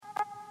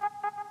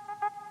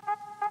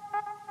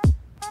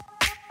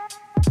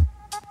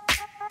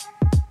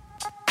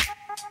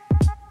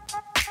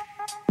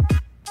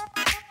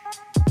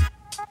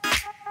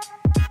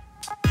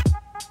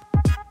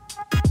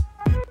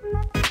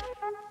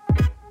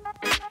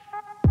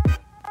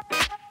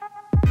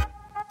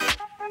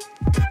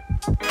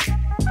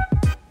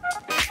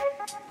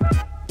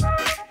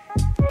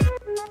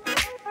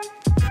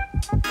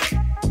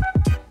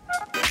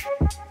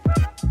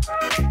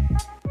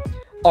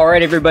All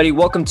right, everybody,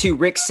 welcome to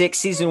Rick 6,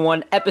 Season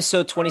 1,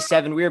 Episode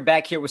 27. We are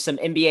back here with some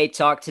NBA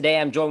talk. Today,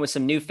 I'm joined with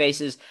some new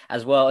faces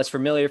as well as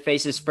familiar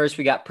faces. First,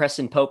 we got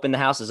Preston Pope in the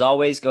house, as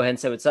always. Go ahead and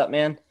say what's up,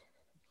 man.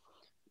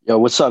 Yo,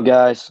 what's up,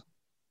 guys?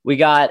 We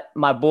got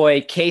my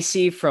boy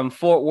Casey from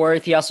Fort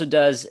Worth. He also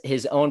does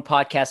his own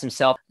podcast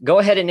himself. Go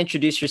ahead and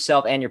introduce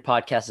yourself and your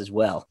podcast as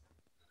well.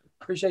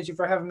 Appreciate you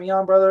for having me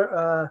on,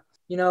 brother.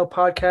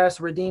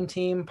 Podcast, Redeem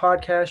Team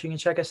podcast. You can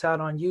check us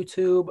out on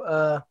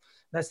YouTube.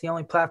 That's the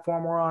only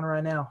platform we're on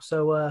right now.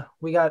 So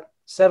we got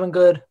 7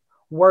 good,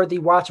 worthy,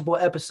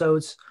 watchable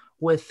episodes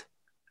with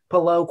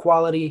below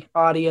quality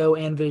audio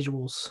and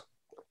visuals.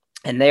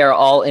 And they are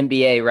all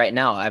NBA right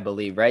now, I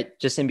believe, right?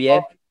 Just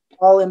NBA?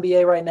 All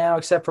NBA right now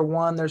except for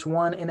one. There's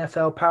one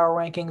NFL Power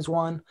Rankings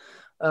one.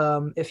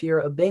 If you're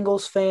a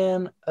Bengals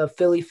fan, a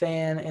Philly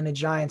fan, and a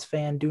Giants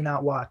fan, do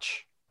not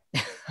watch.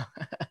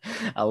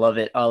 I love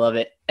it. I love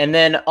it. And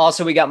then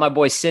also we got my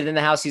boy Sid in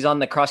the house. He's on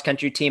the cross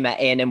country team at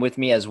A&M with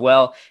me as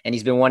well. And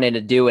he's been wanting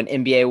to do an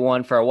NBA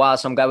one for a while.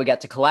 So I'm glad we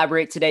got to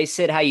collaborate today.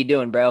 Sid, how you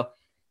doing, bro?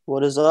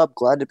 What is up?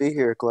 Glad to be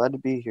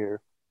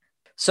here.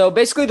 So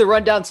basically the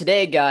rundown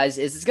today, guys,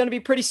 is it's going to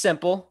be pretty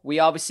simple. We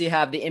obviously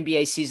have the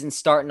NBA season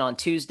starting on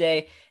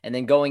Tuesday and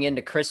then going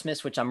into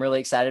Christmas, which I'm really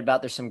excited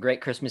about. There's some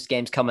great Christmas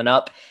games coming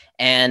up.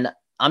 And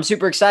I'm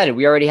super excited.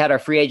 We already had our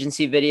free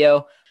agency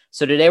video.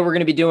 So today we're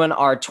going to be doing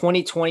our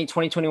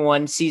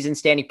 2020-2021 season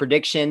standing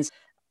predictions.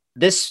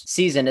 This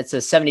season, it's a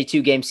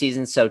 72-game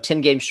season, so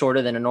 10 games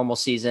shorter than a normal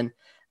season.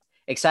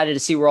 Excited to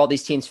see where all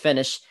these teams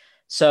finish.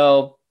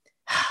 So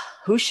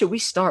who should we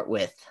start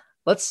with?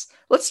 Let's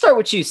start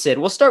with you, Sid.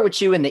 We'll start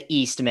with you in the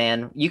East,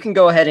 man. You can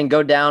go ahead and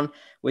go down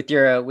with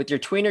your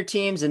tweener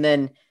teams, and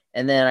then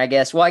I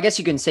guess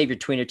you can save your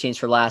tweener teams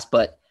for last.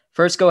 But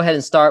first, go ahead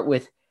and start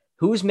with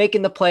who's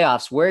making the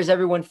playoffs. Where's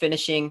everyone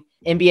finishing?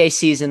 NBA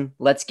season.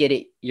 Let's get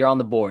it. You're on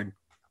the board.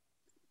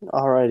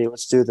 Alrighty,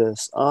 let's do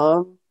this.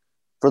 For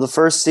the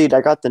first seed, I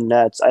got the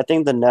Nets. I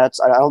think the Nets.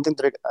 I don't think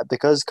they're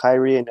because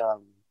Kyrie and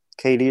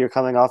KD are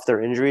coming off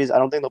their injuries. I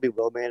don't think they'll be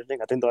well managing.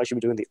 I think they'll actually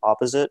be doing the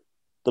opposite.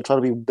 They'll try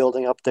to be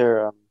building up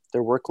their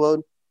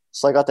workload.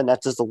 So I got the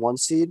Nets as the 1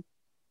 seed.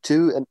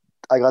 2, and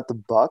I got the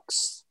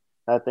Bucks.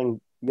 I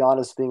think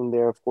Giannis being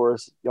there, of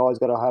course, you always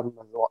got to have him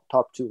as the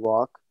top 2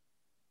 lock.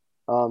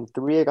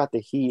 3, I got the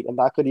Heat, and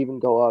that could even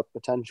go up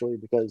potentially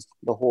because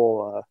the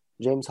whole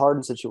James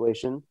Harden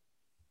situation.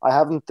 I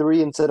have them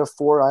 3 instead of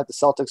 4. I have the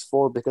Celtics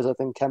 4 because I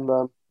think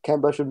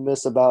Kemba should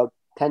miss about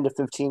 10 to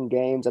 15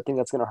 games. I think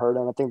that's going to hurt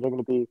him. I think they're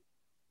going to be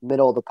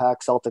middle of the pack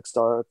Celtics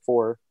star at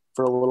 4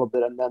 for a little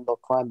bit, and then they'll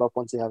climb up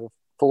once they have a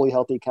fully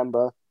healthy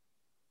Kemba.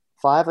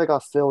 5, I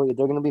got Philly.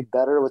 They're going to be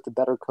better with a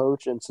better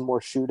coach and some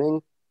more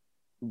shooting,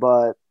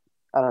 but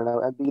I don't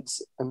know.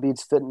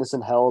 Embiid's fitness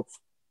and health,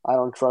 I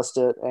don't trust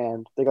it,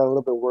 and they got a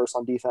little bit worse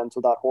on defense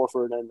without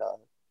Horford and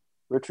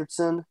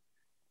Richardson.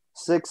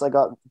 6, I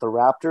got the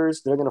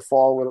Raptors. They're going to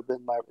fall a little bit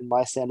in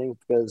my standing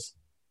because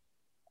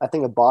I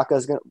think losing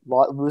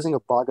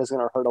Ibaka is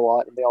going to hurt a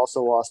lot, and they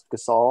also lost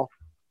Gasol.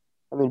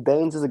 I mean,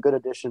 Baines is a good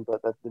addition,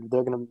 but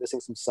they're going to be missing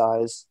some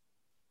size.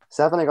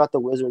 7, I got the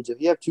Wizards. If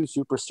you have 2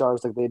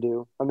 superstars like they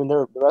do, I mean,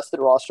 the rest of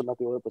the roster might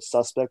be a little bit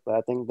suspect, but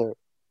I think their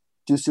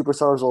 2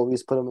 superstars will at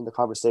least put them in the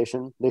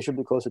conversation. They should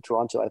be close to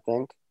Toronto, I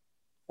think.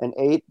 And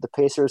 8, the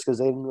Pacers, because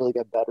they didn't really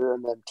get better,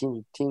 and then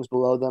teams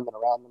below them and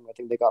around them, I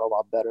think they got a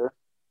lot better.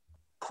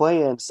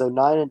 Play-in, so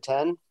 9 and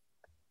 10,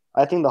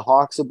 I think the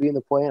Hawks will be in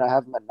the play-in. I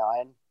have them at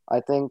 9.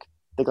 I think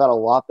they got a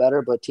lot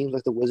better, but teams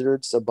like the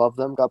Wizards above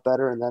them got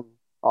better, and then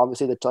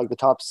obviously the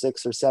top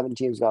 6 or 7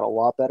 teams got a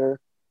lot better.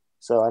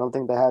 So I don't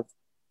think they have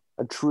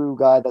a true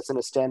guy that's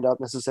going to stand up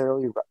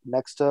necessarily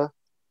next to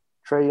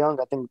Trae Young.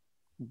 I think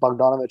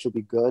Bogdanovich will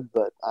be good,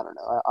 but I don't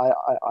know.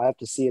 I have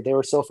to see it. They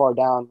were so far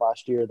down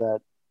last year that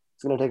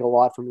it's going to take a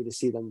lot for me to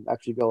see them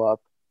actually go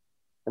up.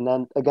 And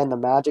then, again, the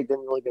Magic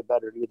didn't really get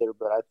better either,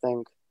 but I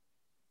think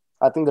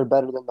they're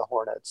better than the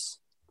Hornets,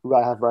 who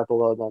I have right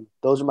below them.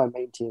 Those are my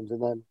main teams.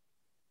 And then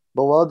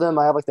below them,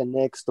 I have like the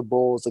Knicks, the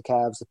Bulls, the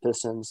Cavs, the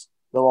Pistons.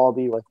 They'll all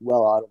be like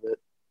well out of it.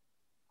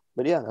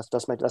 But yeah,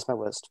 that's my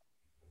list.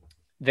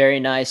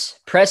 Very nice.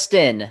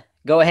 Preston,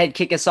 go ahead,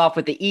 kick us off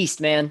with the East,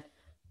 man.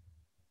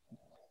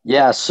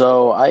 Yeah,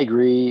 so I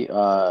agree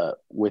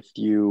with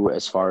you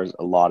as far as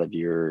a lot of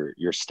your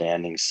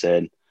standings,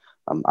 Sid.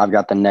 I've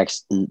got the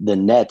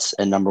Nets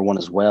at number 1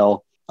 as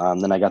well.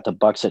 Then I got the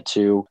Bucks at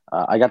 2.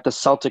 I got the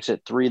Celtics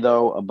at 3,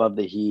 though, above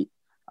the Heat.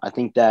 I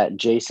think that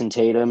Jason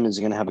Tatum is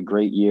going to have a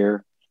great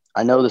year.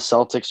 I know the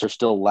Celtics are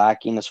still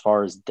lacking as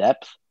far as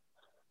depth,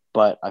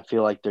 but I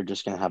feel like they're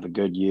just going to have a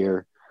good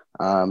year.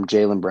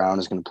 Jaylen Brown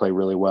is going to play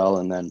really well,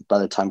 and then by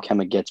the time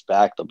Kemba gets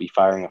back, they'll be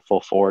firing at full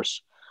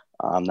force.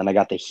 Then I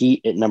got the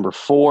Heat at number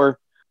 4.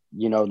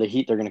 You know, the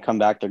Heat, they're going to come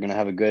back. They're going to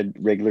have a good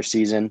regular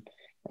season,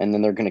 and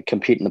then they're going to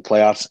compete in the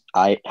playoffs.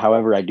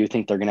 However, I do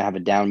think they're going to have a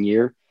down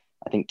year.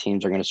 I think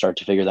teams are going to start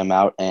to figure them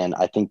out, and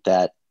I think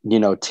that, you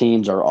know,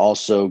 teams are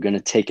also going to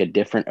take a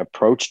different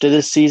approach to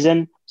this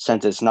season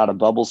since it's not a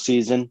bubble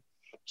season.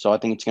 So I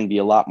think it's going to be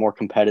a lot more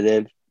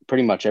competitive.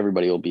 Pretty much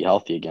everybody will be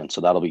healthy again, so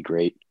that'll be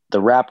great.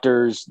 The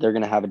Raptors, they're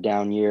going to have a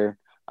down year.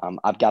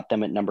 I've got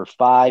them at number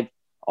 5,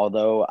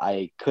 although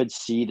I could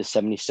see the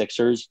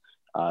 76ers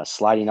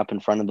sliding up in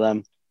front of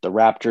them. The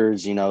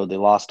Raptors, they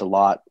lost a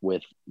lot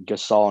with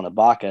Gasol and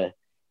Ibaka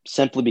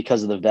simply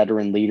because of the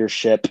veteran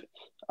leadership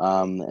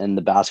and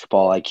the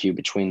basketball IQ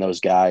between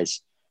those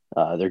guys.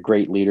 They're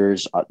great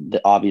leaders.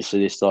 Obviously,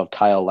 they still have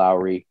Kyle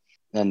Lowry,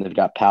 and they've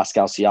got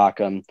Pascal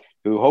Siakam,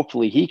 who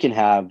hopefully he can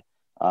have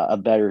a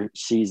better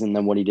season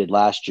than what he did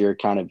last year.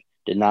 Kind of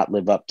did not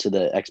live up to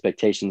the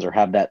expectations or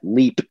have that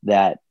leap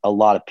that a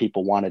lot of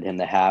people wanted him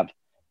to have.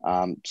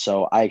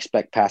 So I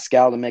expect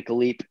Pascal to make a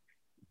leap,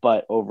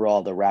 but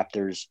overall the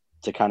Raptors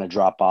to kind of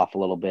drop off a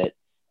little bit.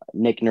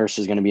 Nick Nurse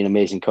is going to be an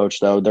amazing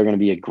coach, though. They're going to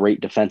be a great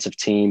defensive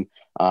team.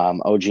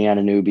 OG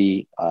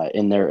Anunoby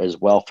in there as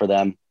well for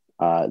them.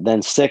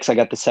 Then 6, I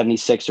got the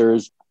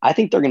 76ers. I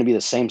think they're going to be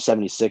the same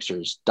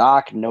 76ers.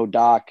 Doc, no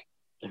Doc,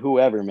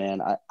 whoever,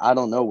 man. I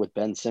don't know with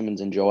Ben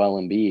Simmons and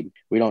Joel Embiid.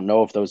 We don't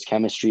know if those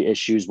chemistry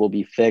issues will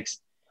be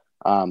fixed.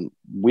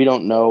 We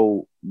don't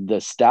know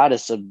the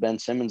status of Ben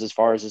Simmons as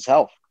far as his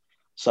health.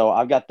 So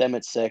I've got them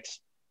at 6.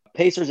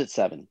 Pacers at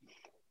 7.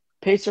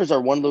 Pacers are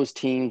one of those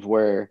teams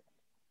where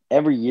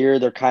every year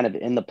they're kind of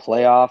in the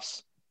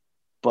playoffs,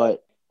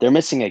 but they're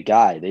missing a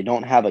guy. They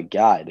don't have a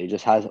guy. They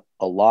just have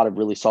a lot of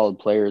really solid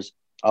players.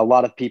 A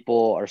lot of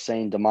people are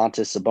saying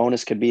Domantas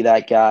Sabonis could be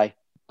that guy,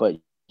 but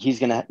he's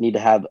going to need to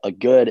have a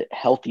good,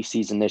 healthy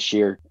season this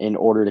year in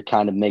order to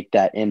kind of make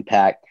that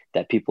impact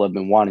that people have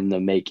been wanting to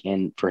make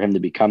and for him to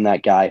become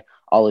that guy.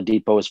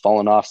 Oladipo has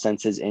fallen off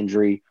since his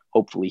injury.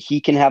 Hopefully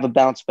he can have a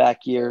bounce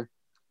back year.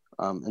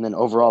 And then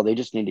overall, they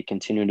just need to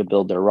continue to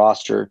build their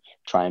roster,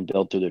 try and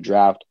build through the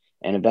draft.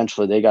 And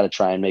eventually they got to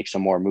try and make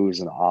some more moves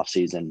in the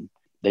offseason.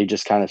 They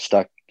just kind of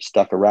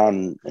stuck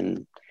around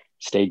and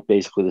stayed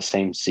basically the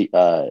same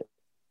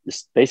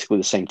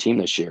team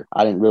this year.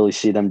 I didn't really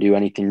see them do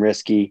anything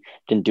risky,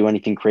 didn't do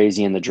anything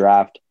crazy in the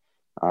draft.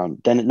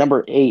 Then at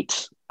number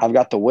 8, I've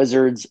got the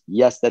Wizards.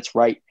 Yes, that's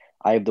right.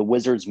 I have the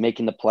Wizards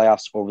making the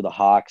playoffs over the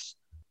Hawks.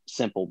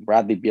 Simple.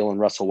 Bradley Beal and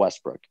Russell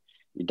Westbrook.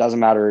 It doesn't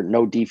matter.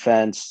 No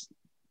defense.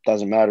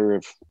 Doesn't matter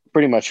if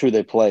pretty much who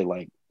they play.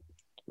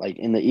 Like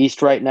in the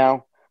East right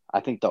now,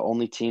 I think the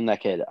only team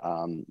that could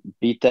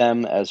beat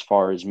them as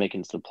far as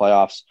making it to the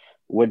playoffs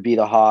would be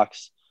the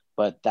Hawks,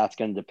 but that's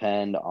going to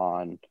depend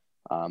on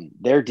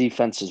their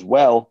defense as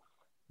well.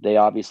 They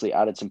obviously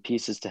added some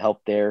pieces to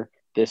help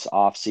this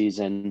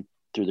offseason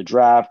through the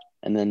draft,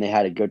 and then they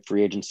had a good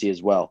free agency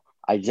as well.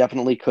 I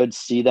definitely could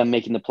see them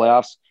making the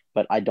playoffs,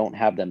 but I don't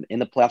have them in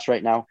the playoffs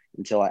right now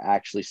until I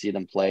actually see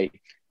them play.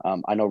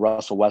 I know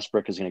Russell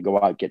Westbrook is going to go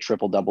out and get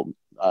triple-double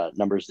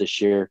numbers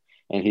this year,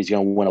 and he's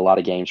going to win a lot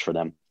of games for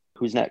them.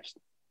 Who's next?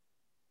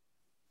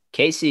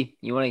 Casey,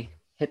 you want to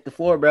hit the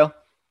floor, bro?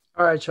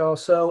 All right, y'all.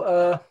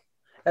 So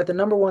at the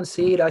number 1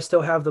 seed, I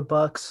still have the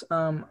Bucks.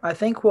 I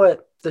think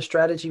what the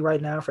strategy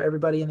right now for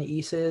everybody in the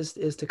East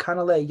is to kind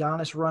of let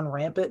Giannis run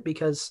rampant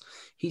because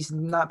he's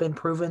not been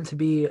proven to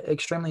be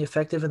extremely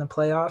effective in the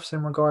playoffs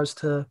in regards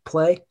to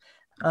play.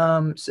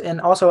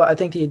 And also, I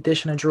think the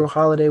addition of Drew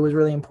Holiday was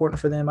really important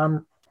for them.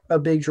 I'm a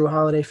big Drew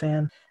Holiday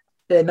fan.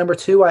 At number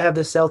 2, I have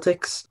the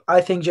Celtics.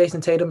 I think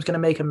Jason Tatum's going to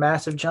make a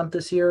massive jump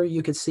this year.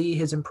 You could see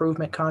his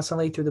improvement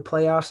constantly through the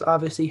playoffs.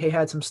 Obviously, he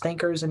had some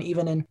stinkers, and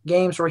even in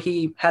games where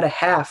he had a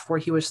half where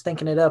he was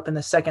stinking it up in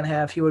the second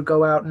half, he would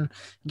go out and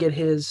get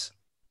his.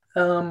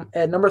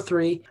 At number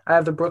 3, I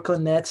have the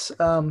Brooklyn Nets.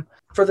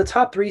 For the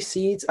top 3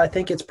 seeds, I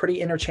think it's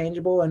pretty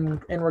interchangeable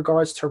in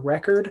regards to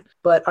record,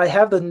 but I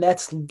have the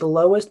Nets the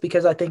lowest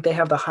because I think they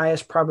have the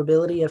highest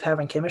probability of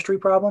having chemistry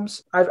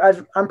problems.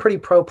 I'm pretty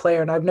pro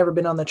player, and I've never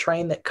been on the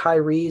train that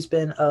Kyrie's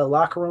been a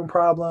locker room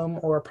problem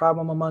or a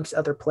problem amongst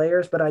other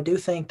players, but I do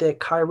think that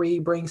Kyrie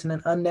brings in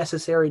an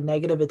unnecessary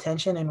negative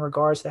attention in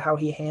regards to how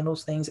he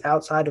handles things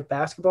outside of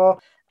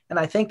basketball, and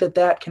I think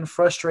that can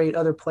frustrate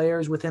other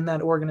players within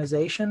that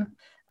organization.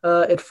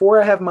 At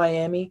 4, I have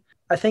Miami.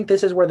 I think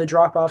this is where the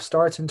drop-off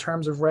starts in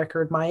terms of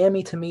record.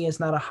 Miami, to me, is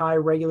not a high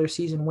regular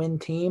season win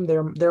team.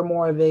 They're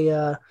more of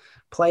a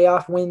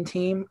playoff win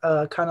team,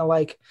 kind of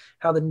like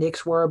how the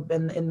Knicks were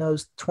in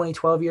those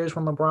 2012 years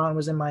when LeBron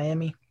was in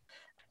Miami.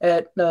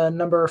 At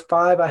number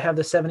 5, I have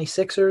the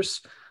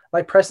 76ers.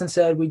 Like Preston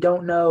said, we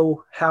don't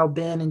know how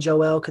Ben and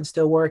Joel can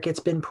still work. It's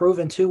been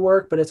proven to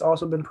work, but it's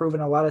also been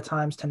proven a lot of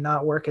times to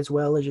not work as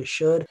well as it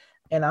should.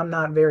 And I'm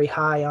not very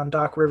high on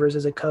Doc Rivers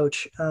as a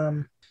coach.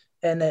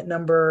 And at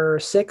number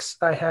 6,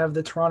 I have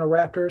the Toronto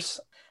Raptors.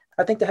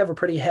 I think they have a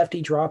pretty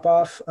hefty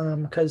drop-off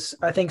because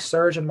I think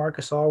Serge and Marc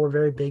Gasol were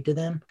very big to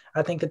them.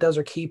 I think that those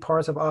are key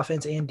parts of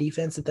offense and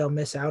defense that they'll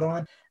miss out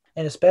on.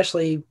 And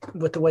especially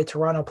with the way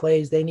Toronto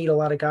plays, they need a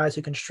lot of guys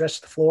who can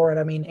stretch the floor. And,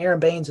 I mean, Aaron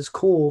Baines is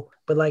cool,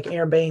 but,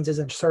 Aaron Baines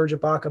isn't Serge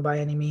Ibaka by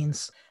any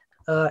means.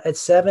 At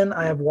 7,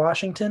 I have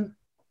Washington.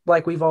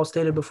 Like we've all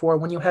stated before,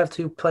 when you have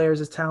 2 players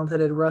as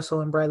talented as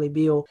Russell and Bradley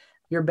Beal,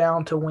 you're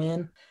bound to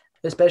win.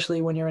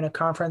 especially when you're in a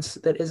conference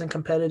that isn't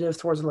competitive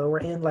towards the lower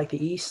end like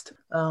the East.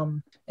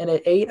 And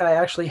at 8, I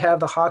actually have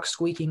the Hawks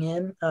squeaking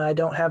in. I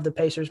don't have the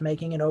Pacers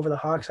making it over the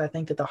Hawks. I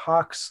think that the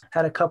Hawks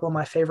had a couple of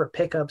my favorite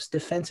pickups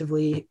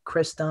defensively.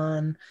 Chris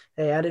Dunn,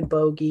 they added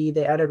Bogey,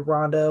 they added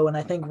Rondo, and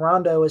I think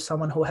Rondo is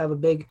someone who will have a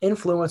big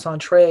influence on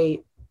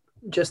Trey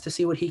just to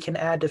see what he can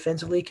add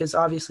defensively, because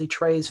obviously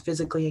Trey is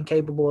physically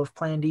incapable of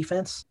playing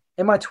defense.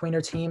 In my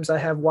tweener teams, I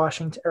have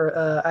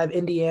I have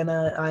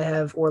Indiana, I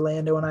have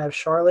Orlando, and I have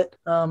Charlotte.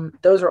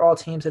 Those are all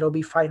teams that'll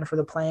be fighting for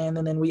the plan.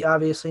 And then we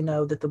obviously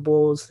know that the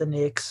Bulls, the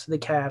Knicks, the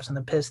Cavs, and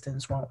the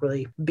Pistons won't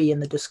really be in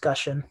the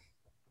discussion.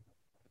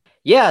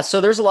 Yeah, so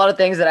there's a lot of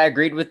things that I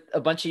agreed with a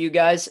bunch of you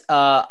guys.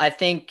 I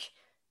think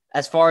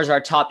as far as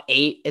our top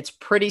 8, it's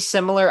pretty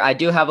similar. I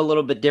do have a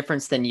little bit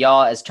difference than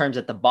y'all as terms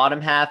at the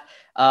bottom half.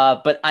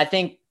 But I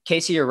think,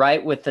 Casey, you're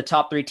right with the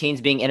top 3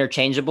 teams being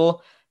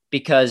interchangeable,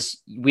 because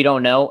we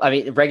don't know. I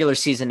mean, regular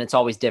season, it's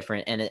always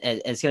different, and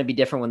it's going to be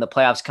different when the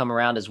playoffs come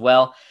around as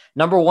well.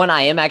 Number 1,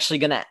 I am actually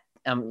going to,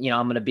 I'm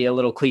going to be a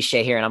little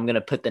cliche here, and I'm going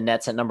to put the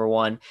Nets at number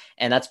 1.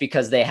 And that's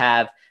because they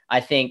have,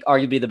 I think,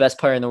 arguably the best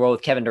player in the world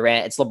with Kevin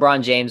Durant. It's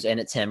LeBron James, and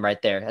it's him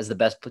right there as the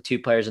best 2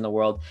 players in the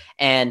world.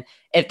 And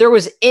if there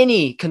was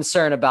any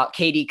concern about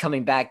KD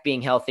coming back,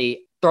 being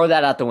healthy, throw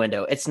that out the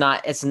window. It's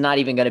not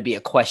even going to be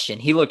a question.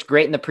 He looked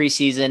great in the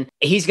preseason.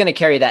 He's going to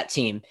carry that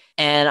team.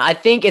 And I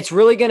think it's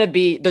really going to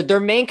be their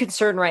main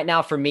concern right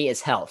now for me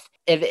is health.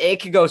 If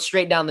it could go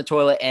straight down the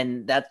toilet,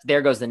 and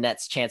there goes the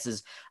Nets'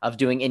 chances of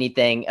doing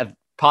anything, of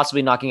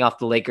possibly knocking off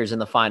the Lakers in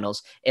the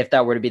finals, if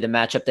that were to be the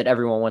matchup that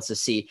everyone wants to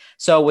see.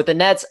 So with the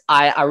Nets,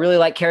 I really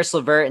like Karis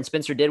LeVert and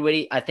Spencer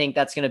Dinwiddie. I think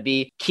that's going to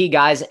be key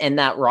guys in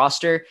that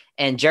roster.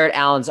 And Jarrett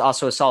Allen's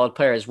also a solid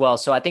player as well.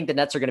 So I think the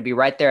Nets are going to be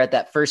right there at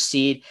that first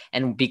seed.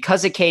 And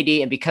because of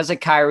KD and because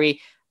of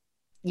Kyrie,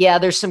 yeah,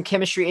 there's some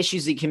chemistry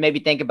issues that you can maybe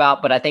think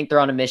about, but I think they're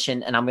on a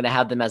mission, and I'm going to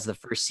have them as the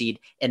first seed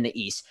in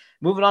the East.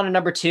 Moving on to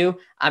number 2,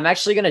 I'm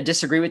actually going to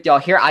disagree with y'all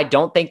here. I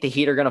don't think the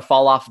Heat are going to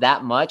fall off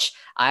that much.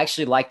 I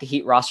actually like the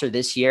Heat roster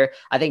this year.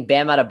 I think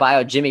Bam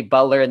Adebayo, Jimmy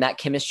Butler, and that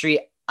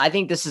chemistry, I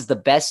think this is the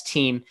best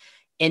team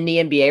in the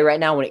NBA right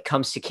now when it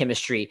comes to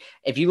chemistry.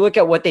 If you look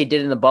at what they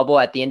did in the bubble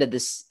at the end of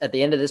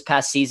this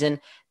past season,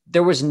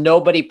 there was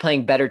nobody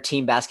playing better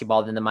team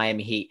basketball than the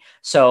Miami Heat.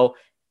 So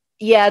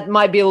yeah, it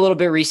might be a little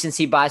bit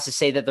recency bias to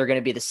say that they're going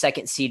to be the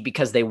second seed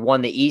because they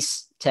won the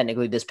East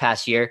technically this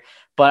past year.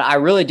 But I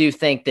really do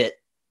think that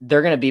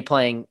they're going to be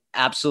playing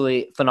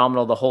absolutely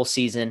phenomenal the whole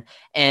season.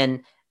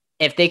 And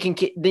if they can,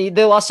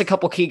 they lost a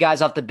couple key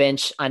guys off the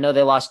bench. I know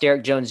they lost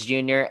Derek Jones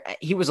Jr.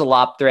 He was a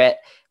lob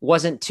threat.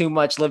 Wasn't too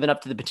much living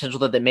up to the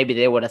potential that maybe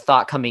they would have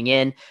thought coming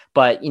in.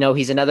 But,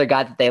 he's another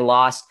guy that they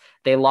lost.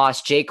 They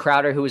lost Jay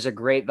Crowder, who was a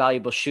great,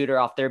 valuable shooter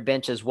off their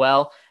bench as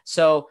well.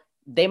 So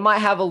they might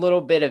have a little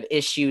bit of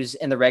issues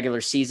in the regular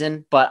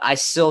season, but I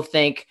still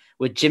think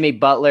with Jimmy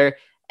Butler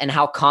and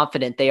how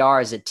confident they are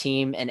as a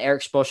team, and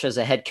Eric Spoelstra as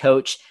a head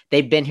coach,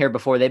 they've been here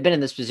before. They've been in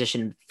this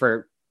position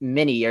for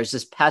many years.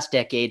 This past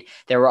decade,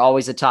 they were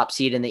always a top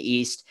seed in the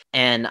East,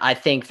 and I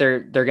think they're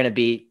going to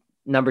be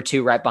number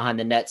 2 right behind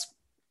the Nets.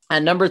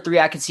 And number 3,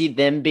 I could see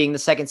them being the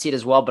second seed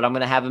as well, but I'm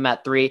going to have them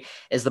at 3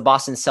 is the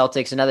Boston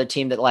Celtics, another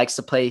team that likes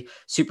to play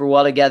super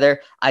well together.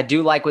 I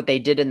do like what they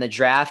did in the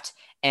draft.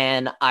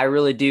 And I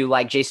really do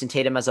like Jason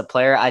Tatum as a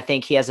player. I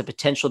think he has a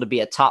potential to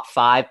be a top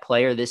 5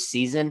 player this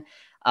season,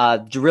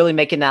 really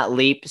making that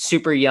leap,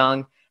 super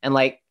young. And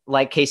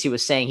like Casey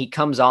was saying, he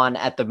comes on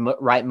at the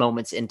right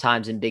moments in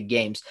times in big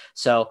games.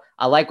 So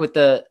I like what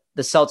the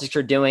Celtics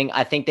are doing.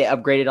 I think they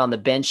upgraded on the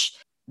bench.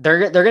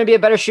 They're going to be a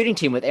better shooting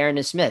team with Aaron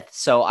and Smith.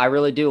 So I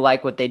really do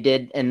like what they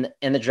did in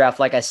the draft.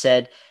 Like I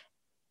said,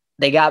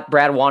 they got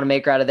Brad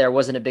Wanamaker out of there.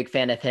 Wasn't a big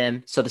fan of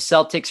him. So the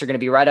Celtics are going to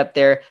be right up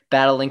there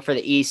battling for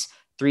the East.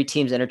 3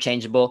 teams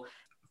interchangeable.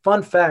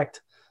 Fun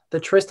fact, the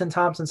Tristan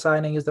Thompson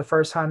signing is the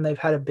first time they've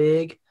had a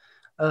big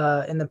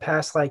in the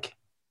past, I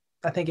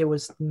think it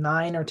was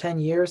 9 or 10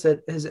 years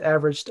that has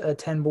averaged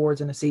 10 boards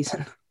in a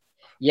season.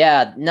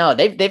 Yeah, no,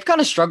 they've kind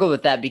of struggled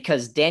with that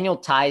because Daniel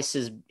Tice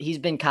he's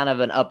been kind of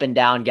an up and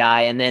down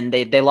guy. And then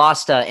they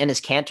lost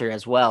Enes Kanter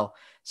as well.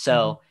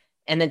 So,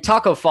 And then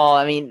Taco Fall,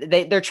 I mean,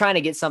 they're trying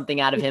to get something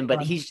out of him,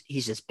 but he's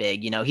just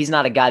big. He's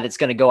not a guy that's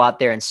going to go out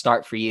there and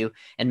start for you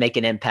and make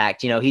an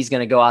impact. He's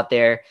going to go out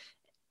there,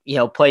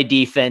 play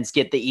defense,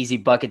 get the easy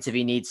buckets if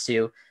he needs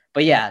to.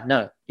 But yeah,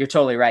 no, you're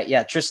totally right.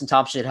 Yeah, Tristan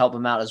Thompson should help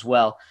him out as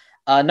well.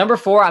 Number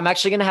 4, I'm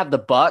actually going to have the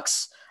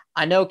Bucks.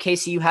 I know,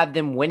 Casey, you have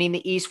them winning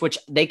the East, which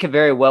they could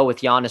very well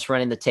with Giannis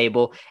running the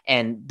table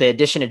and the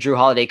addition of Drew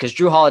Holiday, because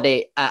Drew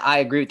Holiday, I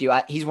agree with you.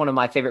 He's one of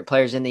my favorite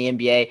players in the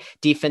NBA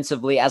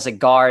defensively as a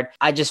guard.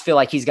 I just feel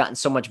like he's gotten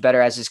so much better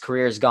as his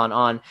career has gone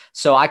on.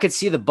 So I could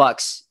see the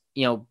Bucks,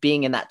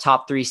 being in that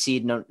top 3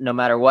 seed no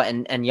matter what,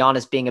 and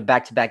Giannis being a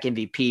back-to-back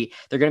MVP.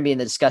 They're going to be in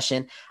the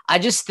discussion. I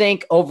just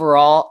think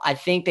overall, I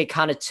think they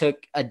kind of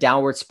took a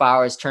downward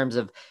spiral in terms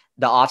of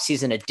the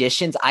offseason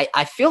additions.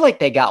 I feel like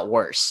they got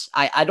worse.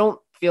 I don't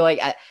feel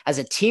like as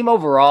a team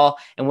overall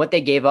and what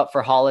they gave up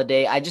for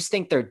Holiday, I just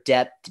think their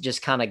depth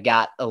just kind of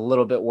got a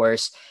little bit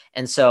worse.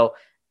 And so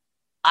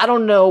I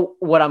don't know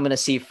what I'm going to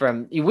see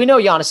from. We know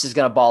Giannis is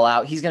going to ball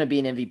out. He's going to be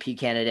an MVP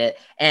candidate,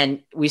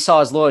 and we saw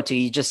his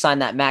loyalty. He just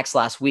signed that max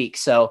last week,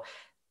 so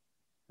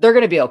they're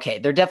going to be okay.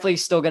 They're definitely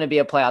still going to be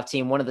a playoff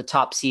team, one of the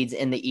top seeds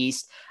in the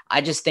East. I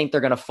just think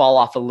they're going to fall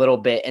off a little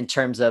bit in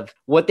terms of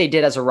what they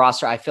did as a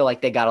roster. I feel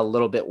like they got a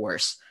little bit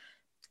worse.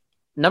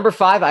 Number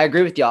 5, I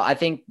agree with y'all. I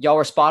think y'all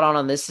were spot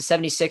on this. The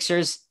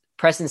 76ers,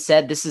 Preston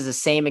said this is the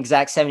same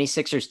exact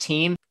 76ers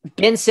team.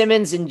 Ben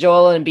Simmons and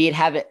Joel Embiid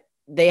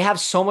have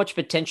so much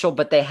potential,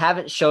 but they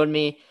haven't shown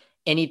me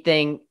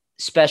anything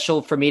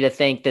special for me to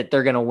think that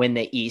they're going to win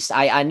the East.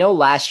 I know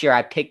last year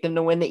I picked them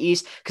to win the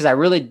East because I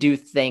really do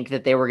think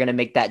that they were going to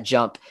make that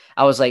jump.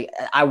 I was like,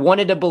 I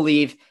wanted to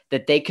believe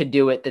that they could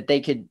do it,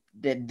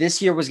 that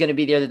this year was going to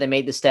be the year that they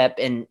made the step,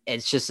 and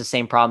it's just the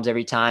same problems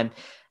every time.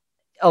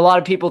 A lot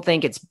of people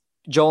think it's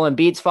Joel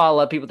Embiid's fault. A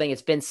lot of people think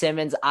it's Ben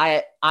Simmons.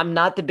 I'm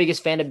not the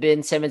biggest fan of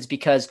Ben Simmons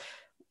because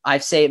I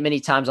say it many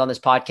times on this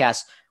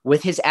podcast.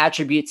 With his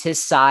attributes,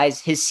 his size,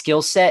 his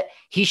skill set,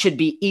 he should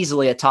be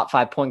easily a top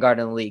 5 point guard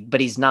in the league,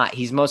 but he's not.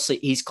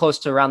 He's close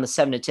to around the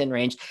 7 to 10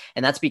 range.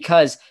 And that's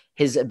because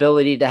his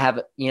ability to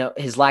have,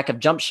 his lack of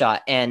jump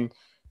shot. And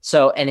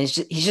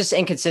he's just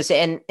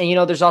inconsistent.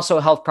 And there's also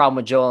a health problem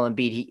with Joel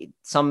Embiid.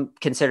 Some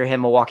consider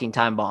him a walking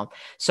time bomb.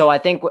 So I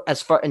think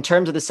as far in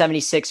terms of the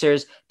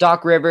 76ers,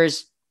 Doc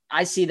Rivers,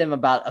 I see them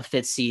about a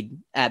 5th seed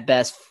at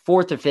best,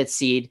 4th or 5th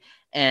seed.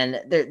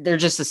 And they're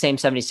just the same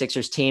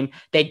 76ers team.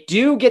 They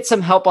do get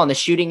some help on the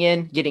shooting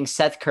end, getting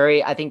Seth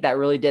Curry. I think that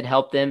really did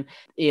help them.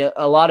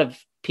 A lot of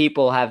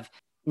people have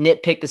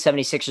nitpicked the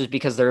 76ers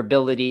because their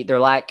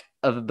lack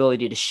of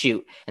ability to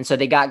shoot. And so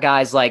they got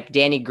guys like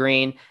Danny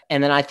Green.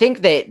 And then I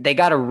think they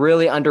got a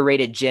really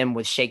underrated gem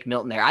with Shake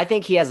Milton there. I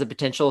think he has the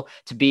potential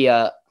to be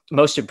a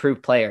most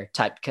improved player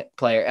type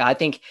player. I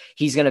think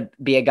he's going to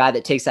be a guy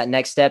that takes that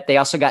next step. They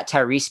also got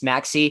Tyrese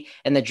Maxey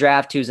in the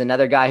draft, who's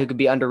another guy who could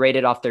be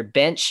underrated off their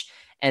bench.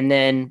 And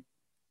then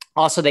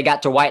also they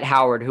got Dwight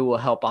Howard, who will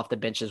help off the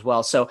bench as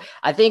well. So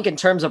I think in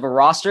terms of a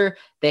roster,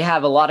 they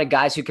have a lot of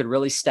guys who could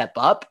really step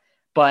up.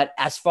 But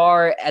as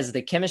far as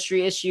the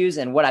chemistry issues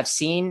and what I've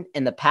seen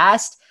in the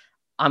past,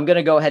 I'm going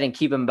to go ahead and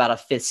keep them about a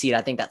 5th seed.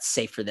 I think that's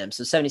safe for them.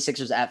 So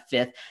 76ers at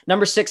 5th.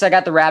 Number 6, I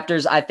got the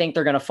Raptors. I think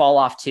they're going to fall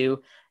off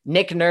too.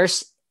 Nick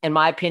Nurse, in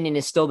my opinion,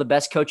 is still the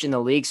best coach in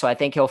the league. So I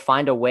think he'll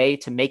find a way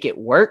to make it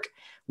work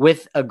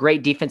with a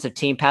great defensive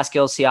team.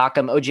 Pascal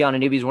Siakam, OG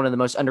Anunoby is one of the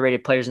most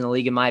underrated players in the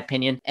league, in my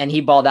opinion, and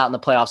he balled out in the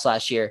playoffs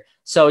last year.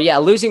 So yeah,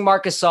 losing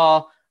Marc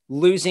Gasol,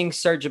 losing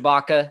Serge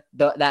Ibaka,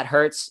 that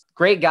hurts.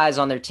 Great guys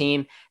on their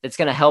team. That's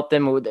going to help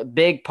them with a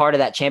big part of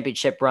that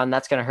championship run.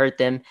 That's going to hurt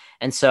them.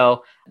 And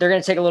so they're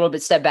going to take a little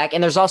bit step back.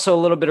 And there's also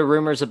a little bit of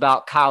rumors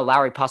about Kyle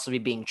Lowry possibly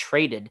being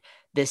traded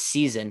this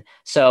season.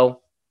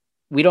 So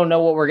we don't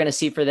know what we're going to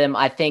see for them.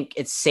 I think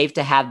it's safe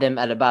to have them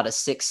at about a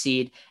 6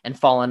 seed and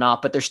falling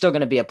off, but they're still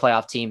going to be a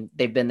playoff team.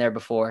 They've been there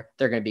before.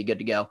 They're going to be good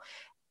to go.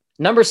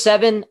 Number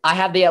 7, I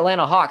have the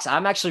Atlanta Hawks.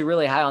 I'm actually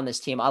really high on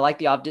this team. I like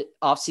the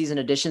off-season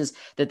additions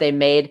that they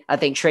made. I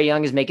think Trae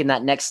Young is making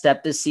that next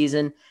step this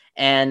season.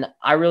 And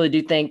I really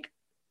do think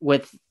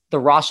with the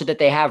roster that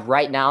they have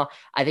right now,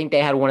 I think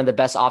they had one of the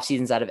best off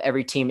seasons out of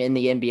every team in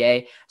the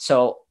NBA.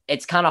 So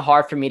it's kind of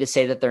hard for me to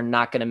say that they're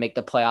not going to make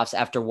the playoffs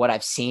after what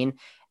I've seen.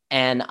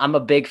 And I'm a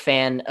big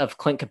fan of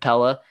Clint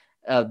Capella,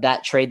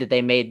 that trade that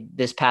they made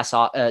this past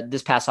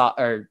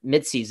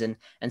midseason.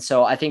 And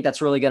so I think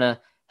that's really going to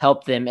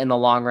help them in the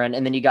long run.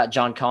 And then you got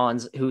John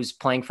Collins, who's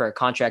playing for a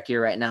contract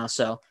year right now.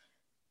 So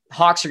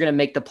Hawks are going to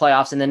make the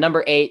playoffs. And then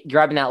number 8,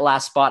 grabbing that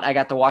last spot, I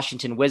got the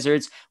Washington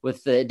Wizards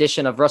with the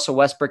addition of Russell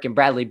Westbrook and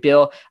Bradley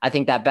Beal. I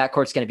think that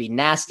backcourt's going to be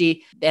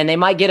nasty. And they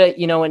might get an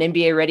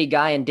NBA ready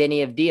guy in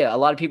Denny Avdia. A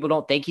lot of people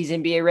don't think he's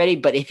NBA ready,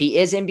 but if he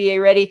is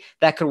NBA ready,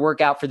 that could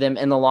work out for them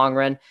in the long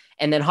run.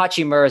 And then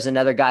Hachimura is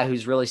another guy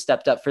who's really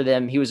stepped up for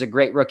them. He was a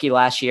great rookie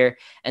last year.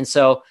 And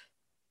so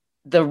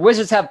the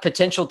Wizards have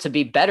potential to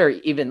be better,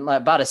 even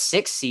about a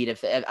 6 seed,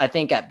 I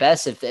think at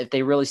best, if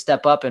they really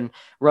step up. And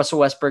Russell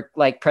Westbrook,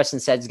 like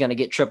Preston said, is going to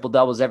get triple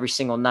doubles every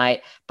single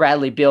night.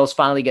 Bradley Beal's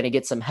finally going to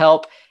get some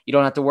help. You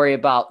don't have to worry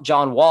about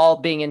John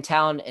Wall being in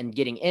town and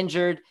getting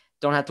injured.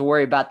 Don't have to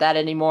worry about that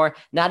anymore.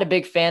 Not a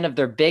big fan of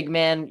their big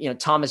man,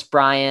 Thomas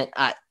Bryant.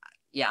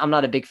 I'm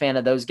not a big fan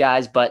of those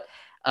guys, but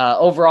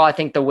overall, I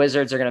think the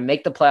Wizards are going to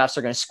make the playoffs.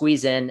 They're going to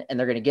squeeze in and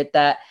they're going to get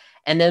that.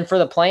 And then for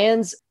the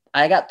play-ins,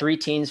 I got 3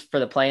 teams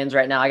for the play-ins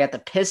right now. I got the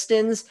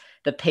Pistons,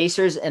 the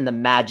Pacers, and the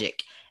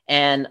Magic.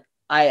 And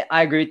I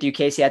agree with you,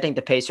 Casey. I think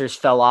the Pacers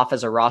fell off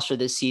as a roster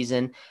this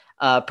season.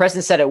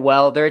 Preston said it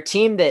well. They're a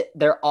team that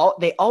they're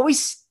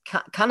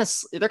kind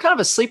of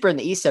a sleeper in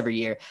the East every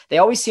year. They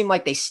always seem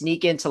like they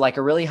sneak into like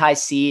a really high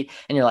seed,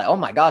 and you're like, oh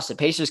my gosh, the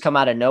Pacers come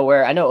out of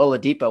nowhere. I know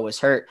Oladipo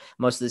was hurt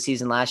most of the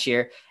season last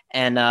year,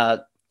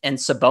 and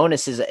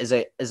Sabonis is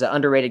an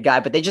underrated guy,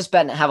 but they just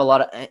have a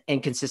lot of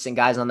inconsistent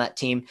guys on that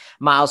team.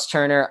 Miles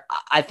Turner,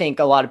 I think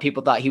a lot of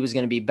people thought he was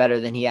going to be better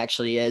than he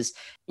actually is.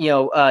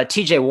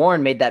 TJ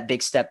Warren made that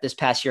big step this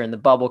past year in the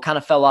bubble, kind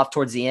of fell off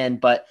towards the end,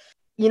 but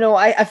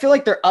I feel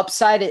like their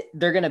upside,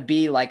 they're going to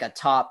be like a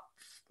top,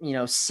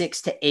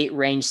 6 to 8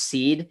 range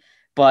seed,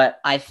 but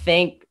I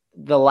think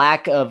the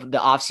lack of the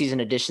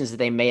offseason additions that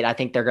they made, I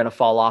think they're going to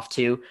fall off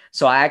too.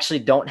 So I actually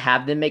don't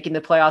have them making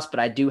the playoffs, but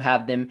I do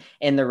have them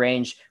in the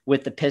range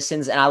with the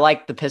Pistons. And I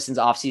like the Pistons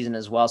offseason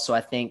as well. So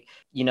I think,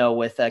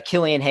 with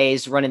Killian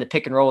Hayes running the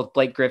pick and roll with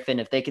Blake Griffin,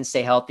 if they can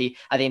stay healthy,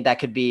 I think that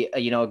could be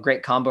a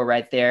great combo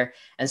right there.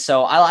 And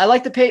so I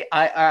like the pay.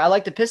 I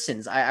like the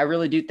Pistons. I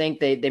really do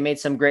think they made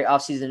some great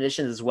offseason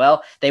additions as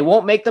well. They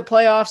won't make the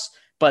playoffs,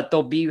 but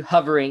they'll be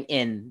hovering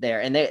in there,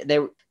 and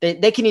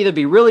they can either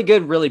be really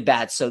good, really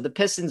bad. So the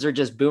Pistons are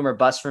just boom or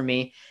bust for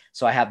me.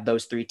 So I have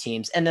those three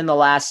teams, and then the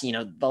last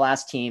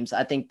teams,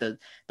 I think the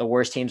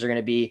worst teams are going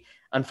to be,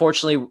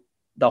 unfortunately,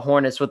 the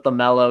Hornets with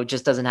LaMelo.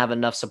 Just doesn't have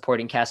enough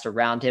supporting cast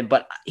around him,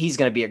 but he's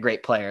going to be a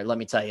great player. Let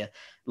me tell you,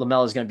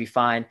 LaMelo is going to be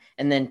fine.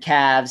 And then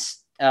Cavs,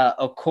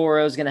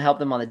 Okoro is going to help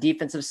them on the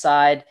defensive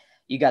side.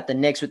 You got the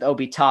Knicks with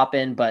Obi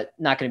Toppin, but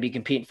not going to be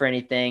competing for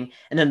anything.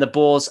 And then the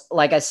Bulls,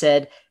 like I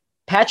said,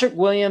 Patrick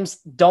Williams,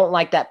 don't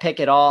like that pick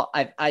at all.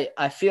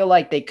 I feel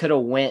like they could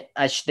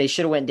have they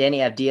should have went Danny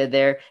Avdija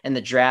there in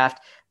the draft,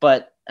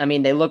 but I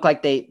mean, they look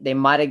like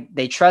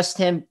they trust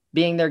him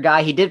being their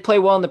guy. He did play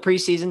well in the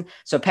preseason,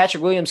 so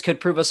Patrick Williams could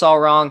prove us all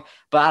wrong,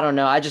 but I don't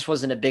know. I just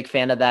wasn't a big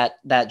fan of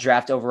that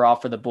draft overall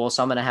for the Bulls,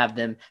 so I'm going to have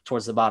them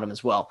towards the bottom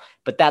as well.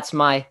 But that's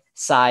my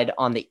side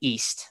on the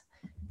East.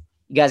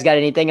 You guys got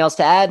anything else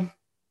to add?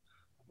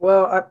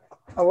 Well,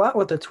 a lot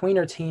with the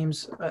tweener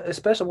teams,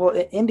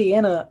 especially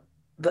Indiana.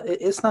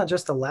 It's not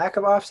just the lack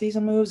of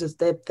offseason moves. It's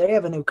they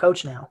have a new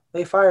coach now.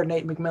 They fired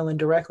Nate McMillan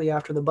directly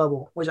after the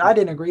bubble, which I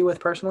didn't agree with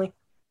personally.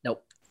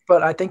 Nope.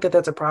 But I think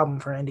that's a problem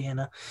for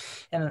Indiana.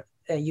 And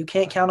you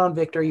can't count on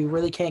Victor. You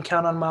really can't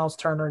count on Miles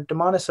Turner.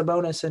 Domantas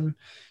Sabonis and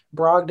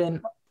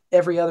Brogdon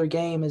every other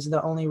game is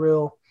the only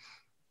real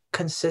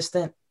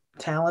consistent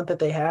talent that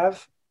they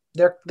have.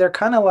 They're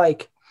kind of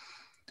like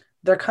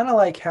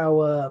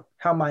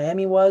how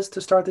Miami was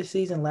to start the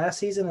season last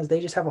season, is they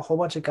just have a whole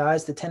bunch of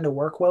guys that tend to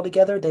work well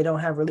together. They don't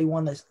have really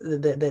one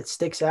that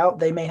sticks out.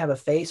 They may have a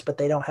face, but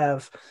they don't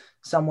have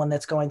someone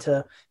that's going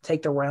to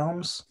take the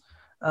realms.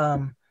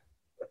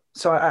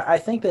 So I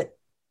think that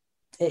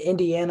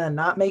Indiana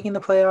not making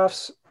the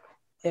playoffs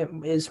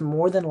is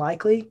more than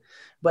likely.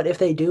 But if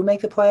they do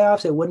make the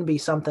playoffs, it wouldn't be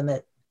something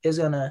that is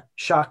going to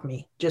shock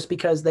me, just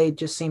because they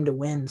just seem to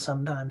win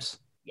sometimes.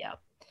 Yeah.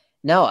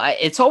 No,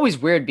 it's always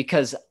weird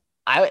because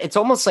it's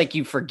almost like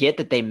you forget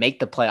that they make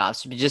the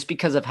playoffs just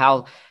because of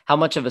how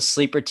much of a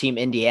sleeper team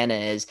Indiana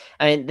is.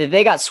 I mean,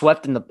 they got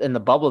swept in the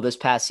bubble this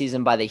past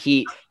season by the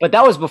Heat, but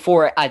that was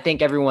before I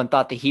think everyone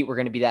thought the Heat were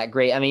going to be that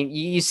great. I mean,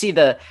 you see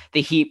the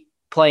Heat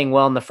playing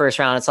well in the first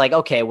round. It's like,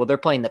 okay, well, they're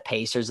playing the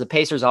Pacers. The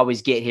Pacers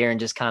always get here and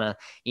just kind of,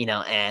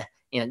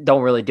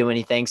 don't really do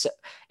anything. So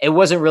it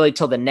wasn't really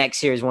till the next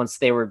series, once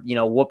they were,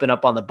 whooping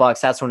up on the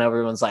Bucks, that's when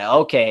everyone's like,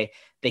 okay,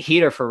 the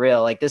Heat are for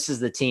real. Like, this is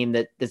the team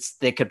that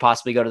could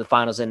possibly go to the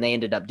finals, and they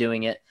ended up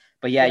doing it.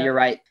 But yeah, you're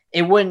right.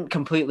 It wouldn't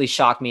completely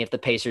shock me if the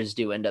Pacers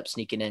do end up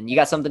sneaking in. You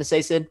got something to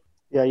say, Sid?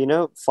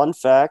 Yeah, fun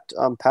fact,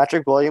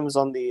 Patrick Williams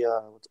on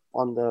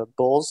the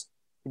Bulls,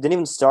 he didn't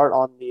even start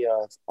on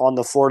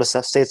the Florida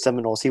State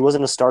Seminoles. He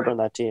wasn't a starter on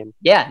that team.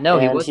 Yeah, no,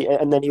 he was.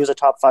 And then he was a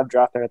top 5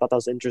 draft pick. I thought that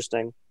was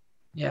interesting.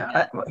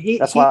 Yeah,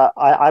 why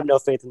I have no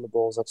faith in the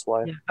Bulls. That's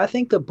why. Yeah, I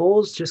think the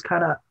Bulls just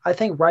I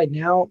think right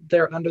now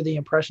they're under the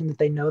impression that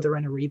they know they're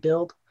in a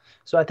rebuild.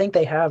 So I think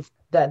they have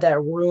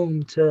that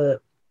room to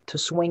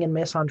swing and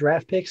miss on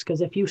draft picks. Because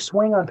if you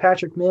swing on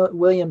Patrick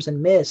Williams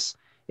and miss,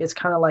 it's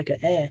kind of like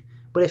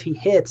But if he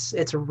hits,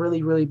 it's a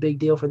really, really big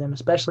deal for them,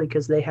 especially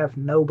because they have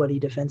nobody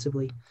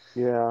defensively.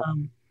 Yeah.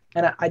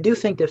 And I do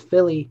think that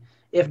Philly,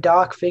 if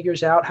Doc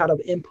figures out how to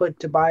input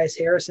Tobias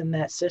Harris in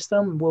that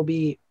system, will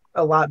be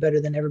a lot better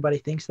than everybody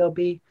thinks they'll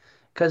be,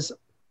 because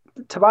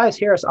Tobias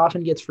Harris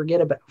often gets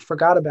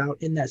forgot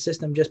about in that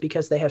system just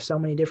because they have so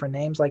many different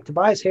names. Like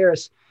Tobias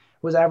Harris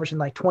was averaging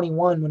like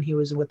 21 when he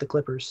was with the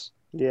Clippers.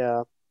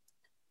 Yeah.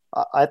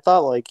 I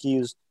thought like he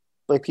was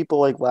like,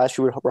 people like last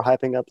year were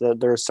hyping up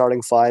their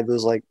starting 5. It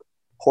was like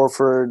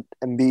Horford,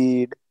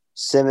 Embiid,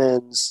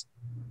 Simmons,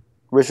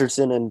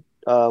 Richardson, and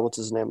what's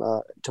his name?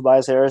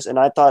 Tobias Harris. And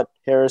I thought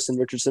Harris and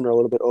Richardson are a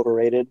little bit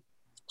overrated,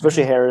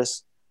 especially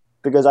Harris,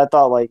 because I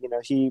thought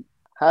he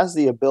has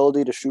the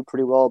ability to shoot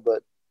pretty well,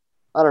 but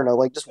I don't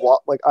know,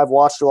 I've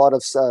watched a lot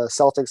of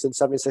Celtics and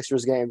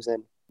 76ers games,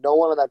 and no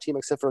one on that team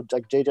except for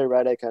like JJ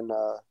Redick and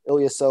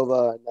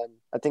Ilyasova, and then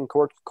I think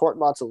Court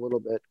Motz a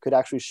little bit could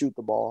actually shoot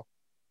the ball.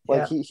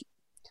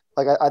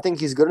 I think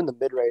he's good in the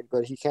mid range,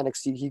 but he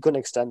couldn't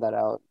extend that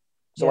out.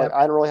 So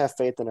I don't really have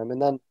faith in him.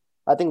 And then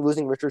I think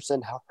losing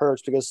Richardson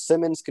hurts because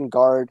Simmons can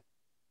guard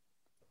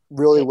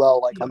really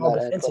well on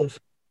that defensive. End.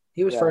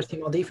 He was first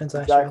team all defense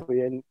last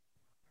year. And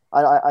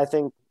I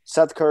think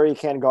Seth Curry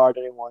can't guard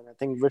anyone. I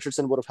think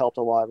Richardson would have helped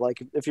a lot.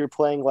 Like if you're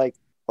playing like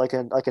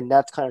a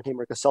Nets kind of team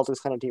or like a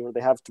Celtics kind of team where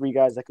they have 3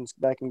 guys that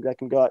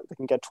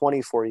can get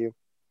 20 for you.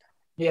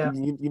 Yeah.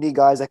 You need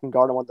guys that can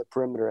guard them on the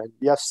perimeter. And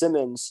you have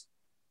Simmons,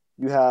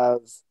 you have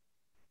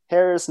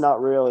Harris,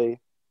 not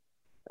really.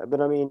 But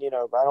I mean,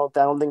 I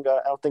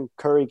don't think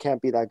Curry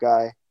can't be that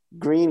guy.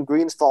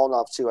 Green's fallen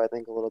off too, I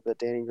think, a little bit.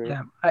 Danny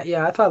Green.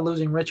 I thought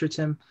losing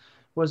Richardson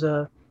was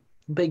a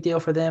big deal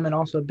for them and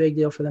also a big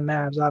deal for the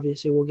Mavs.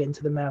 Obviously, we'll get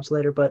into the Mavs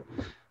later, but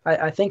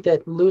I think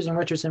that losing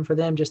Richardson for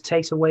them just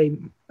takes away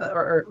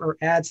or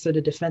adds to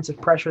the defensive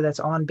pressure that's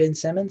on Ben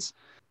Simmons.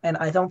 And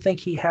I don't think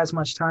he has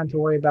much time to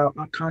worry about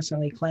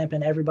constantly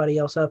clamping everybody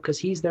else up because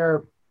he's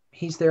their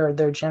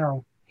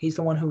general. He's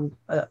the one who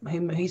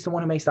he's the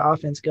one who makes the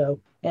offense go.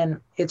 And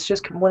it's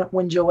just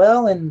when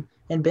Joel and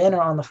Ben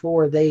are on the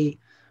floor, they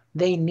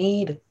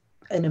need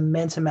an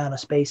immense amount of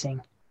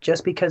spacing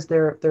just because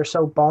they're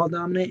so ball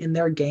dominant in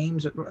their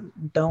games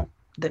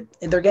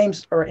their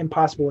games are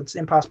impossible. It's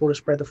impossible to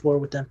spread the floor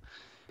with them.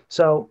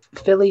 So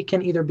Philly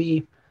can either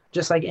be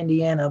just like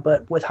Indiana,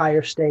 but with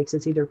higher stakes.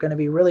 It's either going to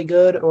be really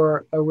good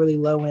or a really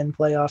low-end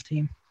playoff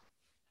team.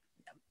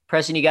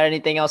 Preston, you got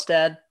anything else to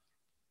add?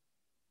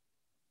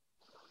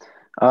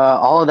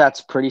 All of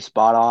that's pretty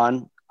spot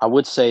on. I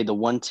would say the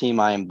one team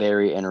I am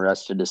very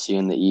interested to see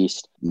in the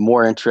East,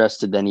 more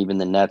interested than even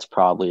the Nets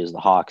probably, is the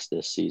Hawks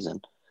this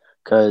season,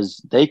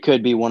 because they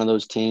could be one of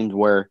those teams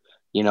where,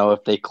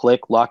 if they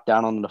click, lock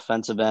down on the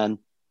defensive end,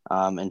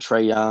 and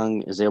Trae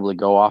Young is able to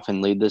go off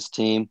and lead this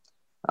team,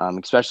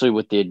 especially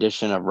with the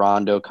addition of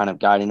Rondo kind of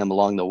guiding them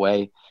along the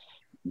way,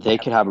 they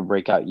could have a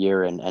breakout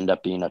year and end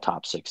up being a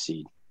top 6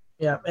 seed.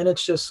 Yeah, and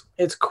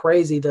it's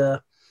crazy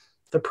the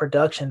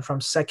production from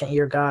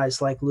second-year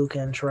guys like Luka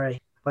and Trae.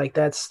 Like,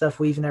 that's stuff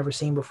we've never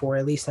seen before,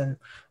 at least in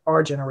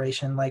our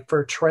generation. Like,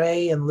 for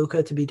Trae and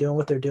Luka to be doing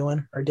what they're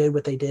doing or did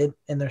what they did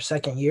in their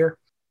second year,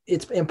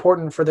 it's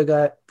important for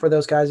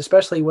those guys,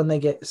 especially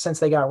since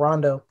they got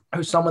Rondo,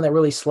 who's someone that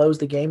really slows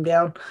the game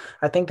down.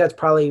 I think that's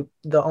probably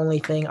the only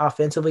thing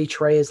offensively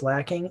Trae is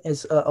lacking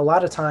is a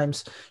lot of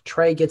times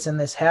Trae gets in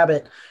this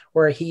habit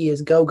where he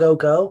is go, go,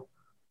 go.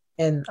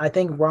 And I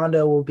think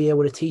Rondo will be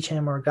able to teach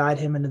him or guide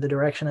him into the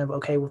direction of,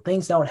 okay, well,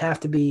 things don't have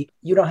to be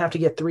 – you don't have to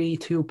get 3,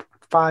 2,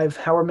 5,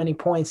 however many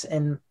points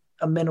in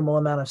a minimal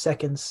amount of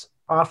seconds.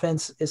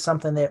 Offense is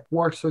something that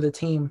works for the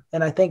team.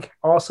 And I think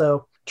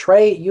also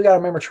Trae, you got to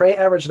remember, Trae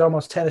averaged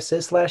almost 10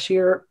 assists last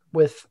year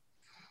with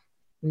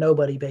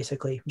nobody,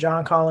 basically.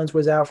 John Collins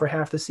was out for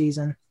half the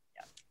season.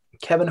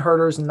 Kevin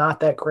Huerter's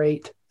not that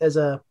great as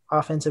a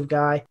offensive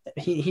guy.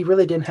 He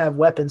really didn't have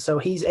weapons, so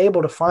he's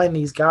able to find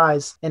these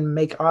guys and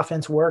make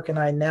offense work, and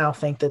I now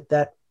think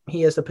that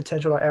he has the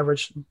potential to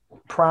average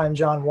prime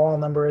John Wall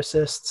number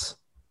assists.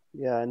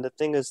 Yeah, and the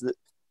thing is that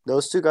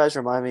those two guys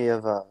remind me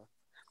of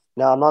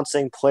now I'm not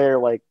saying player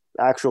like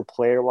actual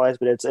player wise,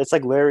 but it's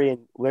like Larry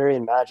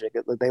and Magic.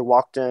 They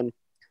walked in.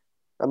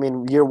 I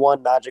mean, year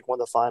one, Magic won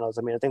the finals.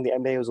 I mean, I think the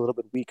NBA was a little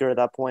bit weaker at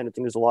that point. I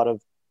think there's a lot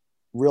of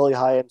really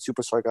high end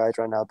superstar guys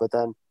right now, but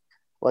then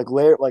like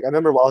Larry, like I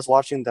remember while I was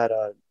watching that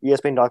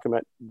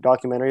ESPN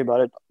documentary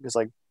about it. It's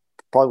like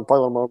probably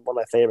one of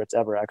my favorites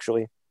ever,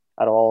 actually,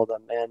 out of all of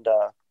them. And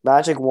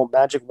Magic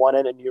won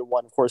it in year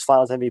one, of course,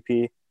 Finals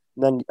MVP.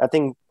 And then I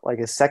think like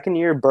his second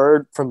year,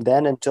 Bird, from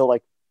then until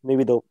like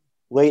maybe the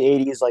late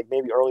 '80s, like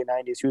maybe early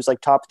 '90s, he was like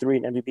top 3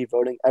 in MVP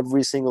voting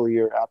every single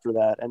year after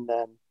that. And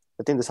then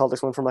I think the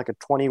Celtics went from like a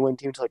 20-win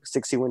team to like a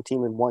 60-win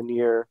team in 1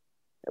 year.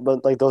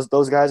 But like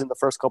those guys in the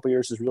first couple of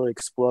years has really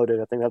exploded.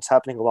 I think that's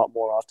happening a lot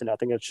more often. I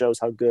think it shows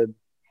how good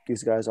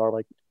these guys are,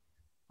 like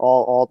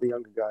all the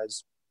younger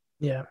guys.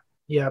 Yeah.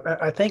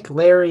 I think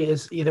Larry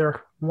is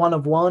either one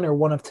of one or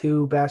one of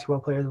 2 basketball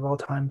players of all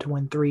time to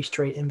win 3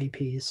 straight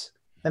MVPs.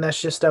 And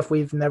that's just stuff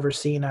we've never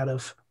seen out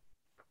of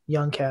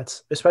young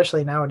cats,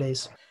 especially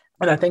nowadays.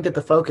 And I think that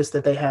the focus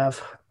that they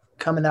have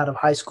coming out of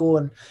high school,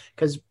 and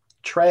because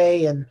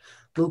Trae and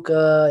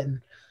Luka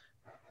and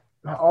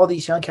all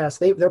these young cats,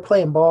 they're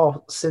playing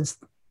ball since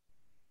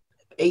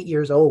 8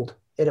 years old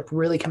at a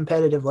really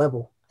competitive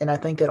level. And I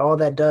think that all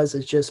that does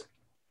is just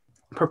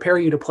prepare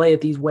you to play at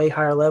these way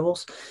higher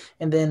levels.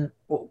 And then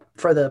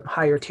for the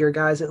higher tier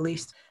guys, at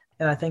least.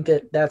 And I think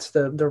that that's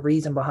the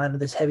reason behind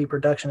this heavy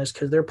production is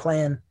because they're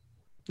playing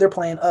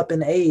up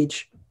in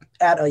age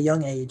at a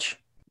young age.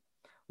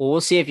 Well,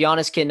 we'll see if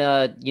Giannis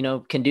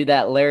can do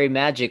that Larry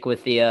magic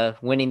with the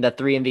winning the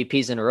 3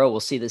 MVPs in a row. We'll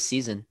see this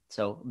season.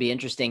 So it'll be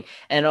interesting.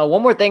 And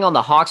one more thing on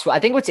the Hawks. I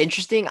think what's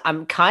interesting,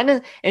 I'm kind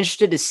of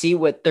interested to see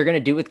what they're going to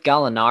do with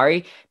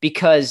Gallinari,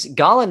 because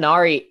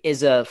Gallinari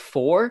is a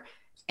 4.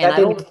 And that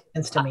didn't make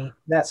sense to me,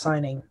 that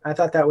signing. I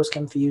thought that was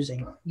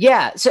confusing.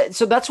 Yeah.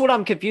 So that's what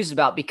I'm confused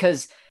about,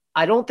 because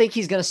I don't think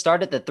he's going to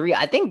start at the 3.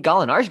 I think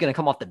Gallinari is going to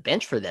come off the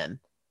bench for them.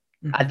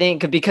 Mm-hmm. I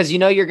think because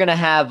you're going to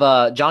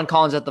have John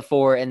Collins at the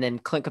 4 and then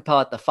Clint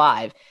Capella at the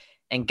 5,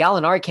 and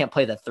Gallinari can't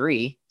play the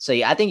 3. So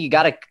yeah, I think you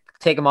got to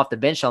take him off the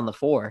bench on the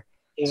 4.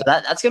 Yeah. So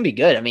that's going to be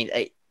good. I mean,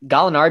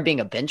 Gallinari being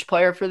a bench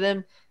player for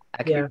them,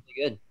 that could be really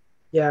good.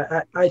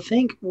 Yeah, I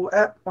think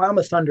I'm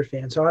a Thunder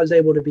fan, so I was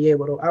able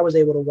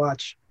to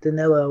watch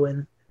Danilo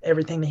and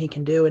everything that he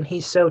can do, and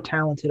he's so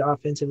talented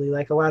offensively.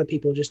 Like, a lot of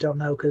people just don't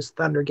know because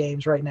Thunder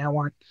games right now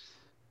aren't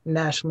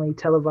nationally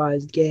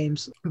televised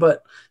games.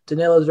 But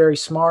Danilo is very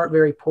smart,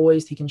 very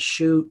poised. He can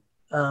shoot.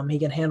 He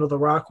can handle the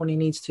rock when he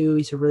needs to.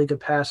 He's a really good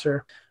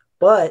passer.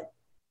 But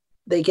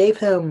they gave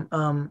him,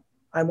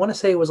 I want to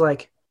say it was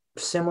like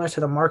similar to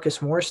the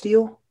Marcus Morris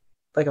deal,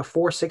 like a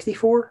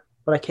 464,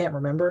 but I can't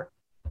remember,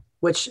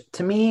 which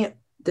to me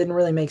didn't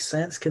really make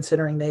sense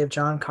considering they have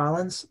John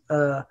Collins.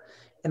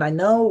 And I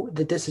know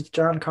that this is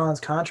John Collins'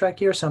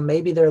 contract year, so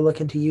maybe they're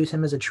looking to use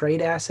him as a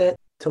trade asset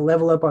to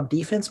level up on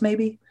defense,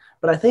 maybe.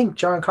 But I think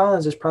John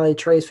Collins is probably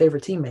Trey's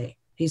favorite teammate.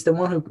 He's the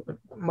one who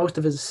most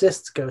of his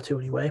assists go to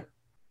anyway.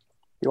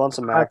 He wants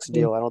a max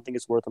deal. I don't think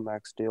it's worth a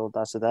max deal.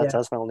 That's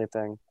my only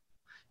thing.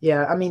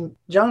 Yeah, I mean,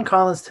 John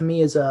Collins to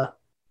me is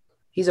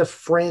he's a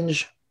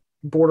fringe,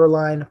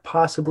 borderline,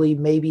 possibly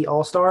maybe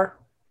all-star.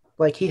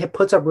 Like he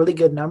puts up really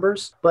good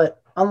numbers,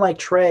 but unlike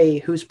Trey,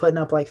 who's putting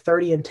up like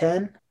 30 and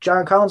 10,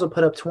 John Collins will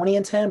put up 20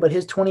 and 10, but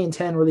his 20 and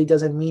 10 really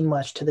doesn't mean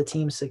much to the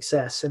team's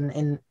success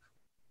in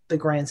the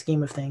grand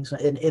scheme of things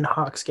in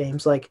Hawks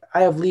games. Like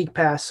I have League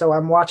Pass, so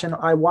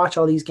I watch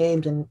all these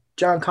games, and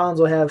John Collins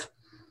will have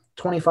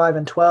 25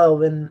 and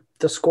 12, and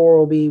the score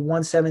will be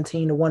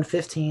 117 to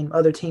 115,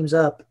 other teams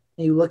up.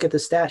 And you look at the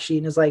stat sheet,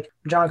 and it's like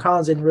John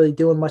Collins isn't really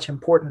doing much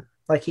important.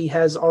 Like he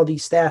has all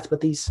these stats,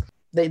 but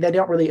they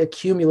don't really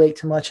accumulate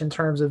too much in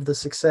terms of the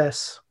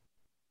success.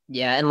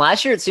 Yeah, and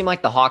last year it seemed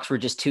like the Hawks were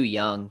just too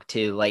young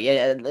too. Like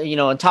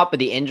on top of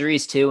the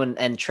injuries too,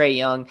 and Trae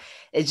Young,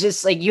 it's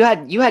just like you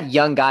had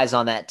young guys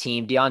on that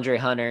team, DeAndre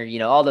Hunter,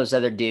 all those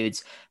other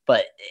dudes,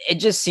 but it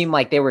just seemed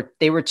like they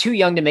were too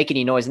young to make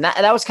any noise, and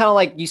that was kind of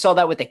like you saw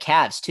that with the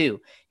Cavs too.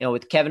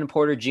 With Kevin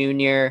Porter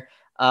Jr.,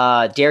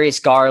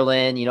 Darius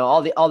Garland,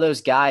 all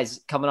those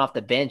guys coming off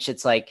the bench.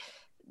 It's like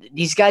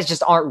these guys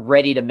just aren't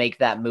ready to make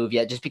that move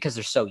yet, just because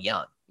they're so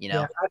young.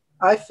 Yeah,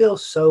 I feel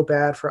so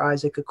bad for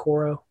Isaac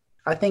Okoro.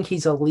 I think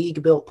he's a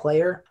league-built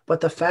player,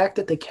 but the fact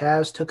that the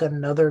Cavs took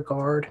another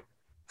guard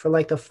for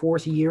like the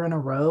fourth year in a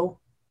row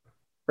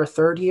or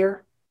third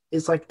year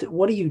is like,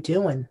 what are you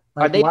doing?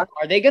 Like,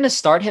 are they going to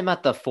start him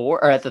at the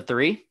 4 or at the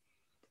 3?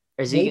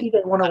 Or is maybe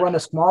they want to run a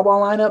small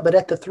ball lineup, but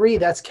at the 3,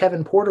 that's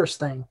Kevin Porter's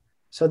thing.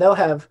 So they'll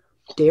have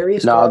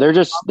Darius. No,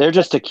 they're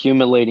just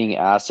accumulating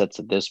assets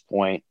at this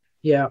point.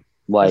 Yeah.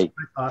 Like,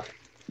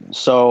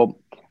 so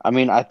I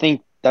mean, I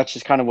think that's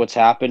just kind of what's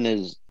happened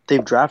is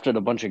they've drafted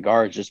a bunch of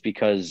guards just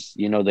because,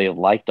 they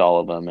liked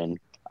all of them. And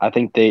I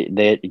think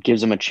it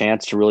gives them a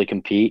chance to really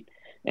compete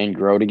and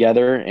grow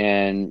together.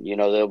 And,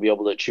 they'll be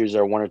able to choose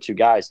their one or two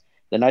guys.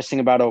 The nice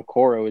thing about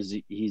Okoro is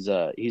he's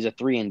a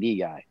 3-and-D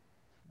guy.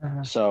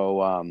 Uh-huh.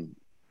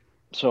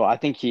 So I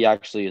think he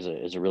actually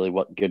is a really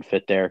good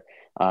fit there.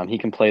 He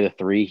can play the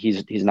 3.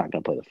 He's not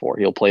going to play the 4.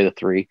 He'll play the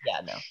 3.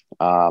 Yeah, no.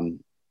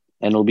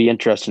 And it'll be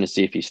interesting to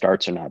see if he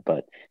starts or not.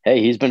 But, hey,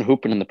 he's been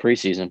hooping in the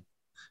preseason.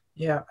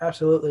 Yeah,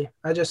 absolutely.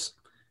 I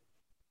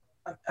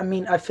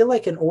feel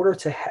like in order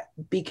to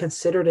be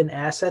considered an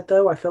asset,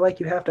 though, I feel like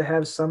you have to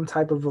have some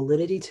type of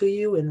validity to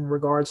you in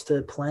regards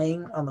to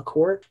playing on the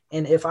court.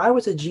 And if I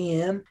was a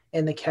GM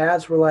and the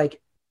Cavs were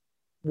like,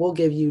 we'll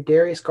give you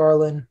Darius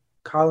Garland,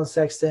 Colin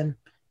Sexton,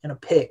 and a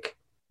pick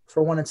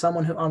for one and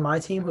someone who on my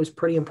team who's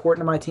pretty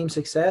important to my team's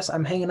success,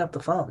 I'm hanging up the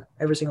phone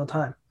every single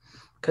time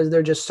because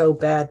they're just so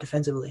bad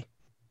defensively.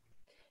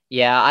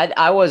 Yeah,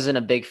 I wasn't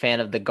a big fan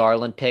of the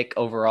Garland pick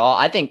overall.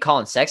 I think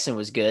Colin Sexton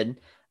was good.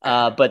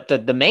 But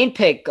the main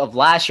pick of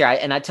last year,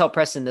 and I tell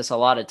Preston this a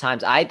lot of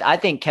times, I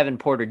think Kevin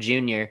Porter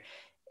Jr.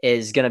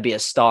 is going to be a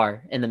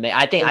star in the main.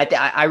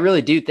 I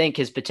really do think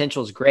his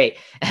potential is great.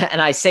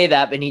 And I say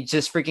that, but he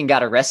just freaking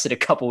got arrested a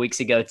couple weeks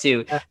ago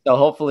too. So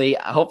hopefully,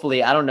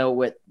 I don't know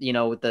what,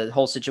 what the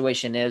whole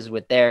situation is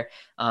with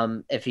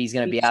if he's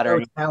going to be out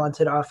or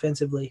talented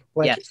offensively.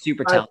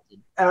 Super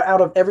talented.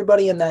 Out of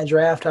everybody in that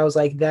draft, I was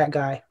like, that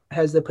guy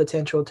has the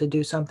potential to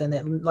do something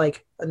that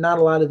like not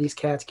a lot of these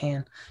cats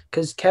can,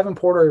 because Kevin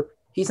Porter,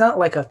 he's not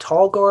like a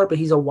tall guard, but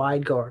he's a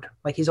wide guard.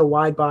 Like he's a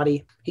wide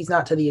body. He's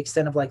not to the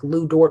extent of like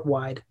Lou Dort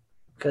wide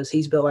because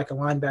he's built like a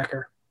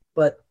linebacker,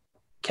 but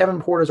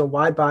Kevin Porter's a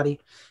wide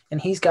body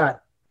and he's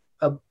got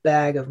a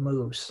bag of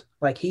moves.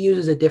 Like he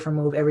uses a different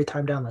move every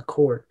time down the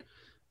court.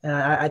 And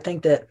I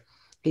think that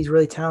he's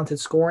really talented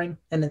scoring,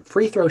 and the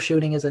free throw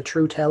shooting is a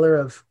true teller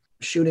of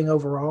shooting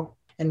overall.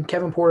 And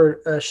Kevin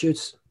Porter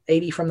shoots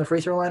 80 from the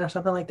free throw line or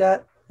something like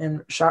that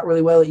and shot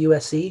really well at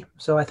USC.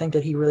 So I think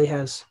that he really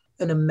has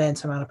an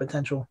immense amount of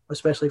potential,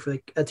 especially for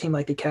a team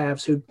like the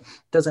Cavs who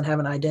doesn't have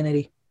an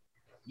identity.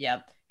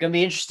 Yeah, going to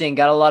be interesting.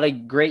 Got a lot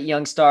of great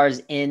young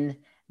stars in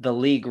the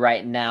league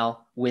right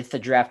now with the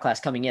draft class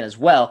coming in as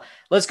well.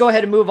 Let's go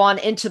ahead and move on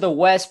into the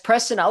West.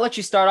 Preston, I'll let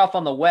you start off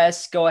on the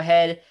West. Go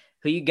ahead.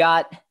 Who you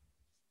got?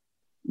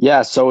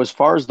 Yeah, so as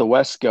far as the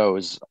West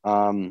goes,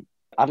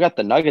 I've got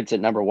the Nuggets at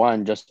number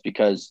 1 just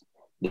because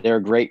they're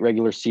a great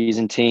regular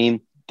season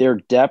team. Their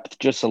depth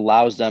just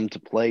allows them to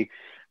play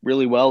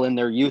really well, and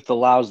their youth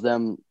allows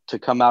them to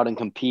come out and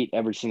compete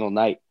every single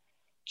night.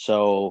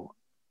 So,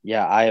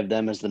 yeah, I have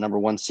them as the number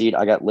 1 seed.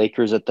 I got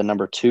Lakers at the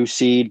number 2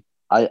 seed.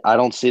 I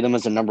don't see them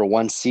as a number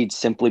 1 seed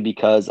simply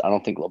because I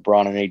don't think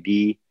LeBron and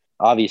AD,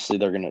 obviously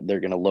they're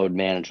gonna load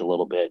manage a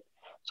little bit.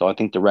 So I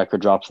think the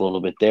record drops a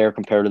little bit there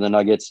compared to the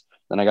Nuggets.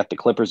 Then I got the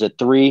Clippers at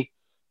 3.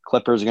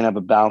 Clippers are going to have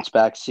a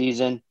bounce-back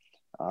season.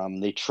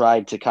 They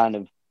tried to kind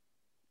of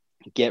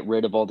get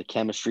rid of all the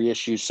chemistry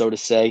issues, so to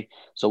say.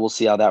 So we'll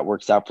see how that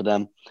works out for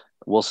them.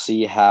 We'll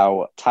see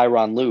how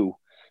Tyronn Lue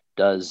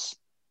does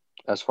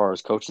as far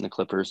as coaching the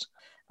Clippers.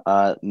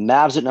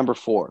 Mavs at number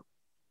 4.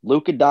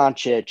 Luka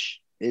Doncic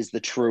is the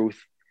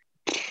truth.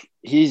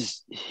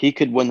 He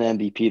could win the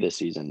MVP this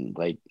season.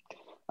 Like,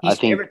 He's I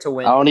think favorite to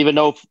win. I don't even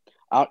know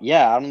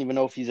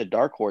if he's a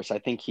dark horse. I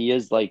think he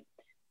is, like,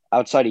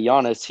 outside of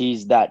Giannis,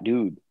 he's that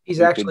dude. He's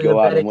who actually could go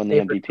a out and betting win the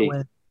favorite to MVP.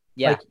 win.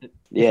 Yeah. Like, if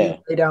Yeah. you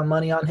lay down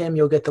money on him,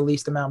 you'll get the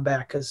least amount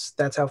back because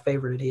that's how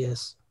favored he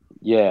is.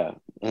 Yeah.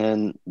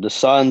 And the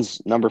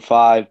Suns, number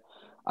 5.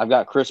 I've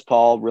got Chris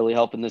Paul really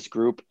helping this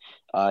group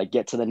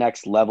get to the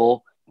next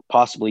level,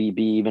 possibly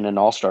be even an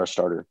all-star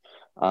starter.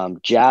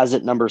 Jazz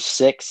at number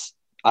 6.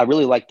 I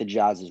really like the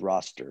Jazz's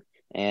roster.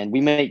 And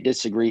we may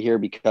disagree here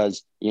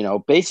because,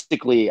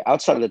 basically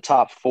outside of the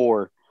top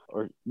 4,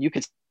 or you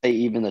could say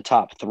even the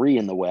top 3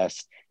 in the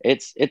West,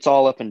 it's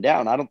all up and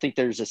down. I don't think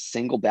there's a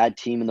single bad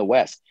team in the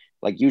West.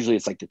 Like, usually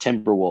it's like the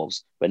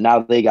Timberwolves, but now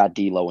they got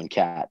D'Lo and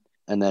Cat.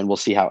 And then we'll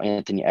see how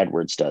Anthony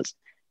Edwards does.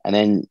 And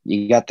then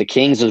you got the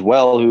Kings as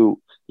well, who,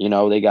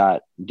 they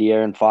got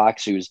De'Aaron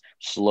Fox, who's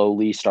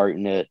slowly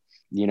starting to,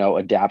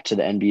 adapt to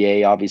the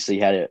NBA. Obviously,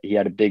 he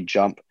had a big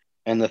jump.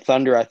 And the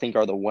Thunder, I think,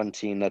 are the one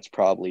team that's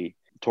probably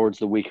towards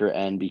the weaker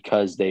end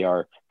because they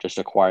are just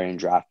acquiring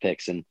draft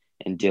picks and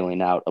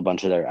dealing out a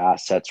bunch of their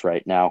assets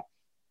right now.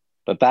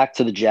 But back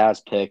to the Jazz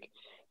pick.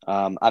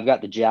 I've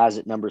got the Jazz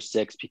at number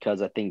 6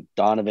 because I think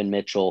Donovan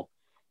Mitchell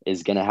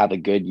is going to have a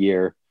good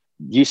year.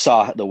 You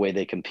saw the way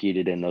they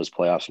competed in those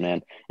playoffs,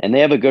 man. And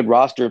they have a good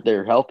roster if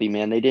they're healthy,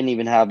 man. They didn't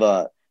even have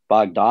a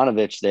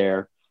Bogdanovich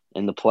there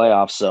in the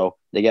playoffs. So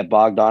they get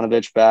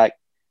Bogdanovich back.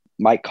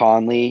 Mike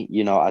Conley,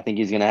 I think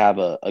he's going to have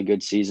a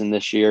good season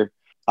this year.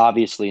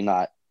 Obviously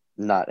not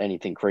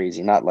anything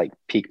crazy, not like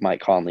peak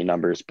Mike Conley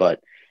numbers, but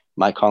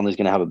Mike Conley's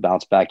going to have a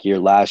bounce back year.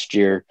 Last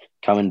year,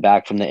 coming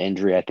back from the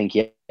injury, I think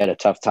he had a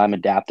tough time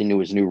adapting to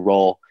his new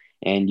role.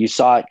 And you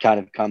saw it kind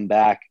of come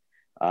back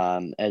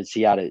as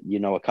he had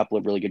a couple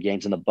of really good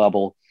games in the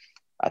bubble.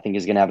 I think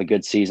he's going to have a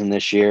good season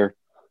this year.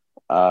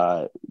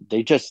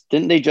 They just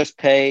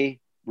pay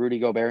Rudy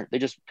Gobert. They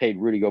just paid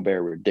Rudy Gobert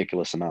a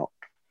ridiculous amount.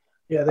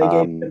 Yeah,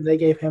 they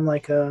gave him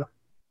like it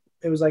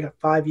was like a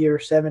 5-year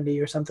 70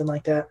 or something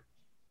like that.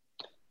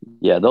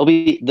 Yeah, they'll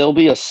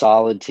be a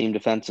solid team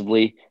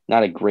defensively.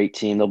 Not a great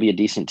team. They'll be a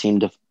decent team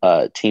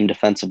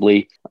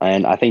defensively,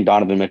 and I think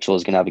Donovan Mitchell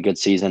is going to have a good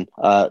season.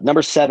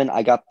 Number 7,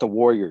 I got the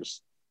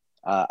Warriors.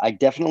 I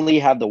definitely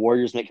have the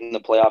Warriors making the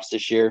playoffs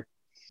this year.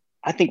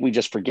 I think we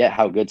just forget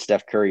how good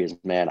Steph Curry is,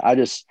 man. I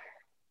just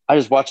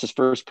watched his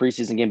first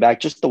preseason game back.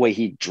 Just the way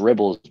he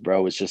dribbles,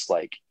 bro, is just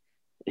like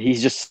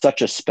he's just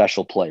such a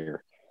special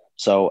player.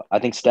 So I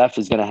think Steph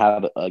is going to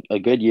have a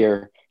good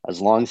year as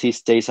long as he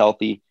stays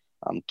healthy.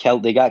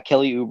 They got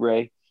Kelly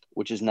Oubre,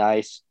 which is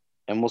nice,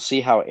 and we'll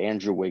see how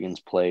Andrew Wiggins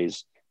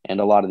plays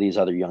and a lot of these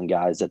other young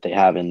guys that they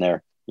have in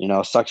there.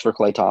 Sucks for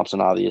Klay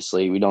Thompson,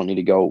 obviously. We don't need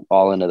to go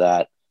all into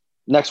that.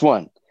 Next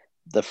one,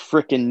 the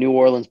freaking New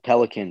Orleans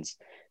Pelicans.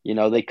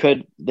 They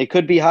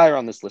could be higher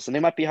on this list, and they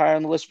might be higher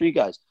on the list for you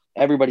guys.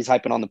 Everybody's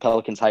hyping on the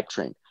Pelicans hype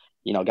train.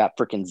 Got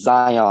freaking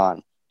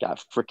Zion,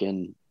 got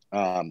freaking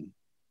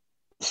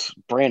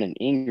Brandon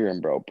Ingram,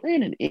 bro.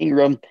 Brandon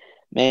Ingram,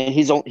 man,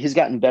 he's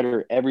gotten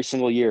better every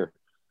single year.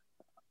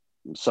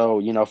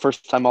 So,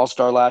 first time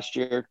All-Star last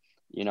year.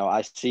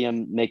 I see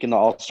him making the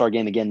All-Star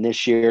game again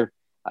this year.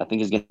 I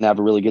think he's going to have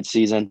a really good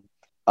season.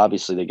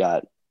 Obviously, they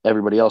got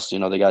everybody else. They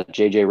got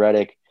JJ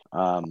Redick.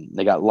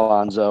 They got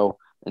Lonzo.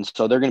 And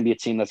so they're going to be a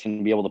team that's going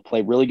to be able to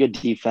play really good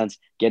defense,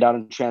 get out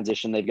in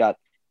transition. They've got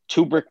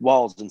 2 brick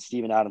walls in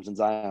Steven Adams and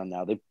Zion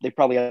now. They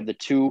probably have the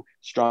 2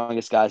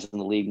 strongest guys in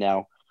the league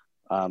now.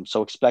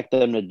 So expect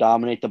them to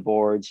dominate the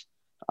boards,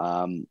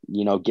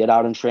 get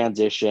out in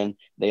transition.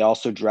 They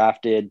also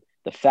drafted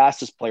the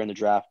fastest player in the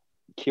draft,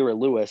 Kira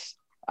Lewis,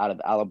 out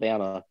of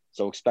Alabama.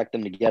 So expect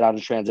them to get out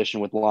in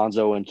transition with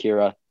Lonzo and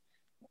Kira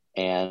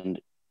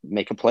and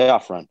make a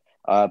playoff run.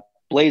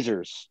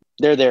 Blazers,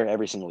 they're there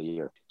every single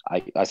year.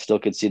 I still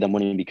could see them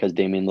winning because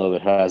Damian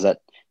Lillard has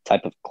that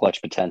type of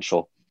clutch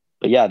potential.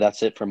 But yeah,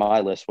 that's it for my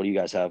list. What do you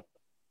guys have?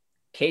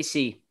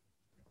 Casey.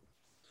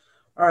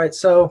 All right,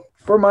 so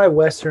for my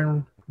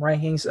Western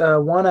rankings,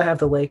 one, I have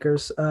the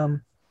Lakers.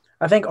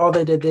 I think all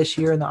they did this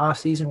year in the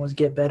offseason was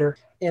get better.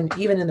 And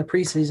even in the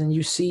preseason,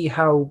 you see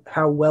how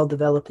well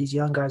developed these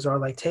young guys are.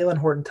 Like Talen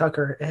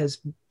Horton-Tucker has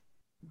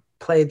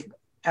played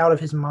out of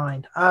his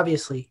mind.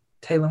 Obviously,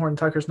 Talen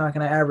Horton-Tucker's not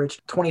going to average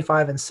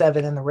 25 and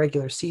 7 in the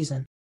regular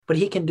season, but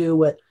he can do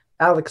what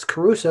Alex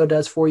Caruso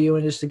does for you,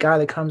 and just a guy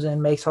that comes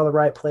in, makes all the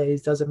right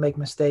plays, doesn't make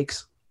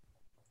mistakes,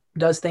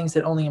 does things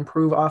that only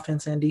improve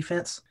offense and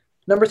defense.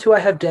 Number 2, I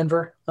have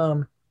Denver.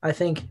 I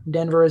think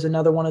Denver is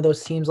another one of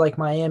those teams like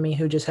Miami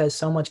who just has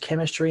so much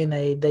chemistry and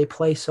they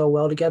play so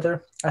well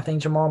together. I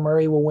think Jamal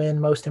Murray will win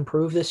Most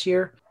Improved this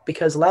year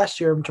because last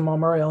year Jamal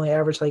Murray only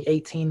averaged like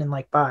 18 and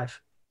like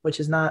 5, which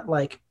is not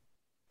like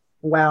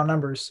wow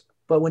numbers.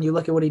 But when you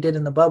look at what he did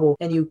in the bubble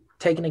and you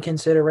take into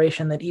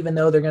consideration that even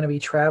though they're going to be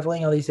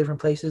traveling all these different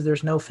places,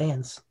 there's no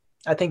fans.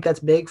 I think that's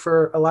big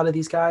for a lot of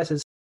these guys.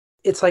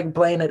 It's like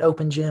playing at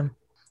open gym.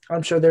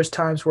 I'm sure there's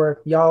times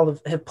where y'all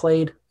have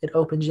played at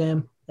open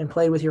gym and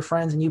played with your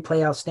friends and you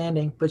play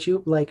outstanding, but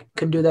you like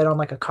couldn't do that on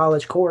like a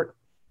college court,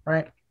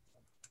 right?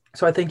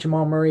 So I think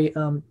Jamal Murray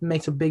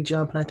makes a big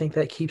jump, and I think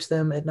that keeps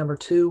them at number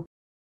 2.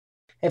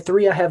 At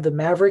 3, I have the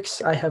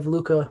Mavericks. I have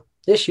Luka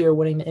this year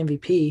winning the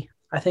MVP.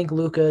 I think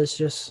Luka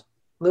is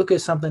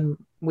something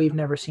we've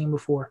never seen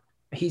before.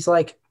 He's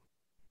like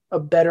a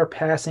better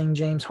passing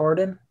James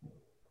Harden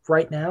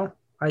right now.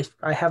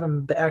 I have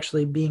him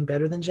actually being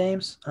better than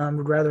James.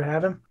 Would rather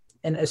have him.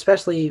 And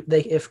especially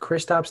if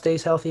Kristaps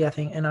stays healthy, I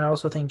think, and I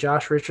also think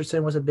Josh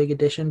Richardson was a big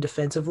addition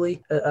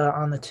defensively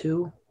on the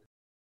 2.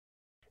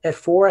 At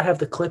 4, I have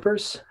the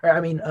Clippers.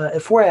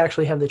 At 4, I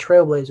actually have the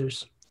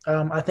Trailblazers.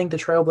 I think the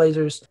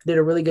Trailblazers did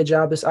a really good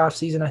job this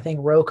offseason. I think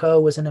Rocco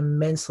was an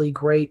immensely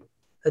great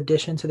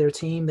addition to their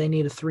team. They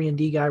need a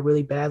 3-and-D guy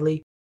really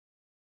badly.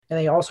 And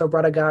they also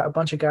brought a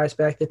bunch of guys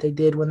back that they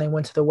did when they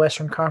went to the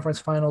Western Conference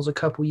Finals a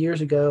couple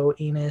years ago,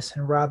 Enes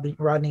and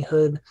Rodney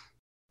Hood.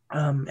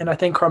 And I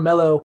think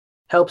Carmelo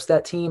helps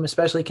that team,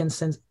 especially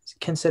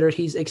considered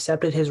he's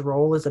accepted his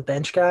role as a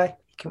bench guy.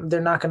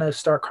 They're not going to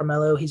start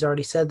Carmelo. He's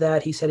already said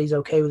that. He said he's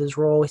okay with his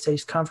role. He said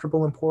he's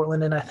comfortable in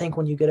Portland. And I think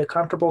when you get a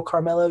comfortable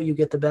Carmelo, you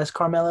get the best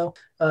Carmelo.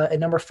 At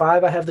number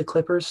 5, I have the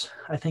Clippers.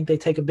 I think they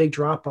take a big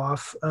drop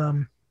off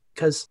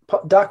because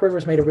Doc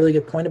Rivers made a really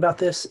good point about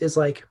this is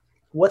like,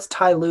 what's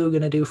Ty Lue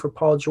going to do for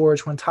Paul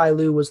George when Ty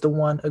Lue was the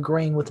one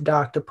agreeing with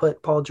Doc to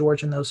put Paul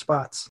George in those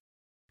spots?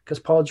 Because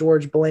Paul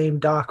George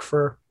blamed Doc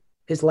for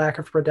his lack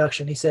of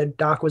production. He said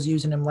Doc was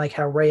using him like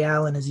how Ray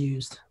Allen is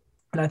used.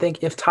 And I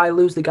think if Ty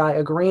Lue's the guy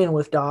agreeing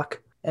with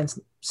Doc and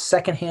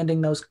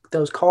second-handing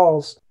those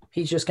calls,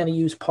 he's just going to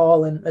use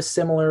Paul in a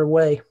similar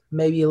way,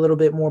 maybe a little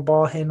bit more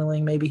ball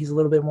handling, maybe he's a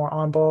little bit more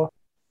on ball.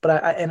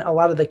 But and a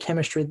lot of the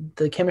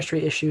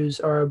chemistry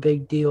issues are a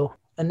big deal.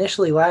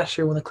 Initially last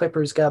year when the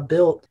Clippers got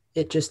built,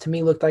 it just to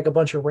me looked like a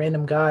bunch of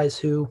random guys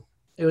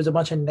it was a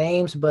bunch of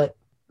names, but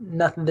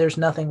there's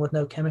nothing with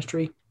no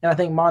chemistry. And I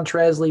think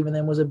Montrez leaving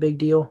them was a big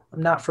deal,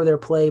 not for their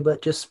play,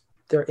 but just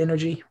their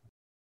energy.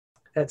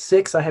 At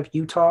 6, I have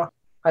Utah.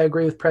 I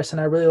agree with Preston.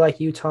 I really like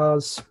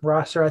Utah's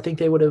roster. I think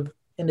they would have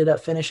ended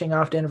up finishing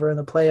off Denver in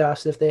the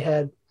playoffs if they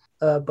had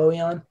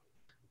Bojan.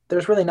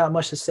 There's really not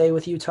much to say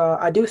with Utah.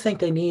 I do think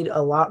they need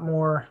a lot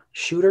more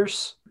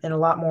shooters and a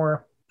lot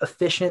more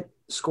efficient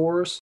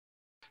scorers.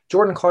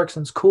 Jordan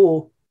Clarkson's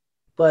cool,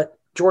 but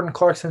Jordan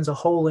Clarkson's a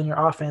hole in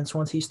your offense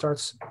once he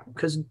starts,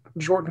 because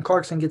Jordan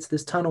Clarkson gets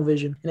this tunnel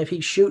vision, and if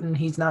he's shooting,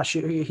 he's not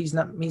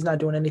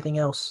doing anything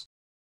else.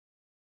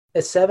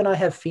 At 7, I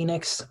have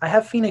Phoenix. I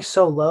have Phoenix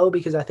so low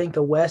because I think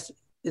the West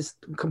is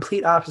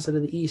complete opposite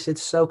of the East.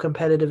 It's so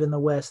competitive in the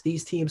West.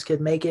 These teams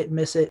could make it,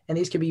 miss it, and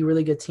these could be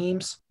really good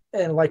teams.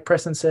 And like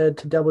Preston said,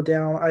 to double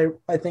down,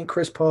 I think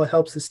Chris Paul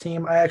helps this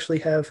team. I actually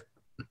have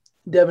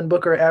Devin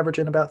Booker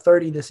averaging about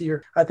 30 this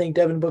year. I think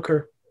Devin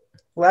Booker,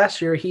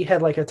 last year, he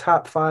had like a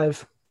top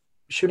 5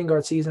 shooting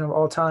guard season of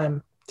all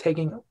time,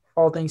 taking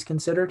all things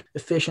considered,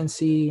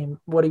 efficiency and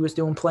what he was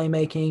doing,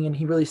 playmaking, and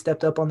he really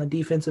stepped up on the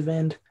defensive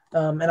end.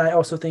 And I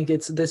also think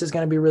this is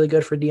going to be really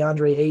good for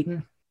DeAndre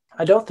Ayton.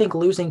 I don't think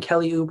losing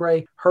Kelly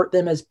Oubre hurt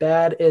them as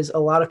bad as a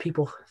lot of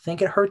people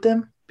think it hurt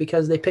them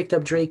because they picked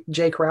up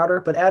Jay Crowder,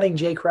 but adding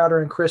Jay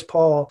Crowder and Chris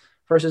Paul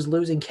versus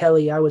losing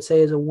Kelly, I would say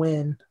is a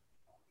win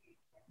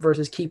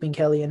versus keeping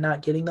Kelly and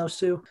not getting those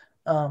two.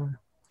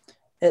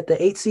 At the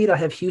 8th seed, I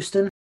have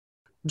Houston.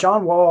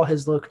 John Wall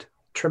has looked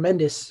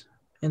tremendous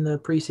in the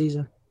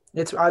preseason.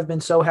 I've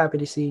been so happy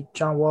to see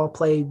John Wall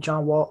play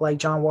John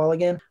Wall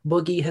again.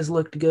 Boogie has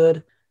looked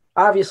good.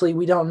 Obviously,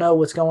 we don't know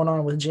what's going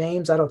on with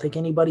James. I don't think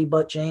anybody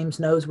but James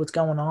knows what's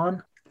going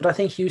on. But I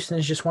think Houston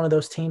is just one of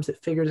those teams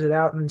that figures it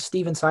out. And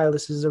Steven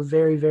Silas is a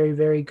very, very,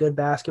 very good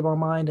basketball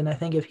mind. And I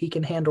think if he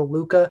can handle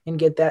Luka and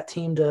get that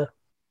team to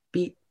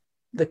beat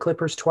the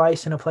Clippers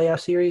twice in a playoff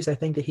series, I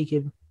think that he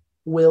could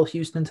will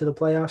Houston to the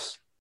playoffs.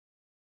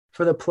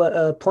 For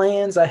the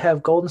plans, I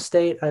have Golden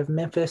State, I have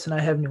Memphis, and I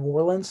have New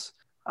Orleans.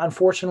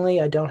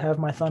 Unfortunately, I don't have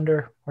my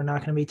Thunder. We're not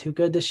going to be too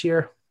good this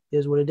year. It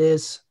is what it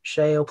is.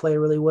 Shea will play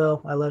really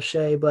well. I love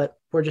Shea, but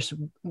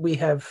we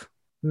have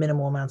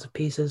minimal amounts of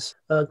pieces.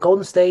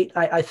 Golden State,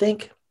 I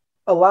think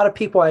a lot of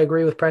people, I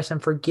agree with Preston,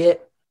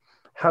 forget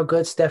how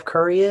good Steph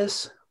Curry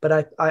is,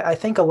 but I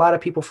think a lot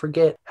of people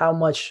forget how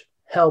much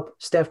help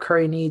Steph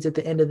Curry needs at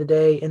the end of the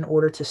day in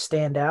order to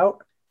stand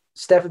out.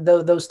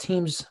 Those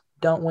teams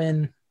don't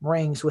win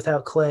rings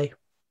without Clay.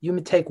 You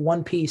would take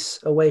one piece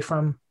away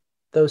from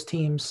those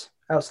teams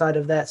outside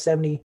of that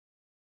 70,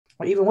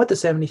 or even with the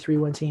 73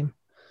 win team.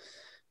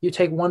 You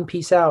take one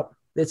piece out,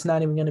 it's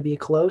not even going to be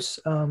close.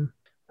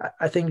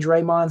 I think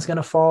Draymond's going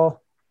to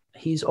fall.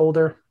 He's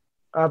older.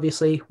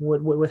 Obviously,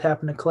 what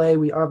happened to Clay,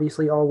 we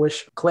obviously all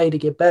wish Clay to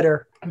get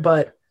better,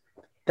 but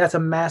that's a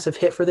massive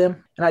hit for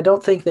them. And I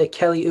don't think that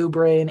Kelly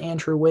Oubre and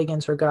Andrew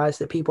Wiggins are guys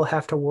that people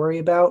have to worry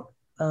about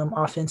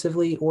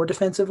offensively or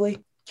defensively.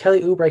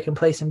 Kelly Oubre can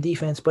play some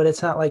defense, but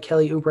it's not like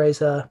Kelly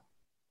Oubre's a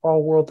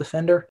all-world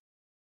defender.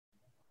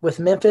 with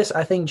Memphis,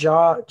 I think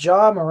Ja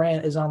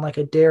Morant is on like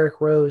a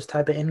Derrick Rose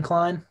type of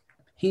incline.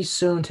 He's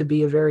soon to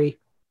be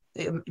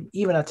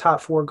even a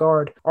top 4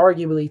 guard,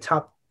 arguably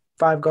top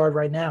 5 guard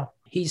right now.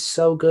 He's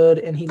so good,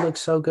 and he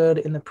looks so good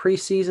in the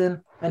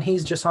preseason, and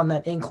he's just on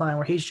that incline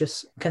where he's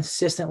just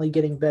consistently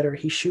getting better.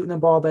 He's shooting the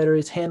ball better.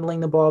 He's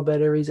handling the ball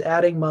better. He's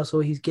adding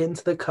muscle. He's getting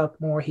to the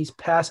cup more. He's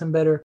passing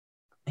better.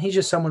 He's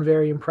just someone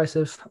very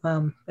impressive.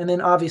 And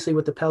then obviously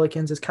with the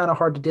Pelicans, it's kind of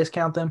hard to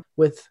discount them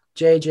with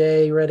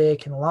JJ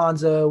Redick and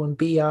Alonzo and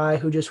BI,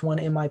 who just won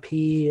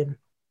MIP, and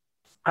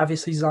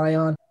obviously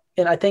Zion.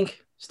 And I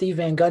think Steve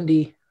Van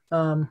Gundy,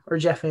 or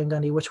Jeff Van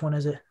Gundy, which one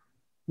is it?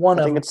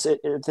 I think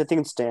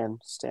it's Stan.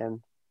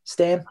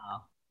 Stan?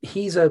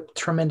 He's a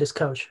tremendous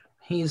coach.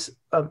 He's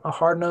a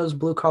hard-nosed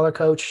blue-collar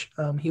coach.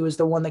 He was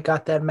the one that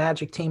got that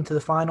Magic team to the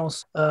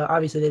finals.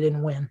 Obviously, they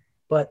didn't win,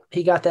 but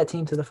he got that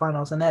team to the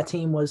finals, and that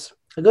team was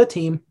a good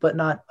team, but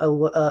not a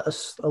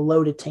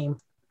loaded team.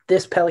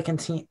 This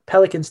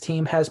Pelicans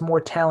team has more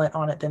talent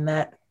on it than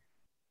that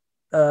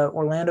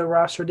Orlando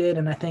roster did,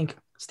 and I think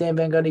Stan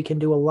Van Gundy can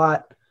do a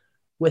lot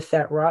with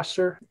that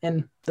roster.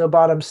 And the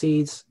bottom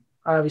seeds,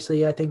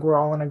 obviously, I think we're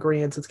all in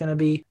agreement. It's going to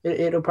be –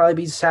 it'll probably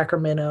be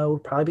Sacramento, it'll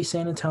probably be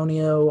San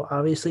Antonio,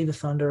 obviously the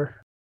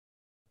Thunder.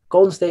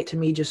 Golden State, to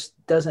me, just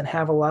doesn't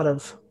have a lot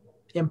of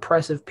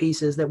impressive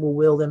pieces that will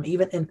will them,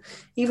 even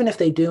if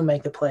they do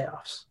make the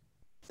playoffs.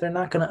 They're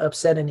not going to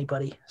upset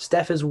anybody.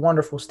 Steph is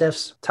wonderful.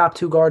 Steph's top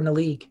 2 guard in the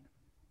league,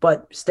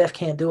 but Steph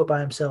can't do it by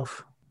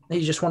himself.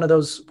 He's just one of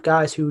those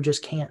guys who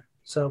just can't.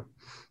 So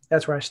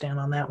that's where I stand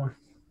on that one.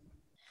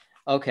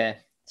 Okay.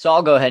 So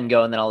I'll go ahead and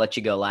go, and then I'll let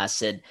you go last,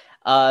 Sid.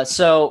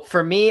 So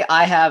for me,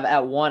 I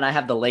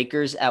have the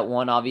Lakers at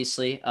 1,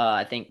 obviously.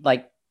 I think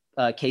like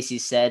Casey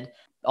said,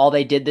 all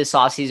they did this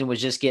offseason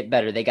was just get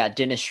better. They got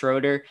Dennis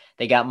Schroeder.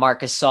 They got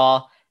Marc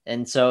Gasol.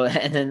 And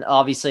then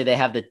obviously they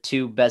have the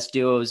 2 best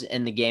duos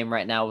in the game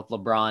right now with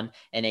LeBron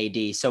and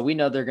AD. So we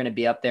know they're going to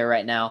be up there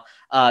right now.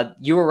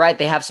 You were right.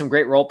 They have some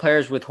great role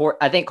players with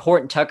I think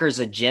Horton Tucker is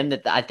a gem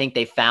that I think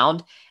they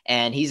found,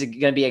 and he's going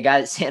to be a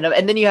guy that stand up.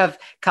 And then you have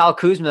Kyle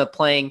Kuzma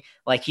playing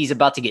like he's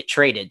about to get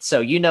traded.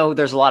 So,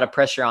 there's a lot of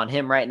pressure on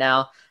him right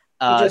now.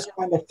 He just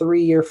signed a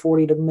 3-year,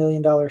 $40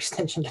 million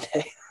extension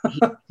today.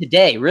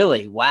 Today,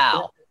 really?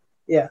 Wow.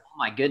 Yeah. Oh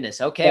my goodness.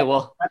 Okay. Yeah.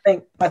 Well, I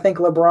think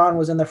LeBron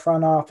was in the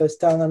front office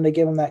telling them to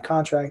give him that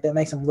contract. That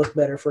makes him look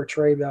better for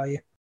trade value.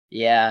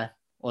 Yeah.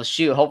 Well,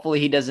 shoot. Hopefully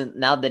he doesn't.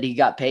 Now that he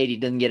got paid, he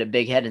doesn't get a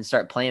big head and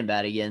start playing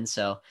bad again.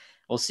 So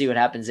we'll see what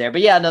happens there.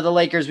 But yeah, no, the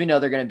Lakers. We know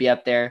they're going to be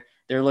up there.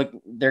 They're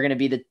going to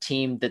be the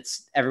team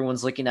that's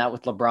everyone's looking at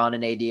with LeBron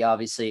and AD,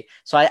 obviously.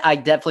 So I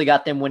definitely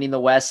got them winning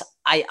the West.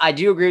 I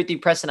do agree with you,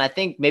 Preston. I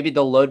think maybe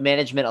they'll load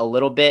management a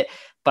little bit,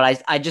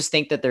 but I just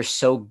think that they're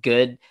so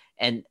good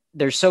and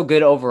they're so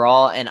good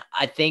overall. And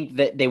I think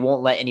that they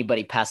won't let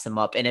anybody pass them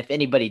up. And if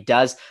anybody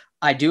does,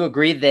 I do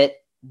agree that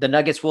the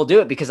Nuggets will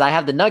do it because I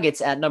have the Nuggets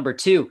at number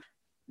 2.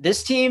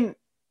 This team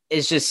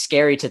is just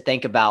scary to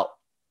think about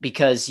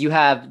because you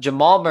have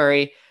Jamal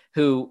Murray,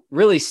 who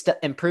really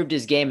improved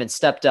his game and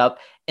stepped up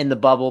in the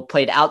bubble,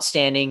 played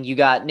outstanding. You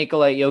got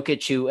Nikola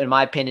Jokic, who, in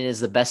my opinion, is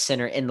the best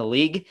center in the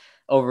league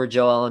over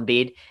Joel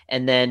Embiid.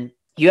 And then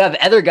you have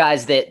other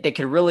guys that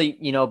could really,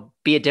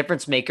 be a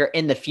difference maker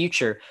in the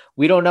future.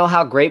 We don't know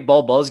how great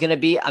Bol Bol is going to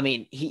be. I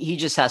mean, he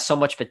just has so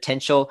much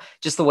potential,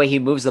 just the way he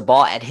moves the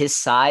ball at his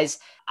size.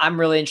 I'm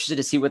really interested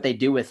to see what they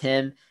do with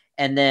him.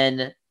 And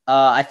then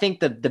I think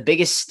the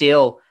biggest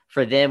steal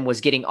for them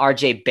was getting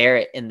RJ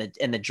Barrett in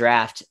the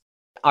draft.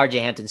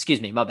 RJ Hampton,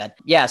 excuse me, my bad.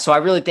 Yeah, so I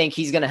really think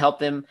he's going to help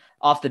them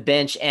off the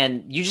bench.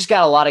 And you just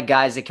got a lot of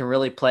guys that can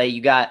really play.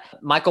 You got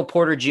Michael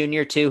Porter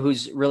Jr. too,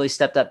 who's really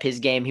stepped up his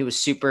game. He was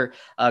super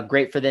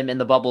great for them in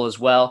the bubble as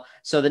well.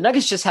 So the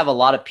Nuggets just have a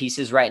lot of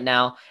pieces right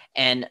now.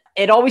 And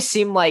it always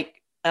seemed like,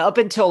 up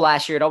until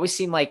last year, it always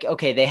seemed like,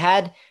 okay, they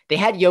had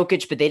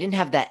Jokic, but they didn't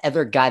have that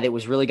other guy that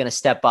was really going to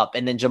step up.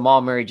 And then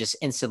Jamal Murray just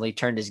instantly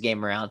turned his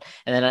game around.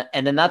 And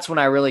then that's when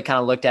I really kind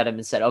of looked at him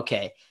and said,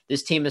 okay,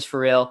 this team is for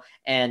real.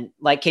 And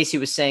like Casey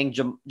was saying,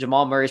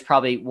 Jamal Murray is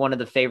probably one of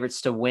the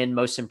favorites to win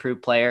most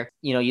improved player.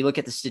 You look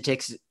at the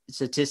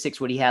statistics,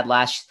 what he had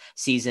last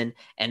season,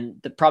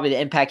 and probably the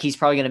impact he's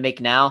probably going to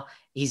make now.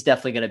 He's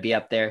definitely going to be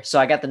up there. So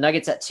I got the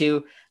Nuggets at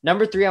 2.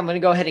 Number 3, I'm going to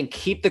go ahead and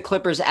keep the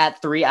Clippers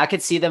at 3. I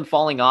could see them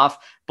falling off,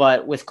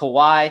 but with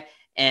Kawhi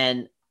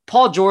and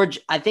Paul George,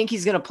 I think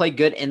he's going to play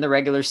good in the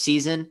regular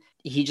season.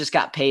 He just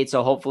got paid,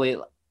 so hopefully,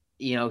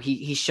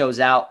 he shows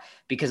out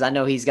because I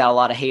know he's got a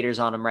lot of haters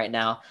on him right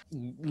now.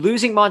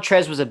 Losing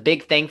Montrez was a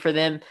big thing for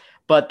them,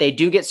 but they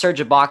do get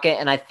Serge Ibaka,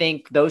 and I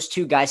think those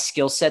 2 guys'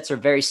 skill sets are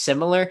very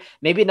similar.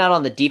 Maybe not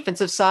on the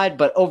defensive side,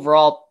 but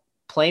overall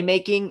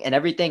playmaking and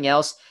everything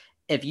else.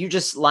 If you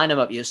just line them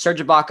up,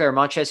 Serge Ibaka or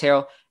Montrezl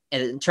Harrell,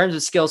 and in terms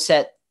of skill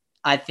set,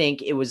 I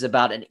think it was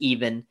about an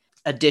even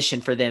addition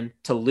for them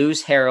to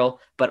lose Harrell,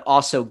 but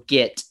also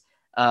get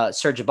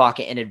Serge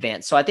Ibaka in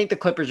advance. So I think the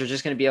Clippers are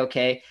just going to be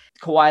okay.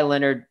 Kawhi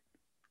Leonard,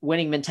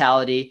 winning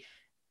mentality.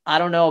 I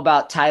don't know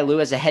about Ty Lue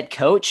as a head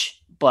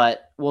coach,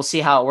 but we'll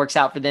see how it works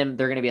out for them.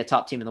 They're going to be a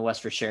top team in the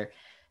West for sure.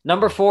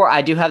 Number 4,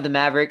 I do have the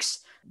Mavericks.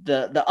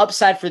 The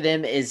upside for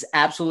them is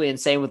absolutely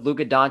insane with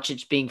Luka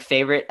Doncic being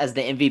favorite as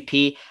the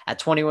MVP at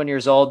 21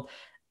 years old.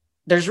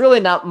 There's really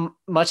not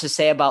much to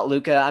say about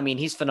Luka. I mean,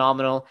 he's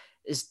phenomenal.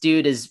 This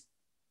dude is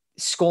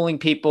schooling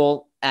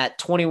people at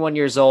 21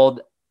 years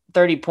old,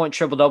 30-point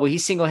triple-double. He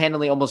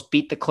single-handedly almost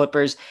beat the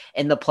Clippers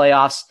in the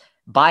playoffs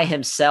by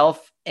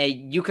himself.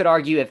 And you could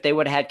argue if they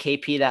would have had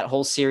KP that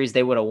whole series,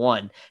 they would have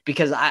won,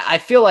 because I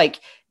feel like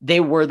they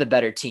were the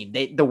better team.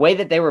 The way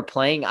that they were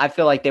playing, I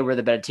feel like they were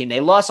the better team. They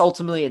lost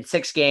ultimately in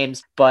 6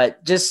 games,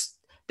 but just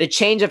the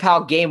change of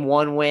how game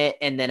 1 went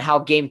and then how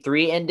game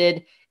 3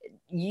 ended,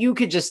 you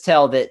could just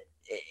tell that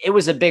it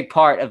was a big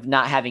part of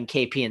not having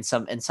KP in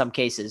some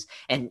cases.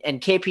 And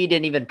KP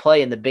didn't even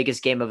play in the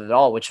biggest game of it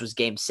all, which was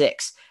game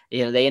 6.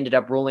 They ended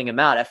up ruling him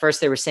out. At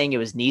first they were saying it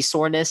was knee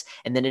soreness,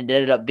 and then it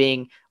ended up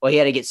being, well, he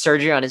had to get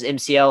surgery on his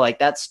MCL. Like,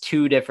 that's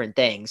 2 different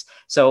things.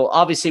 So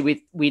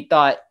obviously we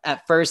thought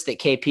at first that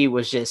KP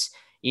was just,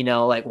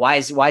 like, why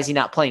is he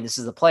not playing? This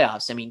is the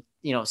playoffs. I mean,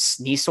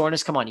 knee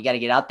soreness, come on, you got to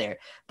get out there.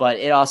 But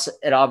it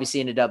obviously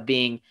ended up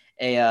being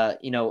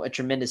a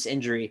tremendous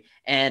injury.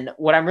 And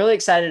what I'm really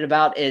excited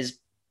about is,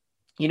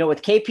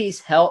 with KP's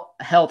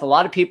health, a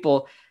lot of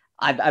people,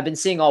 I've been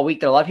seeing all week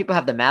that a lot of people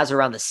have the Mavs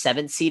around the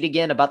 7th seed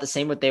again, about the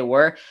same what they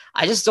were.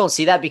 I just don't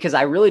see that, because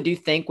I really do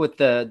think with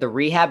the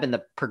rehab and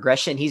the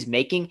progression he's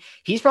making,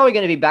 he's probably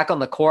going to be back on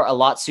the court a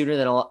lot sooner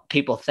than a lot of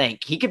people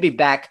think. He could be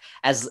back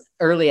as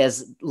early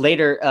as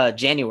later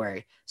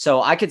January.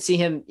 So I could see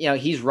him,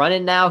 he's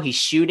running now, he's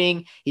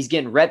shooting, he's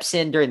getting reps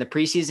in during the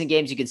preseason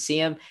games. You can see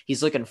him,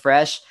 he's looking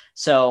fresh.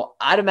 So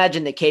I'd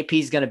imagine that KP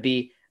is going to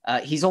be,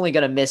 he's only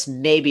going to miss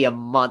maybe a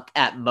month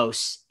at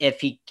most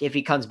if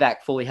he comes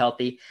back fully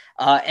healthy.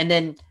 And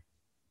then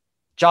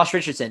Josh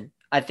Richardson,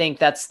 I think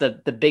that's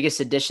the biggest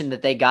addition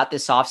that they got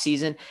this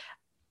offseason.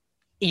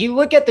 You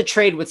look at the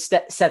trade with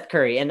Seth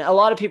Curry, and a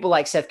lot of people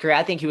like Seth Curry.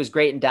 I think he was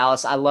great in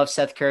Dallas. I love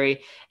Seth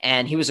Curry,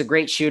 and he was a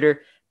great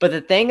shooter. But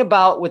the thing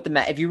about with the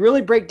Mavs, if you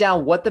really break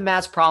down what the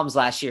Mavs' problems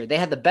last year, they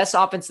had the best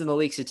offense in the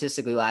league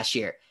statistically last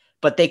year,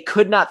 but they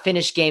could not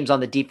finish games on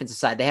the defensive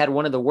side. They had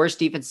one of the worst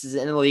defenses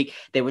in the league.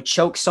 They would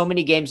choke so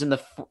many games in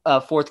the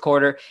fourth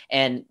quarter,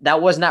 and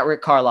that was not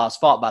Rick Carlisle's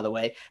fault, by the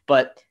way,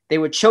 but they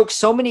would choke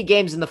so many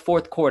games in the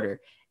fourth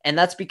quarter, and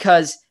that's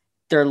because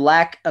their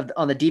lack of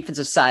on the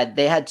defensive side.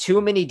 They had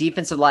too many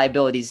defensive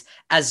liabilities.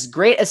 As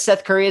great as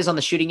Seth Curry is on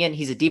the shooting end,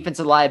 he's a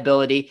defensive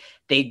liability.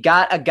 They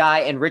got a guy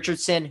in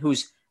Richardson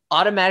who's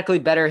automatically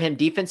better him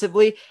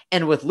defensively.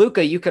 And with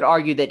Luka, you could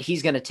argue that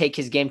he's going to take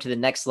his game to the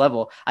next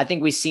level. I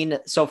think we've seen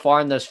so far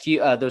in those 3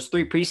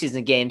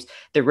 preseason games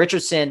that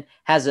Richardson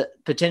has a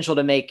potential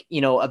to make,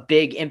 a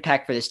big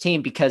impact for this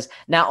team, because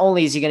not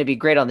only is he going to be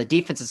great on the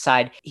defensive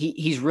side,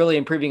 he's really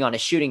improving on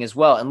his shooting as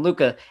well. And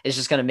Luka is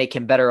just going to make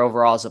him better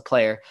overall as a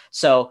player.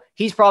 So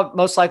he's probably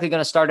most likely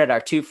going to start at our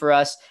 2 for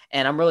us.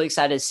 And I'm really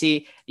excited to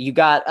see. You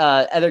got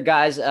other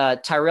guys,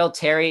 Tyrell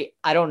Terry.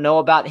 I don't know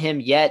about him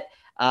yet.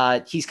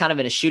 He's kind of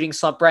in a shooting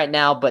slump right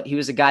now, but he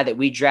was a guy that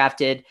we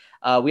drafted.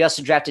 We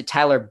also drafted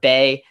Tyler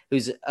Bay,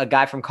 who's a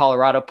guy from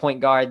Colorado, point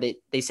guard.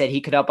 They said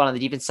he could help on the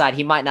defense side.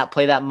 He might not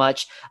play that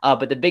much,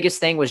 but the biggest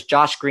thing was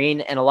Josh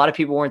Green, and a lot of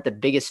people weren't the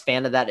biggest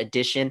fan of that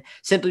addition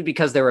simply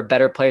because there were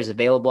better players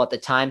available at the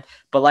time.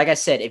 But like I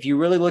said, if you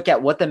really look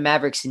at what the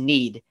Mavericks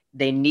need,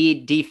 they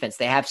need defense.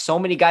 They have so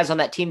many guys on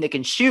that team that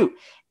can shoot.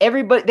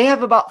 They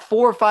have about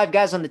 4 or 5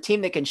 guys on the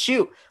team that can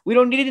shoot. We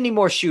don't need any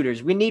more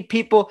shooters. We need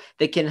people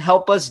that can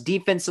help us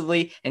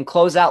defensively and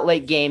close out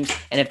late games.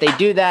 And if they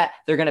do that,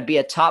 they're going to be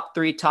a top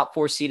 3, top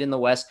 4 seed in the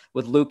West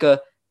with Luka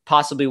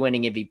possibly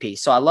winning MVP.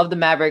 So I love the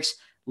Mavericks,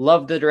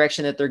 love the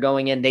direction that they're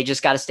going in. They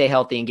just got to stay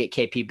healthy and get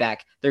KP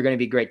back. They're going to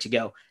be great to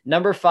go.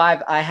 Number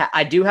 5,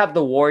 I do have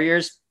the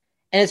Warriors,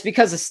 and it's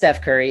because of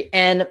Steph Curry.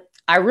 And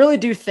I really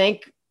do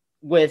think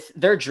with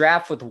their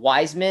draft with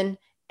Wiseman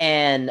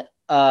and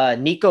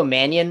Nico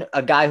Mannion,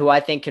 a guy who I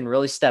think can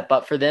really step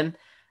up for them.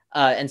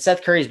 And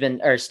Steph Curry's been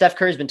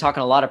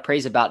talking a lot of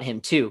praise about him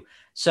too.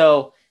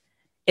 So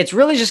it's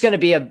really just going to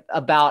be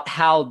about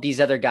how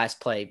these other guys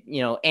play.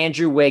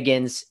 Andrew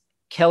Wiggins,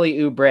 Kelly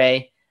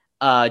Oubre,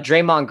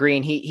 Draymond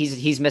Green.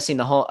 He's missing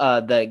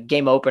the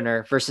game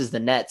opener versus the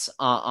Nets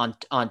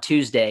on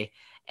Tuesday.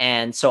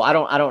 And so I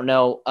don't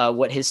know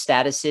what his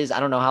status is. I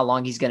don't know how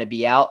long he's going to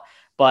be out,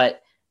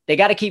 but they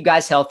got to keep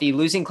guys healthy.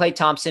 Losing Klay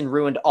Thompson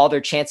ruined all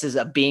their chances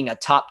of being a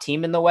top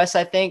team in the West,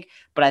 I think.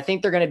 But I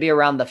think they're going to be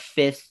around the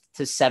 5th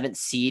to 7th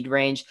seed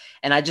range.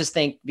 And I just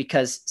think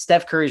because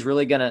Steph Curry is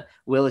really going to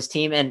will his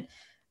team. And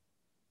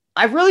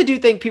I really do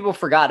think people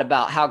forgot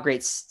about how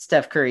great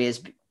Steph Curry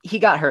is. He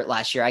got hurt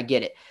last year. I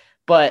get it.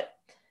 But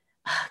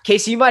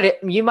Casey,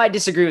 you might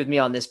disagree with me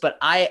on this, but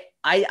I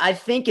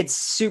think it's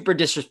super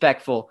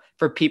disrespectful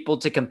for people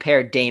to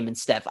compare Dame and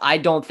Steph. I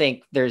don't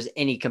think there's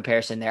any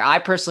comparison there. I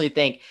personally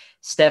think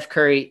Steph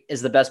Curry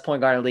is the best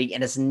point guard in the league,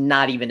 and it's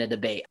not even a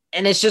debate.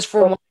 And it's just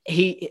for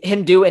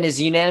him doing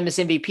his unanimous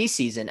MVP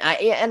season.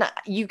 And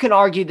you can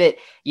argue that,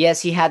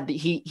 yes,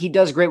 he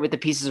does great with the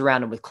pieces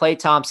around him with Klay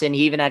Thompson.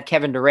 He even had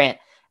Kevin Durant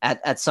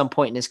at some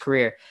point in his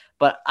career.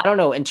 But I don't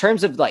know, in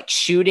terms of like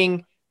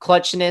shooting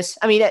clutchness.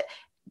 I mean,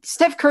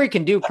 Steph Curry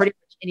can do pretty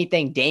much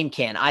anything Dame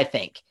can, I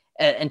think,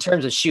 in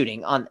terms of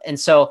shooting on. And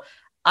so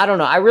I don't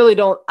know. I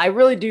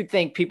really do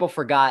think people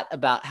forgot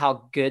about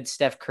how good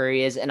Steph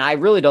Curry is. And I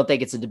really don't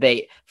think it's a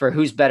debate for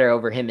who's better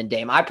over him and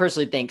Dame. I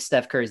personally think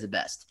Steph Curry's the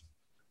best.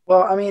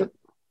 Well, I mean,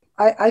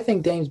 I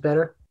think Dame's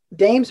better.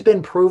 Dame's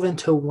been proven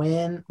to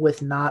win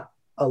with not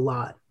a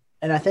lot.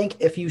 And I think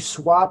if you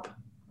swap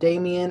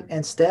Damian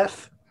and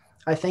Steph,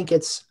 I think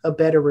it's a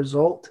better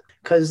result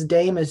because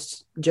Dame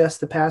is just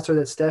the passer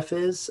that Steph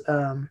is.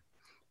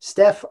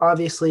 Steph,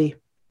 obviously,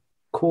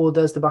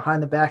 does the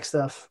behind-the-back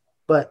stuff,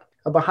 but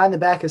a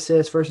behind-the-back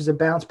assist versus a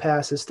bounce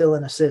pass is still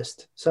an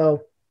assist.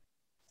 So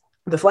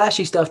the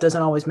flashy stuff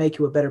doesn't always make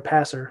you a better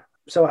passer.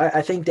 So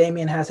I think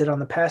Damian has it on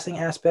the passing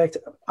aspect.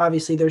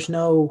 Obviously, there's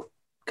no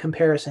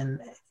comparison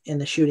in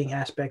the shooting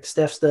aspect.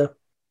 Steph's the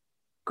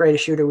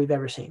greatest shooter we've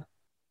ever seen.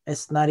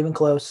 It's not even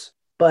close.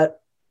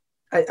 But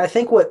I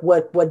think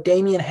what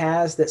Damian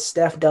has that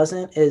Steph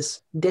doesn't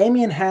is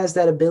Damian has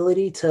that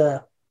ability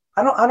to –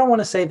 I don't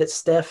want to say that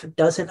Steph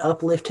doesn't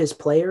uplift his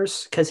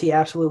players because he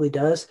absolutely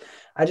does.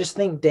 I just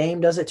think Dame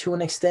does it to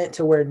an extent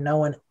to where no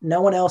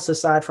one else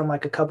aside from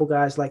like a couple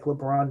guys like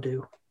LeBron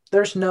do.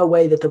 There's no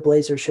way that the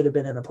Blazers should have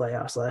been in the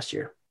playoffs last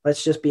year.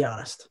 Let's just be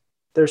honest.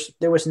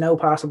 There was no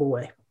possible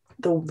way.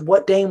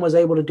 What Dame was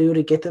able to do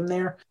to get them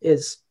there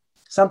is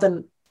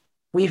something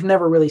we've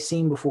never really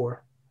seen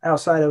before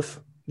outside of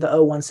the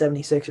 0-1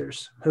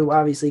 76ers, who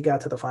obviously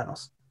got to the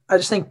finals. I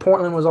just think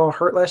Portland was all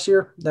hurt last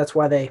year. That's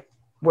why they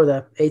were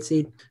the 8th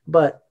seed.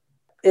 But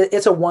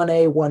it's a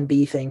 1A,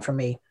 1B thing for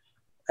me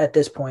at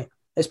this point.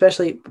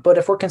 But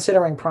if we're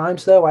considering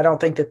primes, though, I don't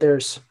think that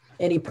there's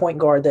any point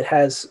guard that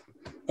has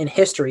in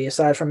history,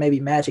 aside from maybe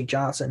Magic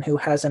Johnson, who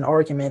has an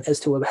argument as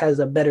to has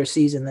a better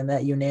season than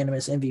that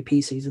unanimous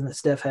MVP season that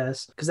Steph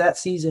has. Because that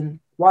season,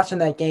 watching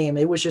that game,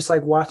 it was just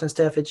like watching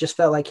Steph. It just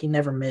felt like he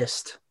never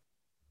missed,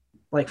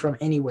 like from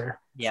anywhere.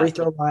 Yeah. Free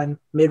throw line,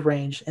 mid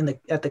range,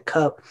 at the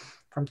cup,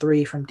 from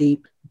three, from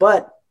deep.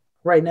 But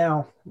right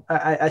now,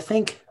 I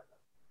think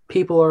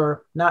people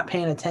are not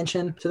paying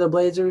attention to the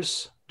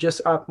Blazers.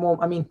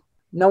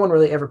 No one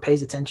really ever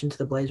pays attention to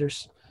the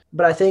Blazers,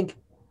 but I think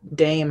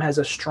Dame has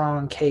a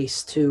strong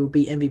case to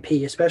be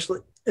MVP,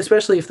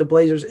 especially if the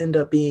Blazers end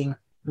up being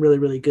really,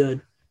 really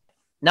good.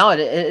 No, it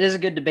is a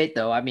good debate,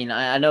 though. I mean,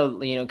 I know,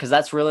 because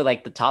that's really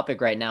like the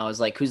topic right now is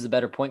like who's the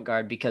better point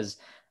guard because,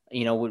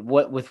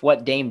 with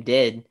what Dame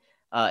did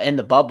in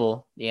the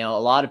bubble, a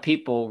lot of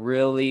people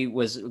really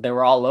they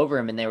were all over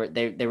him and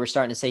they were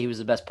starting to say he was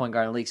the best point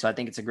guard in the league. So I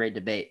think it's a great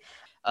debate.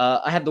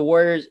 I have the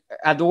Warriors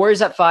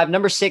at 5.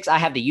 Number 6, I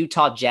have the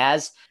Utah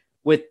Jazz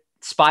with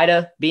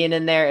Spida being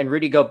in there and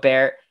Rudy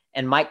Gobert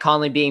and Mike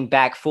Conley being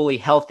back fully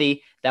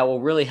healthy. That will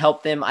really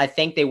help them. I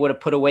think they would have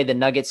put away the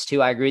Nuggets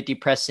too. I agree with you,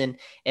 Preston,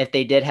 if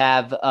they did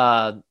have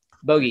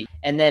Bogey.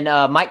 And then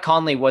Mike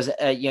Conley was,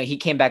 he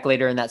came back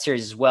later in that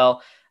series as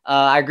well.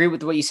 I agree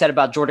with what you said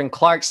about Jordan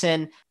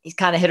Clarkson. He's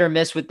kind of hit or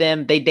miss with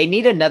them. They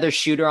need another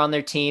shooter on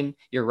their team.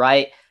 You're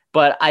right.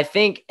 But I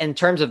think in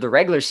terms of the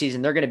regular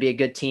season, they're going to be a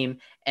good team.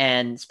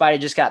 And Spida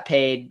just got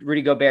paid.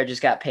 Rudy Gobert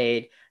just got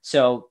paid.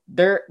 So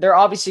they're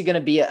obviously going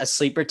to be a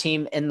sleeper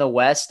team in the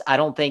West. I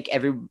don't think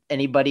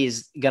anybody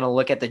is going to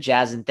look at the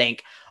Jazz and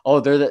think, oh,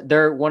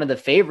 they're one of the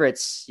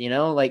favorites.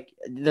 Like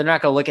they're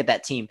not going to look at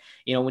that team.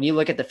 When you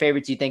look at the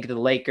favorites, you think of the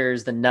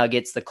Lakers, the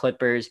Nuggets, the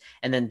Clippers,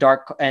 and then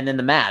the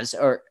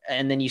Mavs,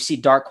 and then you see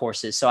dark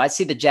horses. So I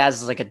see the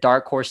Jazz as like a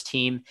dark horse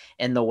team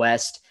in the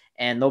West,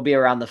 and they'll be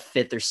around the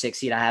 5th or 6th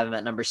seed. I have them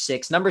at number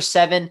 6. Number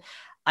 7.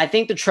 I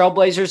think the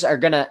Trailblazers are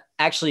going to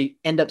actually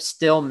end up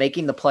still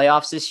making the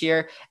playoffs this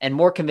year and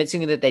more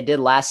convincingly than they did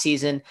last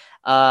season.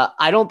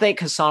 I don't think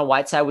Hassan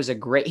Whiteside was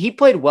he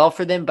played well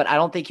for them, but I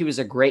don't think he was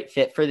a great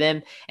fit for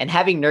them. And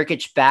having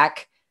Nurkic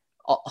back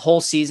a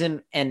whole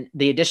season and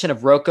the addition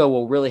of Rocco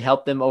will really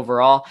help them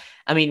overall.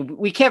 I mean,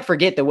 we can't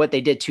forget that what they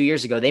did 2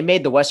 years ago, they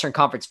made the Western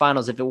Conference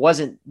Finals. If it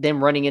wasn't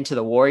them running into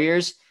the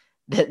Warriors,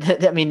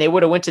 they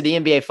would have went to the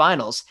NBA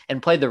Finals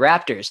and played the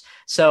Raptors.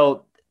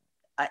 So,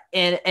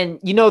 and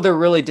they're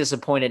really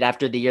disappointed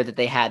after the year that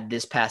they had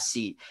this past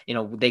seat.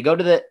 They go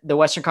to the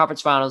Western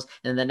Conference Finals,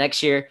 and the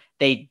next year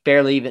they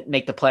barely even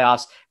make the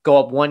playoffs, go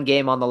up one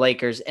game on the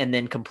Lakers, and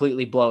then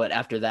completely blow it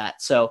after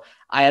that. So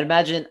I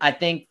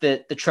think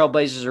that the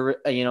Trailblazers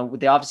are, with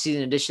the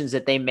offseason additions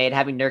that they made,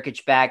 having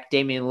Nurkic back,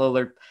 Damian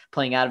Lillard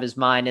playing out of his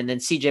mind, and then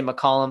CJ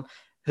McCollum,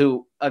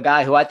 a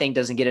guy who I think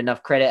doesn't get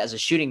enough credit as a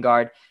shooting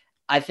guard.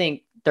 I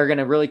think they're going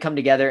to really come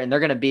together and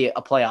they're going to be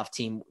a playoff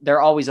team.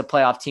 They're always a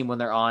playoff team when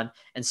they're on.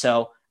 And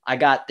so I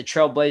got the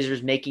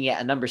Trailblazers making it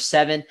at number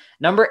 7.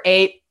 Number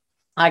 8,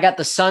 I got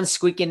the Suns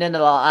squeaking into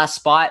the last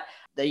spot.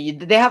 They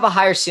have a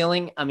higher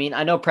ceiling. I mean,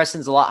 I know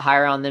Preston's a lot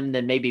higher on them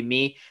than maybe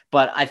me,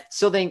 but I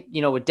still think,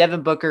 with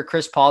Devin Booker,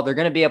 Chris Paul, they're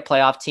going to be a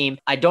playoff team.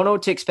 I don't know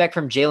what to expect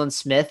from Jalen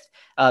Smith,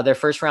 their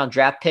first round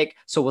draft pick.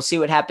 So we'll see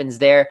what happens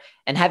there.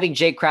 And having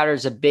Jay Crowder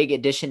is a big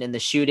addition in the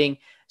shooting.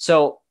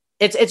 So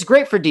it's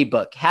great for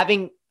D-Book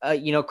having,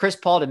 Chris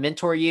Paul to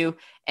mentor you,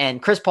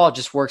 and Chris Paul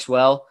just works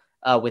well.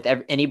 with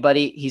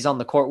anybody he's on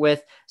the court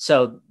with.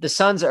 So the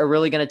Suns are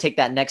really going to take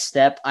that next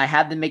step. I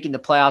have them making the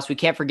playoffs. We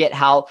can't forget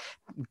how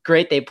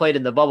great they played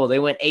in the bubble. They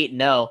went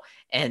 8-0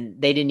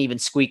 and they didn't even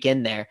squeak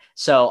in there.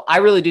 So I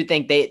really do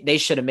think they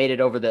should have made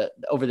it over the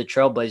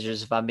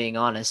Trailblazers, if I'm being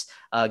honest,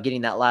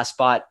 getting that last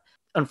spot.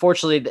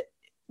 Unfortunately,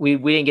 we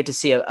didn't get to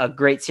see a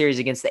great series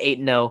against the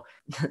 8-0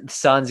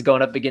 Suns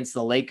going up against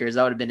the Lakers.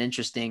 That would have been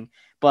interesting.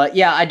 But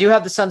yeah, I do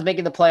have the Suns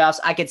making the playoffs.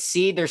 I could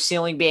see their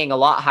ceiling being a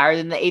lot higher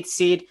than the 8th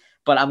seed,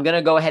 but I'm going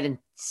to go ahead and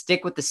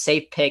stick with the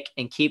safe pick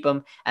and keep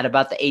them at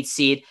about the 8th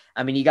seed.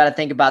 I mean, you got to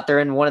think about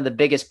they're in one of the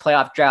biggest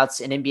playoff droughts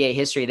in NBA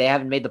history. They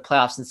haven't made the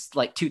playoffs since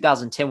like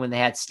 2010 when they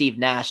had Steve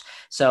Nash.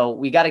 So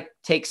we got to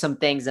take some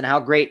things and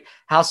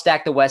how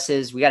stacked the West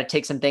is. We got to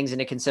take some things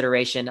into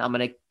consideration. I'm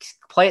going to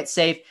play it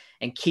safe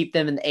and keep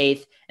them in the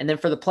 8th. And then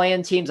for the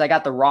play-in teams, I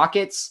got the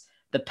Rockets,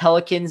 the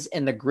Pelicans,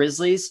 and the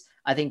Grizzlies.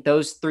 I think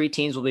those 3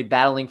 teams will be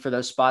battling for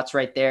those spots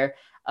right there.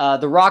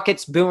 The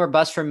Rockets, boom or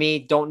bust for me.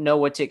 Don't know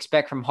what to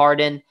expect from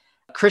Harden.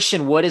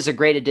 Christian Wood is a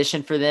great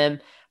addition for them,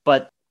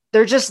 but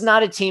they're just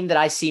not a team that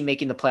I see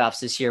making the playoffs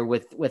this year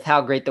with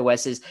how great the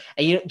West is.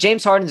 And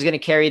James Harden is going to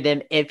carry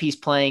them if he's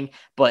playing,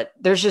 but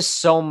there's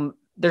so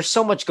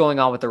much going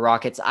on with the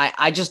Rockets.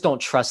 I just don't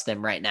trust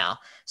them right now.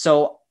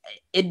 So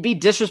it'd be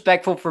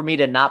disrespectful for me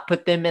to not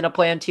put them in a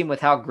play-in team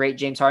with how great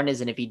James Harden is.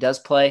 And if he does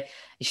play,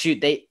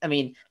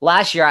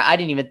 last year, I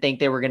didn't even think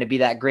they were going to be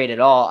that great at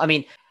all.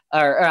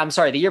 Or I'm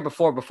sorry, the year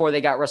before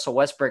they got Russell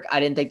Westbrook, I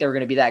didn't think they were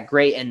going to be that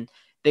great. And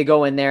they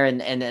go in there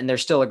and they're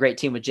still a great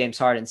team with James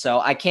Harden. So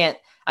I can't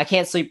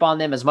sleep on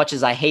them as much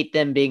as I hate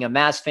them being a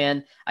Mavs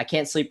fan. I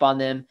can't sleep on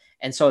them.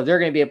 And so they're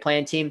going to be a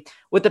play-in team.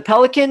 With the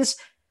Pelicans,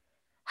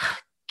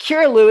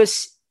 Kira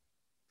Lewis,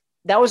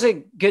 that was a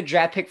good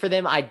draft pick for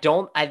them. I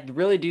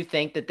really do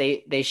think that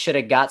they should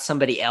have got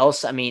somebody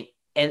else. I mean,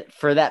 and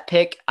for that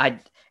pick,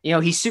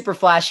 he's super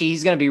flashy.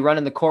 He's going to be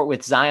running the court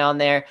with Zion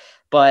there,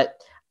 but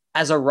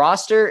as a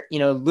roster,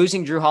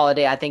 losing Drew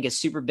Holiday, I think is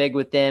super big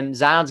with them.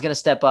 Zion's going to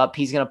step up.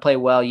 He's going to play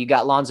well. You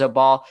got Lonzo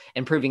Ball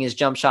improving his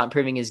jump shot,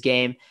 improving his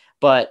game.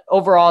 But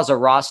overall, as a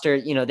roster,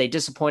 they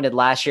disappointed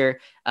last year.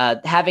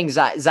 Having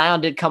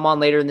Zion did come on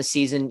later in the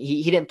season.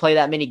 He didn't play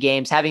that many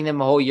games. Having them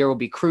a whole year will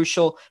be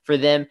crucial for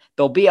them.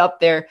 They'll be up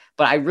there,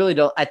 but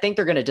I think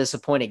they're going to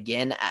disappoint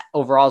again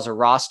overall as a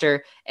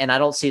roster. And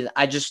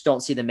I just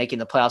don't see them making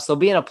the playoffs. They'll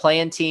be in a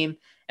play-in team,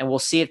 and we'll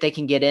see if they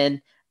can get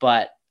in.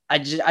 But I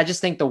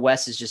just think the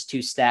West is just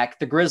too stacked.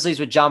 The Grizzlies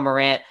with John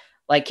Morant,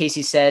 like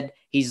Casey said,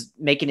 he's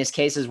making his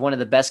case as one of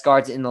the best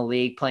guards in the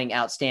league, playing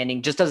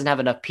outstanding, just doesn't have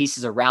enough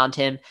pieces around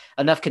him,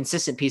 enough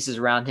consistent pieces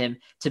around him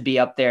to be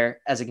up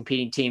there as a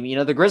competing team.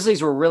 The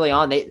Grizzlies were really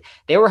on.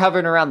 They were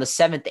hovering around the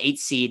 7th, 8th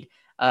seed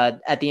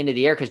at the end of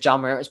the year because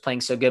John Morant was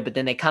playing so good, but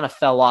then they kind of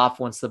fell off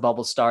once the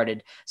bubble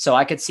started. So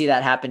I could see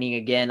that happening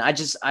again. I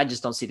just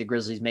don't see the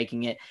Grizzlies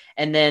making it.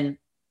 And then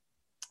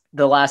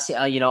the last,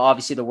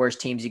 obviously the worst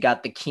teams, you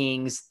got the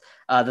Kings,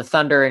 the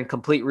Thunder in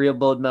complete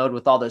rebuild mode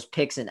with all those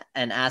picks and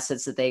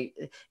assets that they,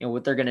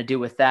 what they're going to do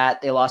with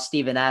that. They lost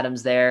Steven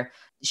Adams there.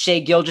 Shea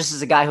Gilgeous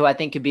is a guy who I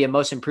think could be a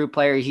most improved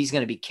player. He's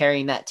going to be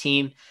carrying that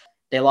team.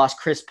 They lost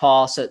Chris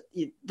Paul. So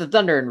the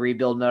Thunder in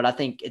rebuild mode, I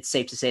think it's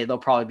safe to say they'll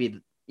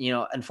probably be,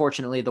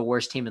 unfortunately the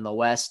worst team in the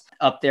West,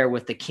 up there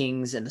with the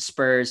Kings and the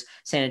Spurs.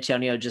 San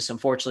Antonio just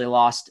unfortunately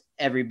lost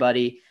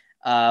everybody.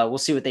 We'll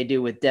see what they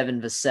do with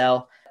Devin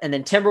Vassell. And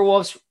then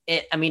Timberwolves,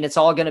 it's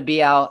all going to be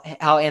how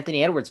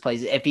Anthony Edwards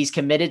plays. If he's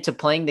committed to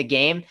playing the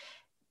game,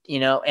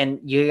 and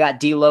you got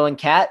D'Lo and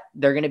Cat,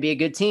 they're going to be a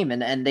good team,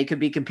 and they could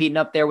be competing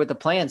up there with the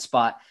play-in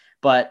spot.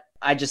 But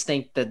I just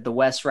think that the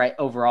West right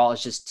overall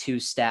is just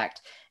too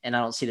stacked, and I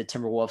don't see the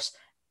Timberwolves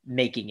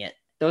making it.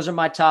 Those are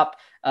my top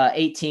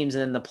 8 teams,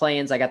 and then the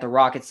play-ins, I got the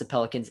Rockets, the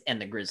Pelicans, and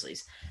the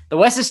Grizzlies. The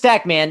West is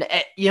stacked, man.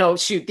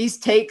 These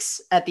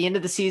takes at the end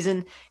of the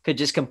season could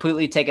just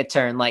completely take a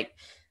turn. Like,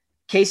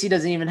 Casey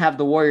doesn't even have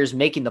the Warriors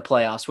making the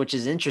playoffs, which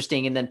is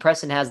interesting. And then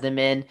Preston has them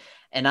in,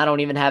 and I don't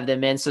even have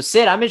them in. So,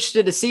 Sid, I'm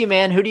interested to see,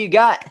 man. Who do you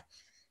got?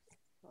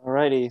 All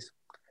righty.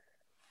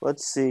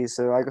 Let's see.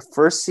 So,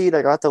 first seed,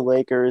 I got the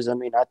Lakers. I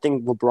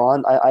think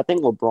LeBron. I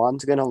think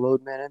LeBron's going to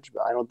load manage,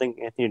 but I don't think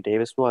Anthony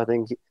Davis will. I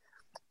think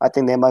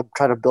they might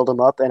try to build him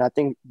up, and I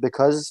think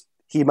because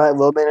he might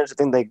load manage, I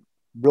think they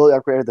really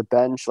upgraded the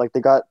bench. Like,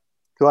 they got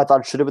who I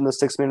thought should have been the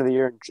 6th man of the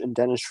year, and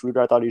Dennis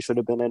Schroeder. I thought he should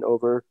have been in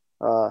over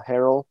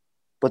Harrell.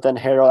 But then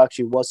Harrell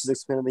actually was the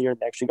 6th man of the year, and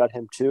they actually got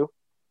him too.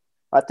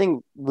 I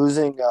think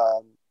losing,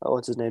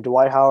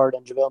 Dwight Howard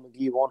and JaVale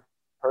McGee won't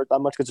hurt that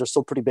much because they're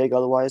still pretty big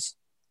otherwise.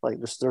 Like,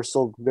 they're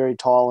still very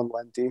tall and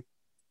lengthy.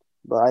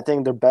 But I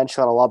think their bench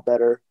got a lot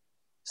better.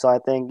 So I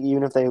think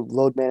even if they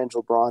load manage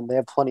LeBron, they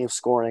have plenty of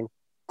scoring.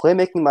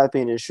 Playmaking might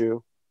be an issue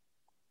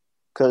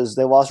because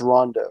they lost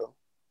Rondo.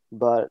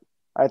 But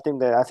I think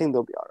they'll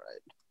be all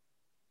right.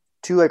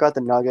 2, I got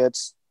the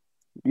Nuggets.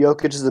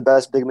 Jokic is the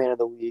best big man in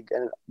the league,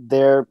 and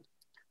their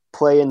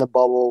play in the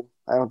bubble,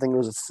 I don't think it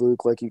was a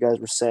fluke like you guys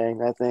were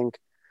saying. I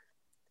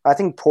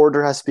think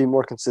Porter has to be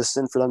more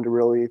consistent for them to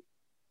really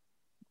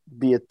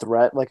be a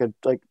threat, like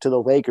to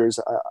the Lakers.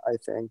 I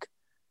think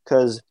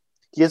because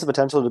he has the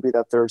potential to be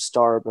that third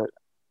star, but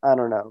I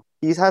don't know.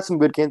 He's had some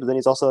good games, but then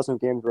he's also had some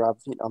games where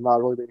I'm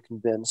not really been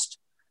convinced.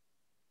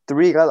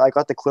 Three, I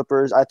got the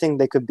Clippers. I think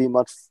they could be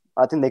much.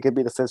 I think they could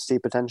be the fifth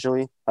seed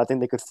potentially. I think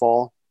they could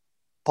fall.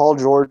 Paul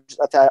George.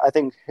 I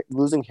think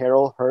losing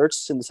Harrell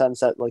hurts in the sense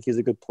that like he's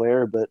a good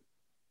player, but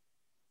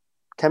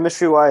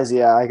chemistry wise,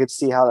 yeah, I could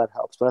see how that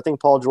helps. But I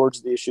think Paul George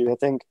is the issue. I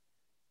think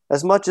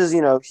as much as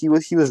he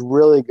was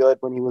really good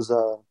when he was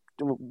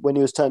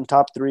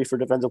top three for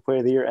Defensive Player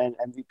of the Year and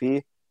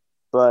MVP,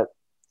 but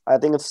I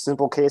think it's a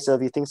simple case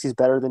of he thinks he's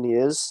better than he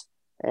is,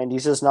 and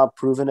he's just not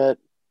proven it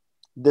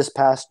this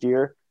past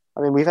year.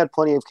 I mean, we've had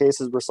plenty of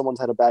cases where someone's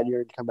had a bad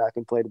year and come back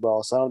and played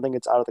well, so I don't think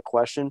it's out of the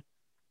question.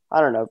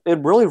 I don't know. It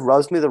really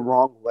rubs me the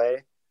wrong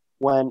way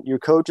when your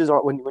coaches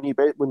are when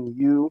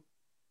you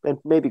and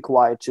maybe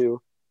Kawhi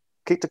too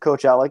kick the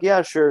coach out. Like,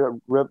 yeah, sure,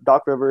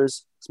 Doc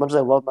Rivers. As much as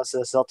I love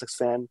myself as a Celtics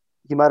fan,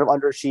 he might have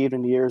underachieved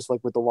in years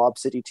like with the Lob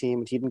City team,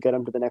 and he didn't get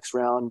him to the next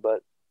round.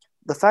 But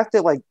the fact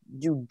that like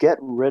you get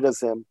rid of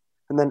him,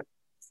 and then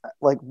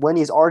like when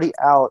he's already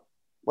out,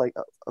 like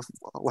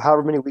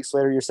however many weeks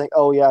later, you're saying,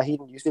 "Oh yeah, he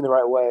didn't use me the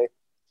right way."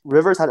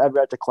 Rivers had every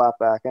right to clap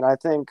back, and I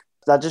think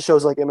that just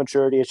shows like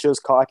immaturity. It shows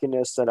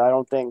cockiness that I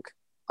don't think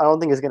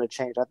is going to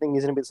change. I think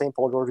he's going to be the same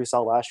Paul George we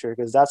saw last year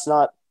because that's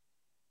not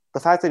the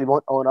fact that he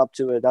won't own up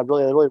to it. That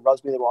really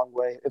rubs me the wrong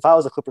way. If I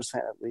was a Clippers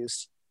fan, at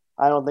least,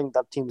 I don't think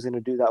that team's going to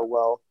do that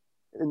well,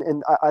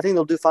 and I think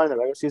they'll do fine in the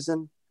regular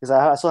season because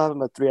I still have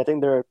them at 3. I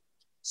think they're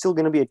still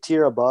going to be a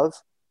tier above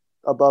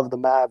the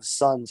Mavs,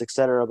 Suns,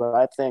 etc. But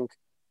I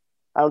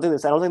don't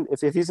think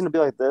if he's going to be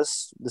like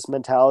this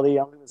mentality,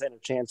 I don't think there's any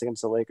chance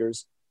against the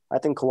Lakers. I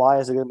think Kawhi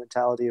has a good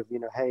mentality of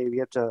hey, we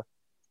have to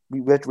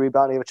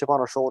rebound, we have a chip on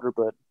our shoulder,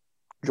 but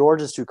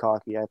George is too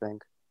cocky, I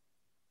think.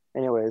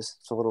 Anyways,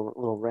 it's a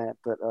little rant,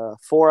 but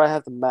 4, I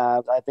have the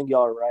Mavs. I think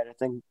y'all are right. I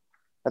think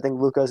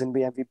Luka's gonna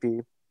be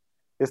MVP.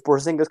 If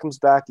Porzingis comes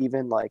back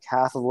even like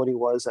half of what he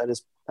was at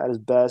his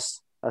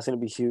best, that's gonna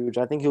be huge.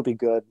 I think he'll be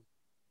good.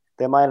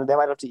 They might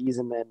have to ease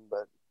him in,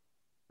 but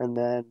and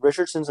then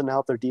Richardson's gonna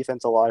help their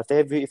defense a lot. If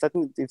they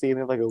even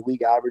have like a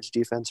league average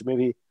defense or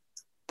maybe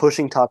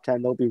pushing top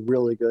 10, they'll be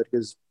really good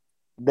because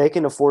they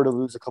can afford to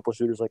lose a couple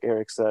shooters, like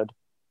Eric said.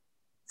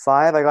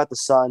 5, I got the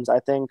Suns. I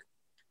think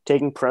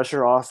taking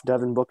pressure off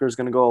Devin Booker is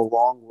going to go a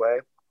long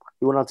way.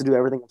 He won't have to do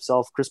everything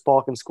himself. Chris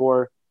Paul can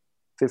score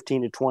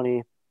 15 to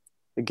 20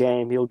 a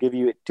game. He'll give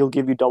you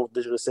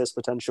double-digit assists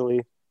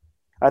potentially.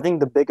 I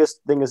think the biggest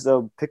thing is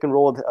the pick and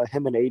roll of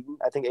him and Aiden.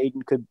 I think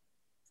Aiden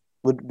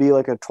would be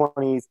like a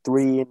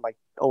 23 and like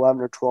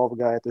 11 or 12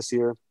 guy this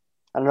year.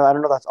 I don't know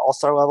if that's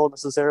all-star level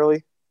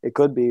necessarily. It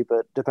could be,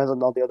 but depends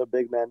on all the other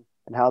big men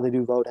and how they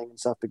do voting and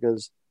stuff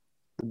because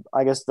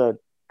I guess the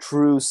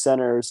true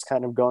center is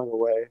kind of going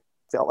away.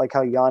 Felt like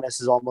how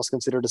Giannis is almost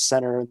considered a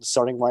center in the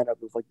starting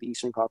lineup of like the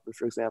Eastern Conference,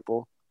 for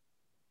example.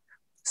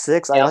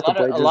 6, Yeah, I got the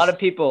Blazers. a lot of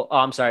people. Oh,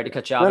 I'm sorry to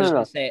cut you off. No, I was no,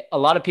 going no. to say a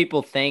lot of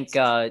people think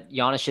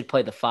Giannis should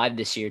play the 5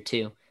 this year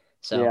too.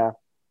 So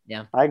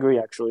yeah. I agree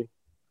actually.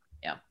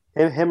 Yeah.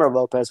 Him or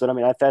Lopez, but I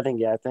mean, I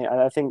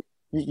think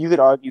you could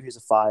argue he's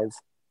a 5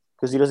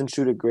 because he doesn't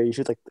shoot it great. He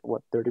shoots like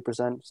what 30%,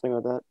 something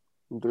like that,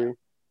 from 3.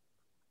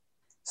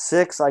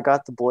 6, I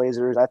got the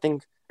Blazers. I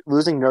think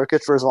losing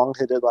Nurkic for as long as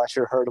he did last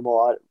year hurt him a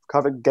lot.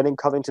 Getting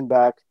Covington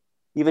back,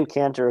 even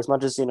Cantor, as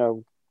much as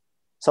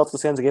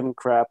Celtics fans give him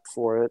crap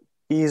for it.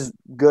 He's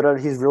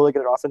really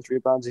good at offense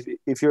rebounds.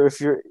 If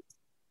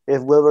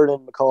Lillard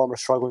and McCollum are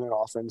struggling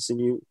on offense, and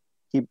you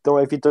keep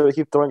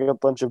throwing a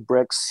bunch of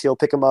bricks, he'll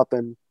pick them up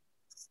and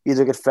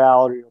either get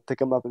fouled or you'll pick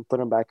them up and put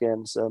them back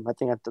in. So I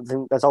think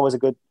that's always a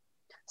good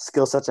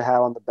skill set to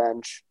have on the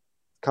bench,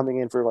 coming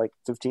in for like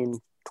 15,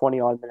 20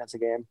 odd minutes a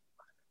game.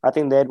 I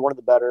think they had one of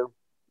the better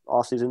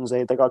off seasons.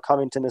 They got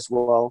Covington as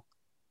well.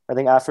 I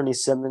think Anthony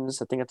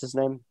Simmons, I think that's his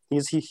name.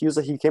 He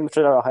came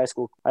straight out of high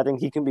school. I think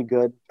he can be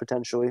good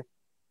potentially.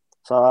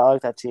 So I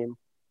like that team.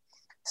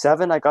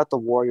 7, I got the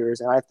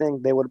Warriors, and I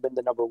think they would have been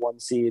the number 1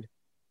 seed,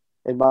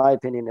 in my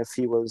opinion, if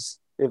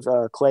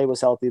Clay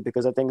was healthy.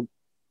 Because I think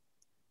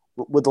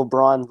with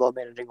LeBron low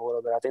managing a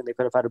little bit, I think they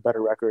could have had a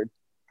better record.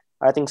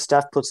 I think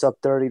Steph puts up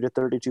 30 to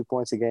 32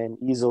 points a game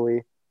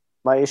easily.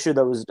 My issue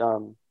though is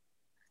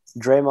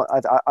Draymond.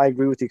 I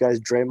agree with you guys.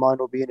 Draymond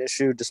will be an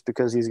issue just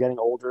because he's getting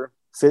older.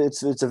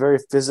 It's a very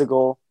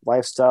physical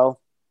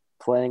lifestyle,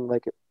 playing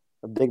like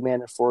a big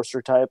man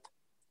enforcer type.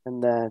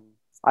 And then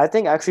I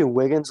think actually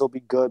Wiggins will be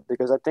good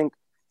because I think,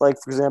 like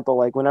for example,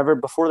 like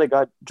before they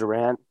got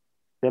Durant,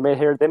 they made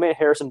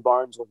Harrison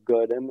Barnes look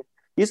good, and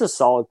he's a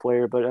solid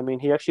player. But I mean,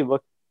 he actually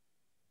looked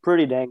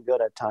pretty dang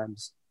good at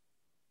times.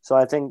 So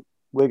I think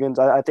Wiggins.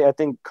 I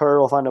think Kerr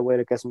will find a way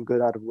to get some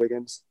good out of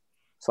Wiggins.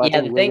 So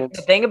Yeah,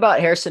 the thing about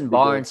Harrison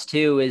Barnes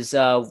too is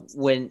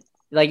when,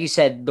 like you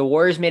said, the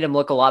Warriors made him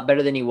look a lot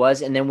better than he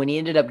was, and then when he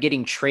ended up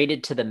getting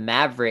traded to the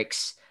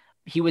Mavericks,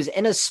 he was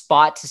in a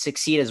spot to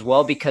succeed as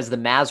well because the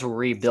Mavs were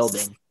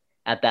rebuilding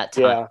at that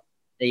time.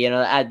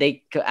 Yeah.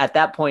 At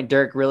that point,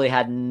 Dirk really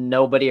had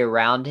nobody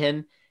around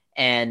him,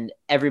 And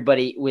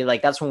everybody,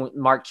 that's when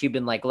Mark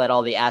Cuban like let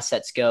all the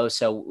assets go.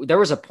 So there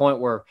was a point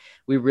where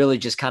we really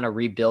just kind of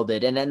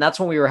rebuilded. And then that's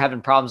when we were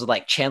having problems with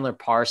like Chandler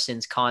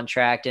Parsons'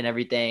 contract and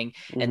everything.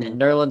 Mm-hmm. And then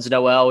Nerlens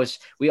Noel,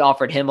 we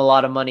offered him a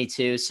lot of money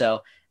too.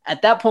 So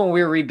at that point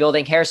we were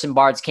rebuilding. Harrison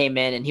Barnes came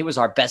in and he was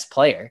our best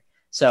player.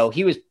 So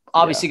he was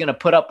obviously going to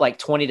put up like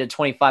 20 to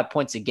 25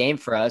 points a game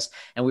for us.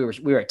 And we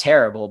were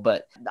terrible,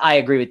 but I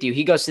agree with you.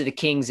 He goes to the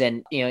Kings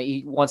and,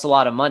 he wants a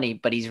lot of money,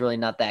 but he's really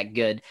not that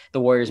good. The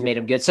Warriors made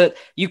him good. So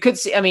you could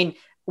see,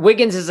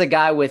 Wiggins is a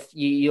guy with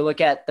you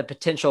look at the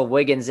potential of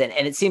Wiggins and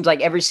it seems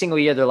like every single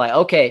year they're like,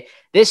 okay,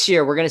 this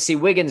year we're going to see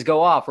Wiggins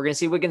go off. We're going to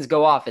see Wiggins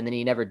go off. And then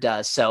he never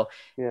does. So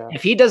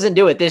if he doesn't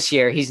do it this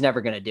year, he's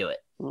never going to do it.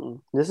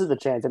 This is the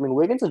chance.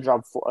 Wiggins has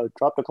dropped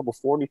a couple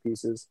 40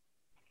 pieces.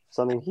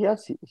 So he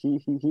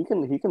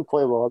can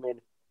play well.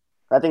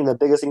 I think the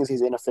biggest thing is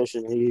he's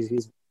inefficient.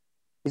 He's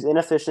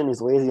inefficient. He's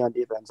lazy on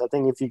defense. I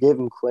think if you gave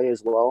him Clay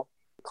as well,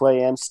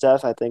 Clay and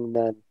Steph, I think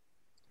then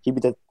he'd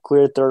be the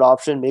clear third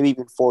option, maybe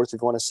even fourth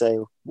if you want to say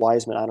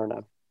Wiseman. I don't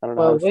know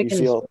how you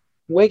feel.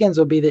 Wiggins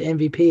would be the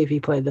MVP if he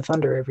played the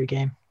Thunder every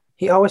game.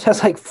 He always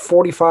has like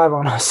 45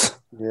 on us.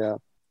 Yeah,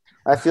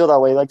 I feel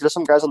that way. Like there's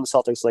some guys on the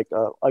Celtics, like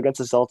against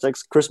the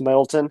Celtics, Chris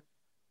Middleton.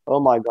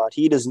 Oh my God,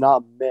 he does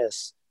not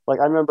miss. Like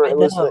I remember it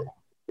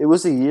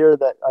was a year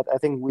that I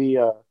think we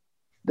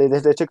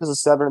they took us a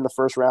 7 in the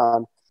first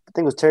round. I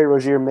think it was Terry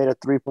Rozier made a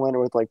 3-pointer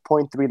with like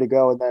 0.3 to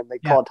go, and then they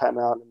called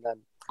timeout, and then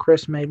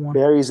Chris made one.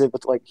 Buries it,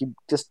 but like he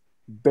just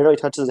barely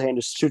touches his hand,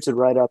 just shoots it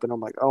right up, and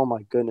I'm like, oh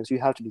my goodness, you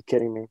have to be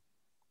kidding me!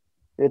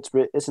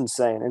 It's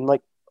insane. And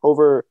like I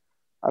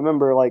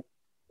remember like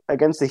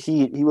against the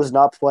Heat, he was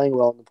not playing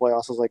well in the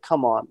playoffs. I was like,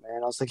 come on,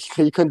 man! I was like,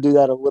 you couldn't do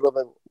that a little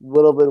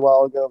bit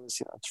while ago.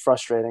 It's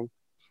frustrating.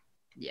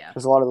 Yeah,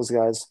 there's a lot of those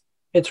guys.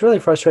 It's really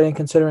frustrating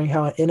considering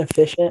how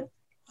inefficient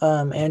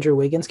Andrew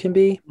Wiggins can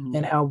be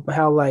and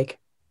how like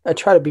I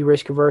try to be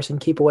risk averse and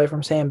keep away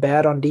from saying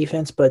bad on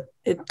defense, but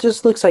it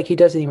just looks like he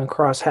doesn't even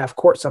cross half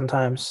court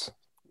sometimes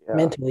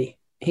mentally.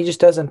 He just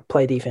doesn't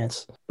play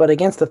defense. But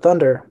against the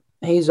Thunder,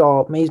 he's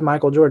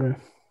Michael Jordan.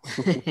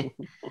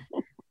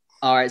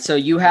 All right, so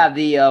you have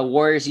the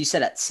Warriors. You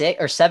said at 6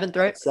 or 7th,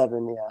 right?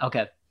 7, yeah.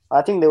 Okay.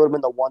 I think they would have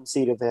been the 1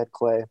 seed if they had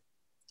Clay.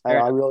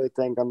 I really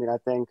think. I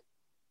think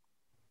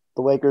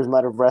the Lakers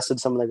might have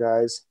rested some of the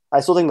guys. I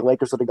still think the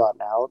Lakers would have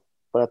gotten out,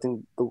 but I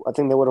think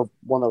they would have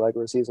won the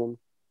regular season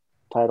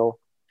title.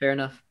 Fair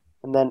enough.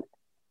 And then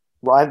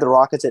I have the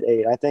Rockets at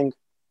 8. I think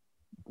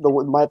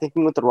my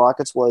thinking with the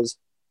Rockets was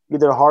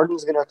either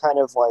Harden's going to kind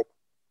of like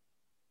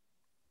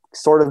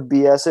sort of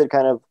BS it,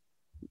 kind of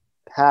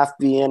half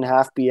be in,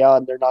 half be out,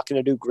 and they're not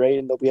going to do great,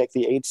 and they'll be like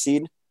the 8th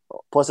seed.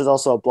 Plus, it's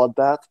also a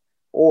bloodbath.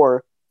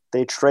 Or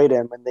they trade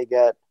him and they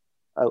get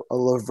a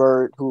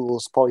LeVert who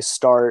will probably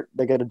start.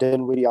 They get a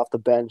Dinwiddie off the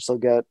bench. They'll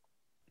get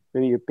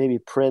maybe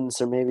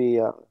Prince or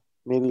maybe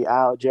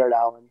Jared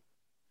Allen.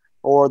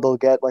 Or they'll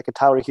get like a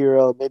Tyler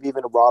Hero, maybe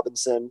even a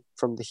Robinson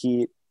from the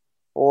Heat.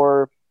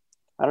 Or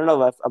I don't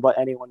know about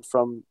anyone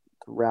from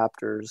the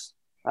Raptors.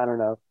 I don't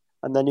know.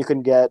 And then you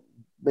can get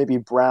maybe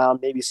Brown,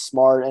 maybe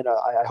Smart. And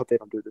I hope they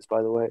don't do this,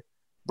 by the way.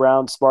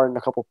 Brown, Smart, and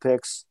a couple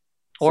picks.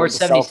 Or the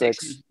 76.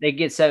 Celtics. They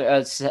get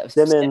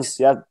Simmons.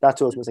 Yeah, that's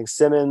who I was missing.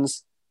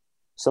 Simmons.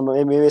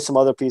 Maybe some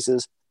other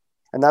pieces.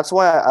 And that's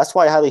why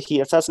I had the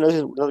Heat. That's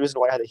another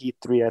reason why I had the Heat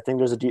 3. I think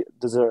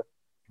there's a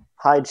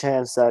high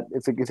chance that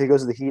if it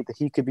goes to the Heat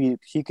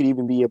he could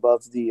even be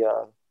above the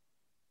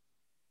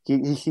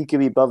he could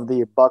be above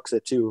the Bucks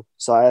at 2.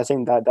 So I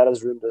think that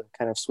has room to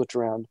kind of switch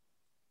around.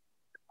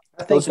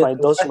 Those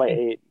are my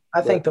 8.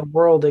 I think the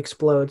world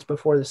explodes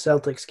before the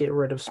Celtics get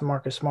rid of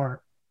Marcus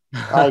Smart.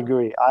 I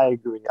agree. I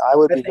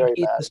would be very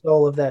he's mad. The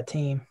soul of that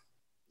team.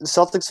 The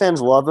Celtics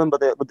fans love him,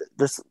 but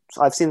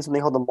I've seen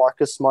something called the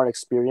Marcus Smart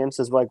experience.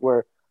 Is like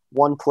where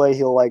one play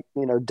he'll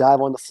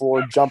dive on the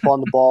floor, jump on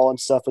the ball and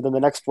stuff, but then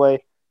the next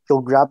play he'll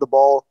grab the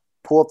ball,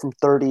 pull up from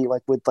 30,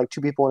 like with like 2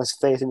 people in his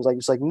face, and he's like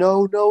just like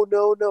no,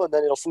 and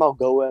then it'll somehow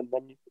go in. And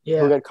then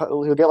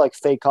he'll get like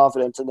fake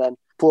confidence, and then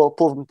pull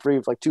from 3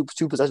 with like two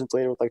possessions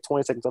later with like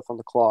 20 seconds left on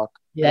the clock.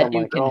 Yeah, that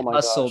dude can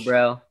hustle,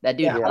 bro. That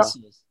dude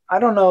hustles. I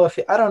don't know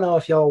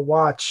if y'all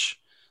watch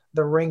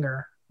The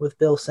Ringer with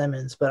Bill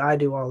Simmons, but I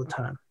do all the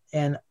time.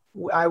 And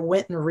I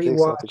went and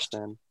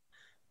rewatched.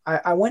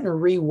 I went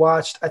and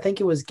rewatched. I think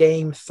it was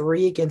Game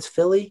 3 against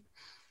Philly,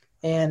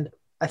 and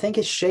I think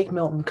it's Shake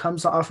Milton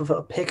comes off of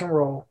a pick and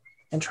roll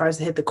and tries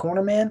to hit the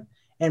corner man,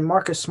 and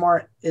Marcus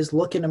Smart is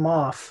looking him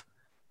off,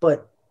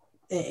 but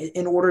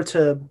in order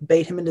to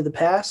bait him into the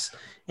pass,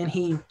 and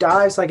he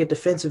dives like a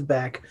defensive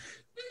back,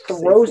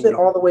 throws it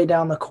all the way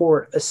down the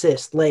court,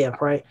 assist,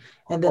 layup, right?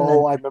 And then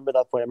I remember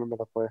that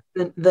play.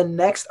 The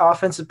next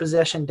offensive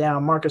possession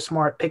down, Marcus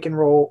Smart, pick and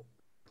roll,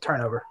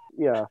 turnover.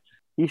 Yeah.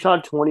 He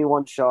shot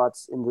 21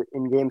 shots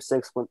in Game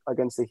 6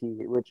 against the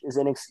Heat, which is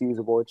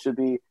inexcusable. It should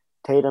be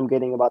Tatum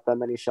getting about that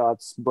many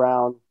shots,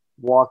 Brown,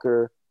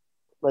 Walker.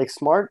 Like,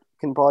 Smart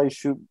can probably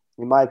shoot,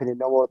 in my opinion,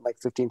 no more than like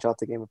 15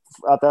 shots a game.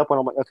 At that point,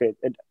 I'm like, okay,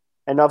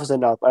 enough is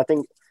enough. I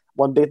think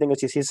one big thing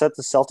is he set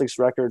the Celtics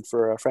record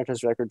for a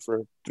franchise record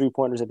for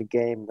 3-pointers in a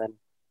game. Then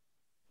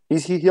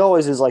he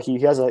always is like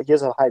he has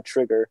a high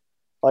trigger,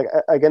 like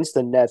against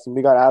the Nets, and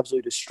we got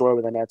absolutely destroyed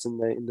with the Nets in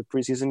the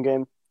preseason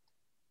game.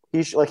 He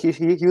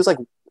was like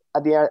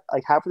at the end,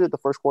 like halfway through the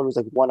first quarter, was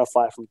like 1 of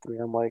 5 from 3.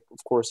 I'm like,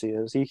 of course he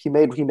is. He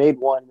made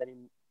one, and then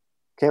he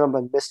came up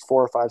and missed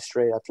 4 or 5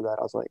 straight after that.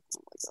 I was like,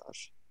 oh my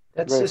gosh,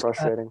 That's very just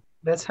frustrating.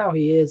 That's how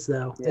he is,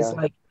 though. Yeah. It's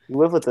like You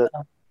live with it.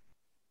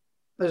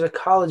 there's a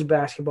college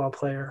basketball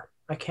player.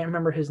 I can't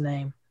remember his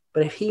name,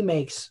 but if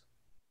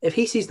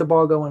he sees the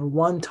ball going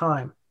one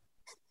time,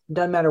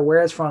 doesn't matter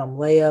where it's from,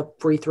 layup,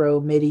 free throw,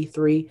 midi,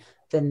 3,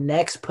 the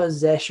next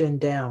possession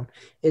down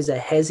is a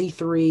hezzy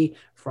 3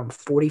 from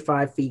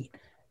 45 feet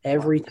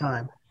every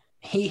time.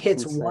 He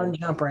hits one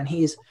jumper and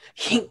he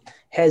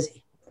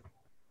hezzy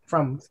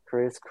from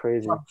It's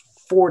crazy. From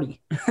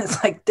 40.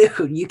 It's like,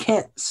 dude, you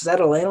can't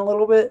settle in a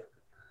little bit.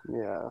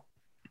 Yeah.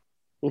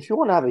 If you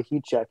want to have a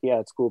heat check, yeah,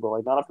 it's cool, but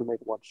like not if you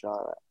make one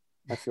shot.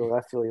 I feel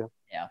you.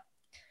 Yeah.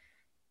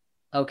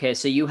 Okay,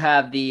 so you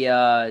have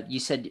the you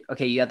said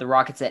you had the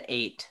Rockets at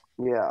 8.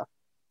 Yeah.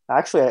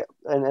 Actually,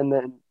 and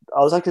then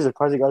I was actually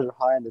surprised you guys were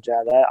high on the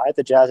Jazz. I had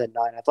the Jazz at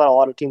 9. I thought a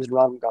lot of teams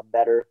around them got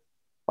better.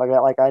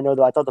 I know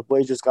that I thought the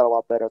Blazers got a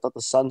lot better. I thought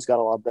the Suns got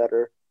a lot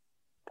better.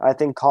 I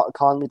think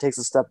Conley takes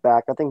a step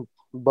back. I think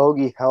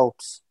Bogey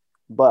helps,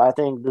 but I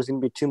think there's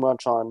going to be too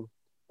much on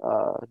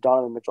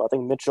Donovan Mitchell. I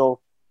think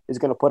Mitchell is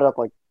going to put up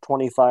like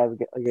 25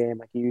 a game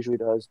like he usually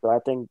does, but I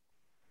think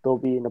they'll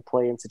be in a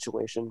play-in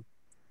situation.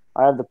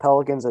 I have the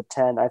Pelicans at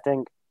 10. I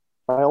think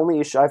my only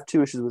issue, I have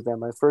 2 issues with them.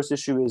 My first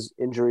issue is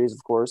injuries,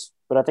 of course,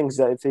 but I think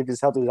if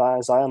he's healthy,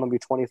 Zion will be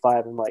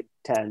 25 and like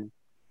 10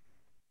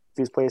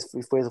 if he plays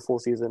a full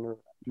season or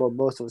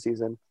most of the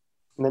season.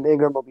 And then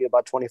Ingram will be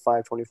about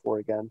 25, 24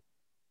 again.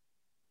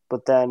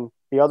 But then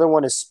the other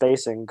one is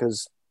spacing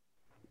because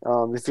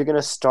if you're going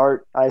to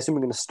start, I assume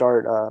you're going to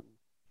start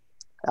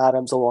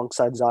Adams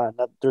alongside Zion.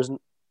 That there's,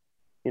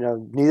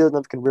 neither of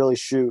them can really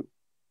shoot.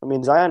 I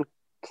mean, Zion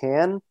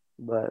can,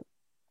 but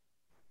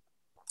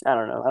I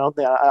don't know. I don't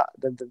think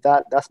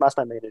that's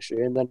my main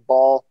issue. And then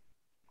Ball,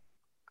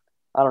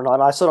 I don't know.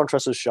 I still don't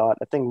trust his shot.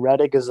 I think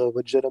Redick is a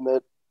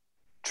legitimate,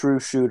 true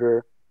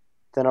shooter.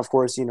 Then of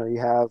course, you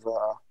have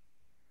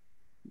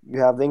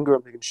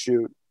Ingram who can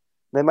shoot.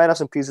 They might have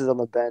some pieces on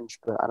the bench,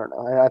 but I don't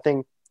know. I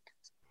think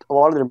a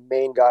lot of their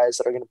main guys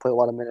that are going to play a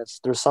lot of minutes.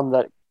 There's some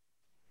that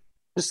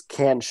just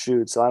can't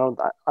shoot, so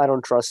I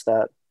don't trust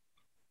that.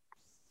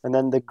 And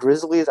then the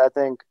Grizzlies, I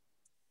think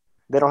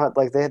they don't have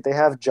they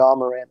have Ja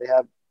Morant, they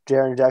have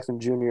Jaren Jackson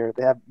Jr.,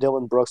 they have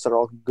Dylan Brooks that are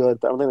all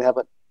good, but I don't think they have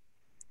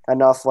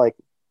enough like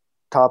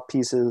top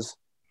pieces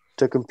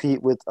to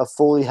compete with a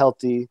fully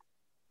healthy,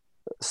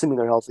 assuming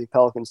they're healthy,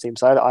 Pelicans team.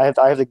 So I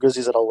have the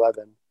Grizzlies at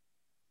 11.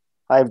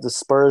 I have the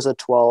Spurs at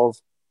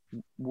 12.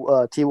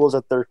 T-Wolves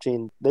at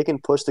 13. They can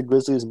push the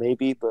Grizzlies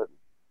maybe, but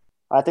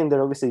I think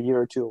they're at least a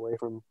year or 2 away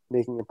from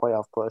making a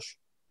playoff push.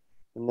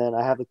 And then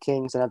I have the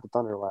Kings and I have the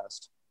Thunder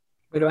last.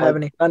 We don't have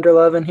any Thunder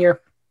love in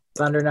here.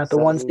 Thunder not the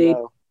 1 seed.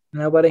 No.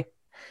 Nobody.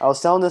 I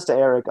was telling this to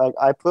Eric.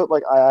 I put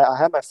I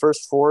had my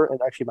first 4 and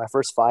actually my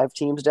first 5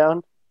 teams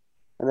down,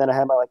 and then I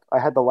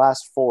had the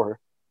last 4.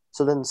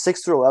 So then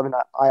 6 through 11,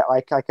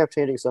 I kept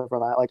changing stuff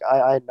around.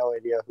 I had no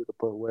idea who to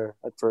put where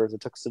at first.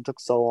 It took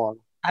so long.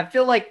 I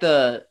feel like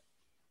the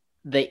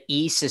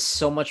East is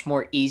so much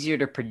more easier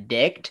to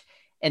predict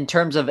in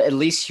terms of at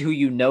least who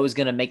is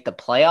going to make the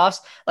playoffs.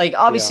 Like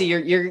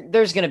obviously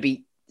there's going to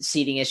be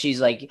seeding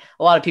issues. Like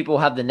a lot of people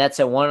have the Nets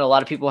at 1, a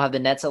lot of people have the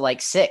Nets at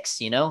like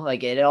 6,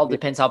 like it all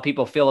depends how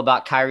people feel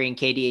about Kyrie and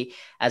KD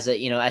as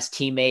as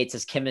teammates,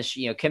 as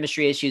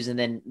chemistry issues, and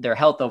then their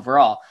health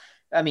overall.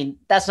 I mean,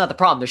 that's not the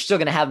problem. They're still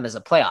going to have them as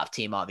a playoff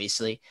team,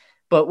 obviously.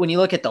 But when you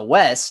look at the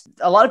West,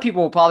 a lot of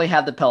people will probably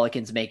have the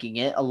Pelicans making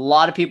it. A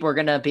lot of people are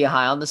going to be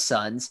high on the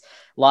Suns.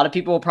 A lot of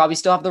people will probably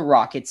still have the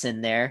Rockets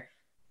in there.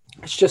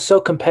 It's just so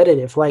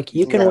competitive. Like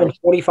you can win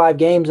 45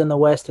 games in the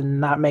West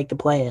and not make the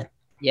play-in.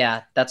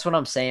 Yeah, that's what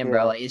I'm saying,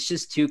 bro. Like, it's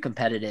just too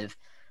competitive.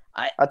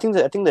 I think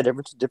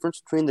the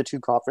difference between the two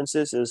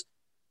conferences is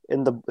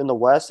in the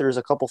West there's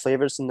a couple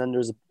favorites and then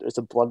there's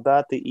a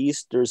bloodbath. The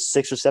East there's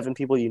 6 or 7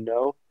 people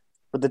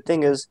but the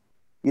thing is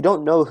you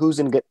don't know who's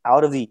going to get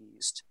out of the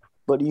East,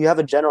 but you have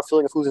a general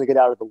feeling of who's going to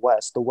get out of the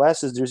West. The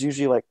West is there's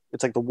usually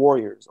it's like the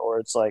Warriors or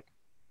it's like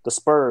the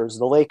Spurs,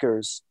 the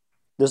Lakers.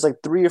 There's like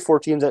 3 or 4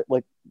 teams that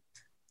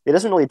it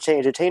doesn't really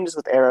change. It changes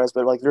with eras,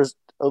 but there's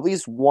at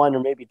least 1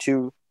 or maybe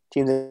 2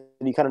 teams that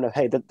you kind of know,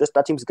 hey,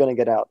 that team's going to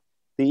get out.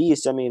 The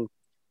East, I mean,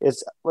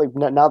 it's like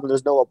now that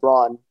there's no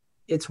LeBron,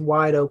 it's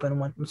wide open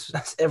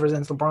ever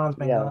since LeBron's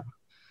been gone.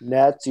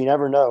 Nets, you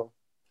never know.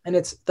 And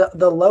it's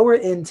the lower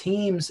end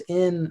teams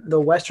in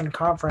the Western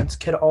Conference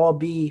could all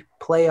be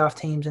playoff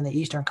teams in the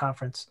Eastern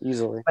Conference.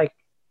 Easily. Like,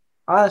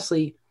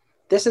 honestly,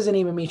 this isn't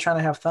even me trying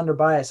to have Thunder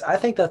bias. I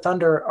think the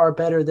Thunder are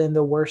better than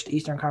the worst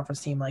Eastern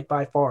Conference team,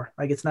 by far.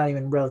 It's not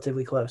even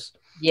relatively close.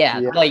 Yeah.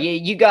 Like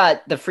you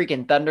got the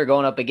freaking Thunder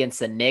going up against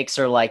the Knicks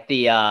or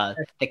the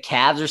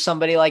Cavs or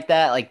somebody like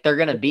that. Like they're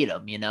gonna beat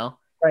them,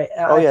 Right.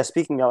 Oh yeah,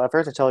 speaking of, I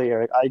forgot to tell you,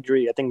 Eric. I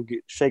agree. I think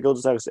Shea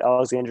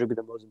Gilgeous-Alexander would be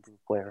the most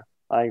improved player.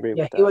 I agree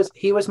Yeah, with that.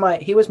 he was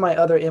my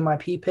other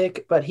MIP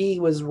pick, but he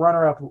was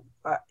runner up.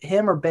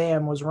 Him or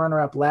Bam was runner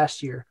up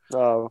last year.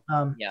 Oh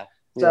Yeah.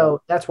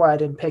 So that's why I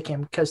didn't pick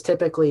him, because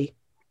typically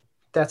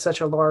that's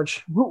such a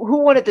large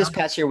Who won it this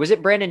past year? Was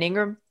it Brandon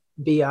Ingram?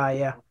 BI.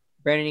 Yeah,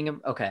 Brandon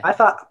Ingram. Okay. I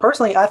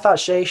thought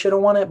Shea should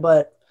have won it,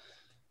 but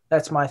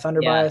that's my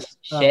Thunder bias.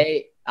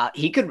 Shea.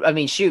 He could. I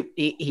mean, shoot.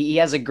 He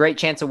has a great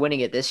chance of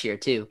winning it this year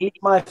too. He's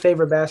my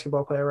favorite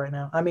basketball player right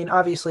now. I mean,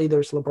 obviously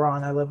there's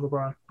LeBron. I love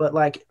LeBron, but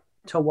like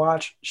to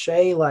watch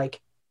Shea, like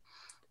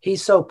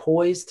he's so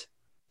poised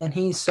and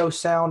he's so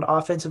sound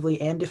offensively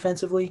and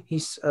defensively.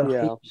 He's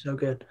so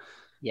good.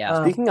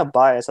 Yeah. Speaking of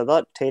bias, I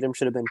thought Tatum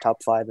should have been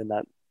top 5 in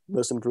that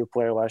most improved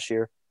player last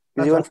year.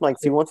 Because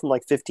he went from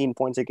 15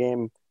 points a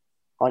game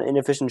on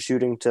inefficient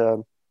shooting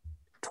to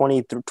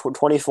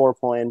 24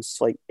 points,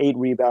 like 8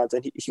 rebounds,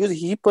 and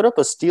he put up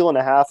a steal and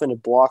a half and a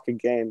block a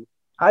game.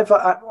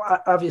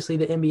 Obviously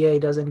the NBA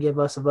doesn't give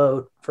us a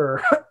vote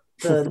for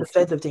the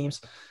defensive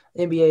teams.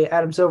 NBA,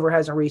 Adam Silver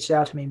hasn't reached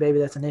out to me. Maybe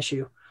that's an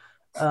issue.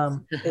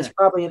 It's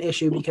probably an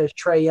issue because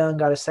Trae Young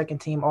got a second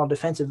team all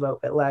defensive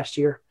vote at last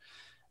year.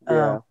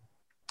 Yeah.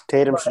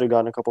 Tatum should have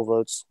gotten a couple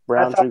votes.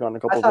 Brown should have gotten a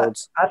couple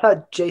votes. I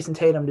thought Jason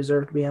Tatum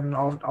deserved to be on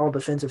an all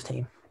defensive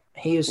team.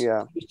 He's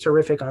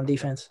terrific on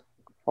defense.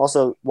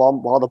 Also,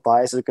 while the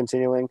bias is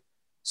continuing,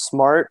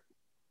 Smart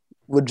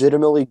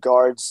legitimately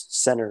guards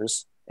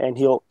centers, and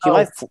he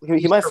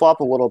might flop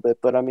a little bit,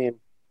 but I mean,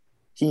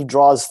 he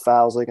draws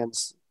fouls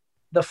against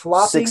the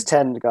flopping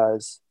 6'10"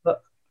 guys.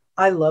 But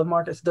I love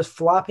Marcus. The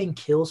flopping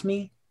kills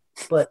me,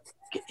 but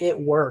it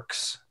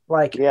works.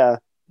 Like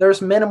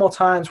there's minimal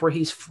times where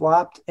he's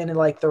flopped and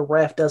like the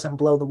ref doesn't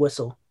blow the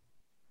whistle.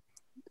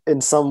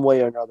 In some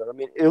way or another. I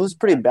mean, it was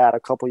pretty bad a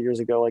couple years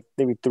ago, like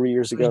maybe 3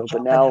 years ago.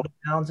 But now,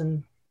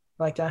 and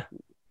like that.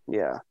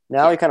 Yeah,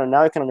 now he kind of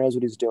knows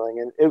what he's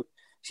doing, and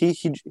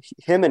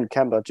him and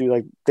Kemba too.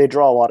 Like they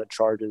draw a lot of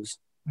charges.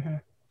 Mm-hmm.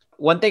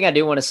 One thing I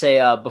do want to say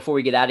before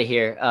we get out of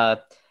here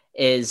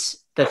is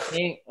the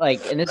thing,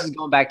 like, and this is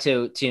going back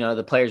to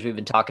the players we've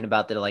been talking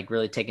about that are like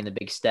really taking the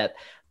big step.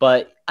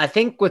 But I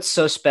think what's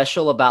so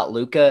special about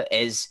Luka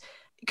is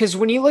because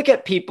when you look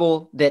at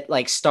people that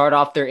like start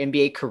off their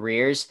NBA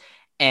careers.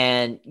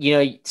 And,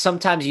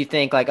 sometimes you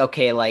think like,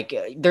 okay, like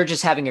they're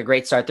just having a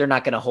great start. They're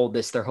not going to hold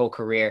this their whole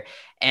career.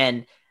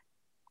 And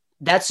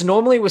that's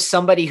normally with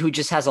somebody who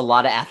just has a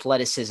lot of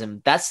athleticism.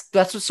 That's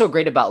what's so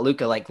great about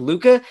Luka. Like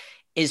Luka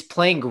is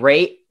playing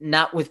great,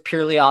 not with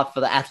purely off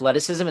of the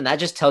athleticism. And that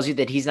just tells you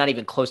that he's not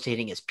even close to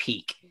hitting his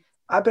peak.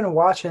 I've been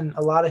watching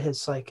a lot of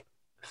his like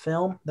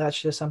film. That's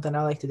just something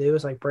I like to do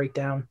is like break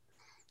down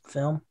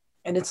film.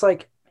 And it's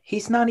like,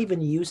 he's not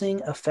even using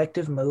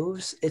effective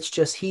moves. It's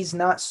just he's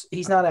not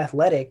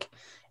athletic,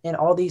 and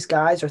all these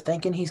guys are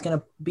thinking he's going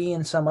to be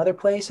in some other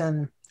place,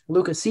 and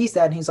Luka sees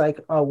that and he's like,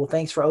 "Oh, well,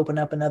 thanks for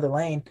opening up another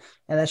lane,"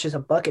 and that's just a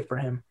bucket for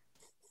him.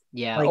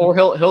 Yeah, like, or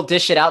he'll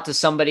dish it out to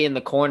somebody in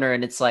the corner,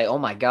 and it's like, oh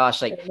my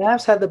gosh, like the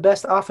Mavs had the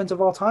best offense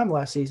of all time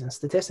last season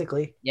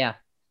statistically. Yeah,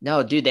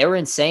 no, dude, they were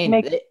insane.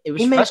 It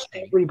was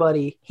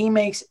frustrating. He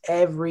makes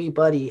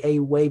everybody a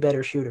way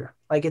better shooter.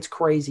 Like it's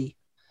crazy.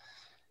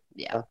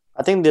 Yeah.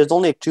 I think there's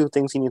only 2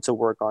 things he needs to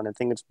work on. I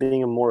think it's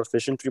being a more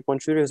efficient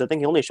 3-point shooter. Because I think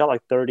he only shot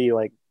like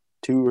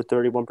 2 or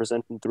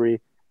 31% from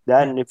 3.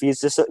 That and if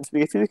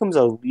he becomes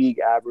a league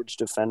average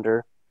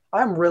defender,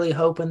 I'm really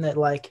hoping that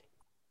like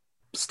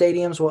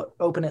stadiums will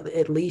open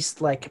at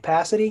least like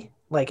capacity,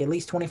 like at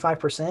least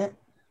 25%.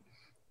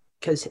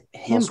 Because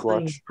him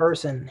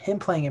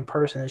playing in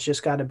person has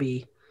just got to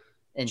be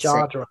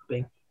jaw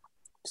dropping.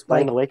 He's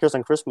playing the Lakers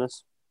on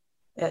Christmas.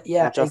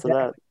 Yeah, watch out for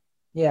that.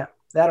 Yeah,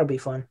 that'll be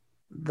fun.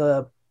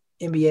 The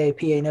NBA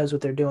PA knows what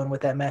they're doing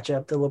with that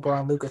matchup, the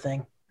LeBron Luka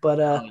thing.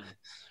 But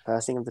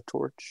passing of the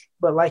torch.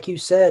 But like you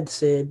said,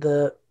 Sid,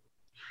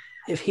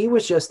 if he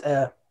was just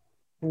a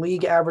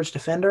league average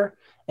defender,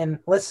 and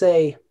let's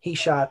say he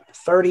shot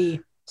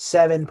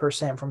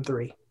 37% from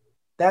 3,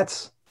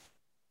 that's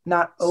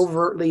not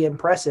overtly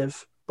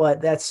impressive,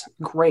 but that's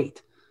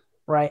great,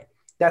 right?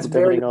 That's with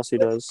everything else he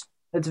does.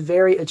 It's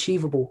very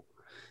achievable,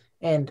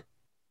 and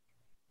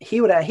he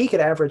could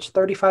average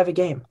 35 a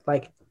game,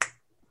 like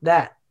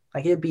that.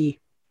 Like it'd be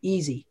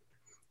easy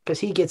because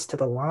he gets to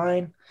the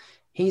line.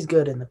 He's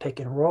good in the pick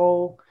and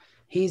roll.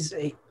 He's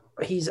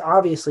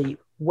obviously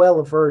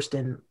well versed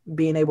in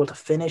being able to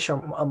finish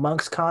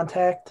amongst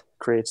contact,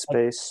 create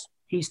space.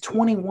 He's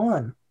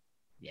 21.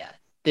 Yeah,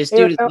 this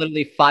dude is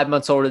literally 5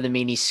 months older than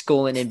me, and he's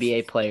schooling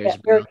NBA players.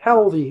 Yeah, Eric, how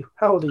old are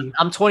you?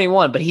 I'm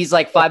 21, but he's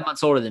like 5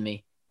 months older than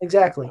me.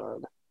 Exactly.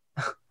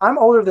 I'm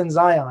older than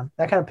Zion.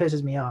 That kind of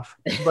pisses me off.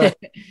 But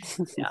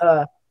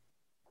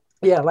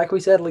yeah, like we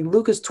said, like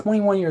Luka's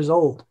 21 years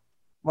old.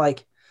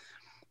 Like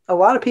a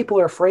lot of people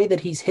are afraid that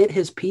he's hit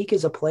his peak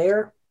as a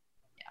player.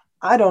 Yeah.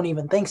 I don't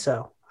even think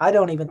so. I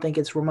don't even think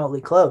it's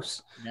remotely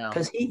close. No.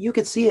 Because you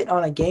could see it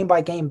on a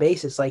game-by-game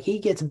basis. Like he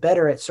gets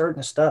better at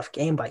certain stuff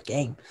game by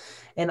game.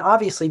 And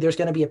obviously there's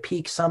going to be a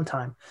peak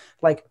sometime.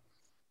 Like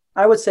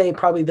I would say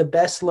probably the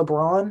best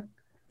LeBron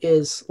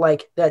is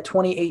like that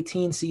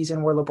 2018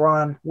 season where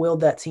LeBron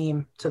willed that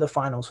team to the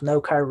finals.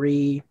 No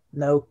Kyrie,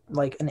 no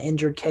like an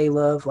injured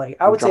K-Love. Like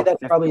I would say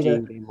that's probably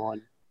game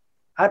one.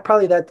 I'd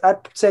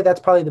say that's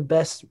probably the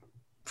best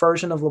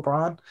version of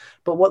LeBron.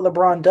 But what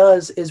LeBron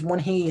does is when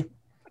he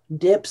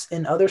dips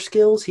in other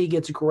skills, he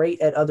gets great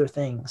at other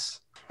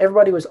things.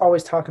 Everybody was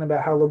always talking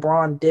about how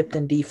LeBron dipped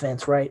in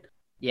defense, right?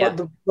 Yeah.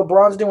 But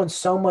LeBron's doing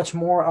so much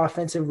more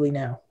offensively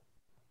now.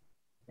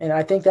 And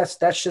I think that's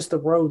just the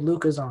road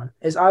Luka's on.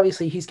 Is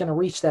obviously he's going to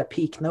reach that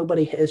peak.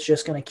 Nobody is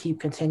just going to keep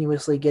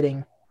continuously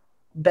getting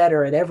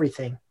better at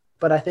everything.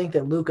 But I think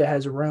that Luka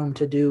has room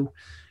to do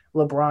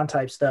LeBron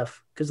type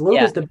stuff because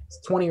Luka's the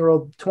best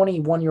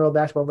 21-year-old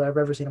basketball player I've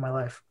ever seen in my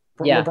life.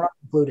 LeBron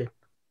included.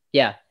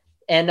 Yeah.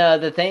 And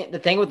the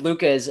thing with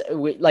Luka is,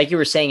 like you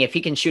were saying, if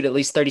he can shoot at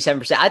least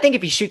 37%, I think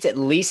if he shoots at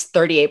least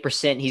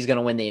 38%, he's going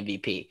to win the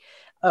MVP.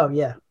 Oh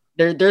yeah.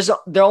 There's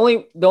the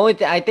only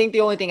thing I think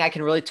the only thing I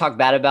can really talk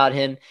bad about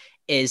him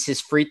is his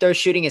free throw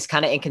shooting is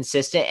kind of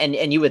inconsistent,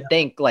 and you would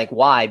think like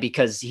why,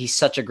 because he's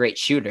such a great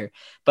shooter,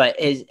 but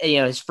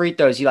his free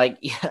throws,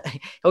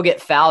 he'll get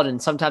fouled and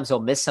sometimes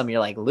he'll miss some. You're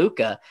like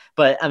Luka,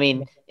 but I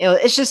mean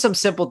it's just some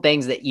simple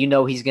things that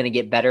he's going to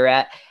get better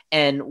at.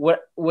 And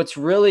what's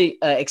really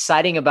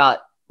exciting about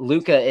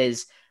Luka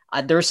is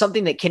there was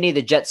something that Kenny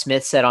the Jet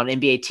Smith said on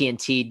NBA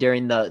TNT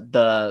during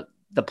the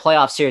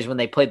playoff series when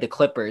they played the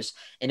Clippers.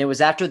 And it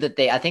was after that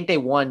I think they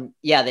won.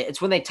 Yeah.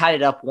 It's when they tied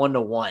it up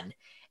 1-1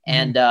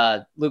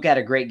 and Luka had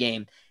a great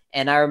game.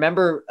 And I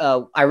remember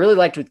I really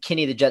liked what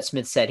Kenny the Jet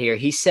Smith said here.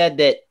 He said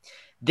that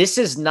this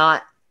is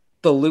not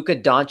the Luka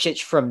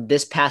Doncic from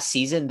this past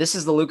season. This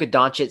is the Luka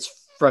Doncic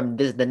from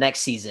the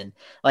next season.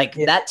 Like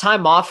that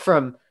time off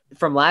from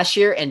last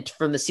year and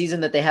from the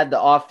season that they had the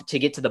off to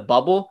get to the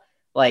bubble.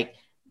 Like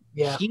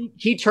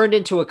he turned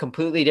into a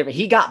completely different,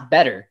 he got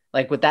better.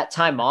 Like with that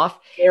time off,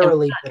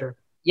 better.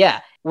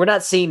 Yeah, we're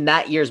not seeing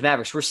that year's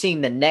Mavericks. We're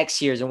seeing the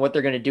next year's and what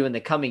they're going to do in the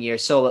coming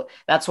years. So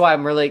that's why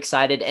I'm really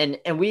excited.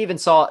 And we even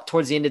saw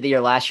towards the end of the year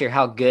last year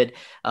how good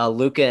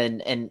Luka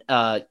and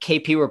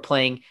KP were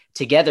playing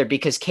together,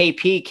 because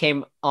KP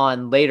came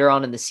on later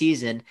on in the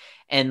season.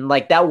 And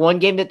like that one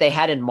game that they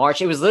had in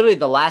March, it was literally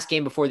the last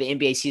game before the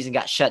NBA season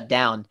got shut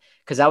down.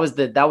 Because that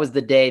was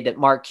the day that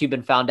Mark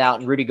Cuban found out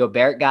and Rudy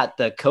Gobert got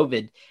the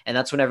COVID. And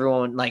that's when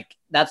everyone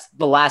that's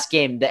the last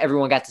game that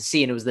everyone got to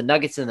see. And it was the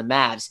Nuggets and the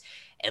Mavs.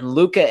 And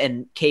Luka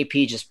and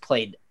KP just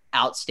played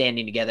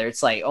outstanding together.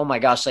 It's like, oh my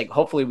gosh, like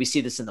hopefully we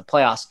see this in the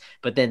playoffs.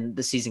 But then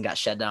the season got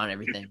shut down and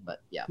everything.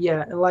 But yeah.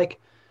 Yeah. And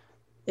like,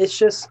 it's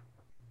just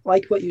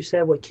like what you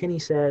said, what Kenny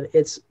said.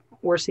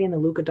 We're seeing the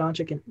Luka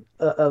Doncic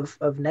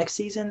of next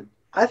season.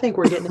 I think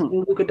we're getting a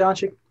new Luka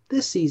Doncic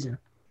this season.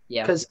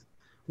 Yeah. Because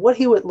what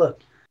he would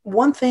look.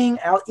 One thing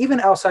even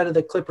outside of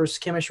the Clippers'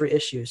 chemistry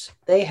issues,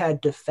 they had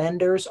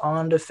defenders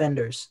on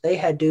defenders. They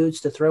had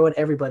dudes to throw at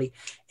everybody.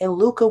 And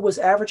Luka was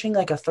averaging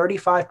like a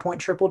 35-point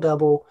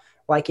triple-double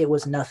like it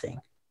was nothing.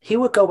 He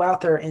would go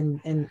out there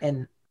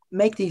and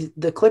make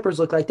the Clippers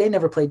look like they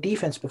never played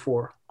defense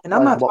before. And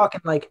I'm not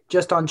talking like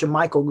just on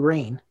JaMychal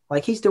Green.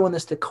 Like he's doing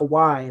this to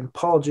Kawhi and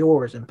Paul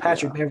George and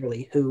Patrick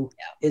Beverley, who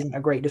isn't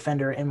a great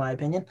defender in my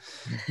opinion.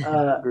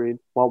 Agreed.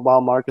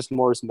 While Marcus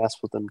Morris messed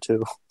with them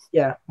too.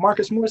 Yeah,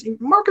 Marcus Morris,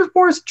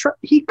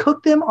 he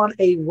cooked them on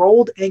a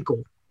rolled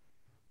ankle.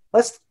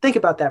 Let's think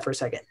about that for a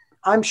second.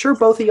 I'm sure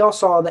both of y'all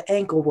saw the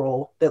ankle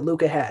roll that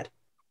Luka had.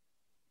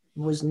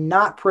 It was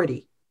not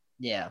pretty.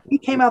 Yeah. He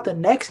came out the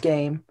next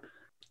game,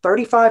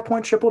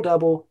 35-point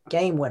triple-double,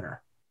 game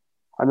winner.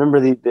 I remember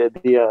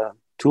the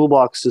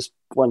toolbox just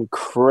went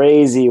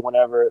crazy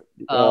whenever.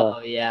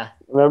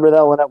 Remember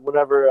that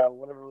whenever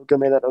Luka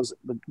made that, it was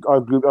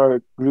our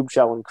group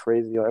chat went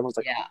crazy. Everyone's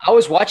like, yeah, I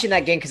was watching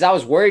that game because I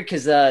was worried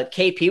because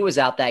KP was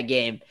out that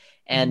game,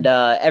 and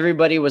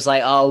everybody was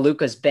like, "Oh,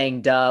 Luka's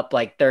banged up,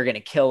 like they're gonna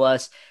kill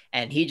us,"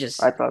 and he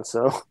just. I thought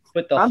so.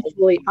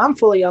 I'm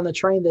fully on the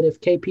train that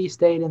if KP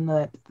stayed in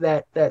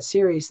that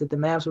series, that the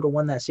Mavs would have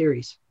won that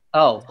series.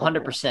 Oh,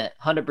 100%.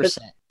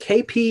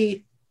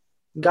 KP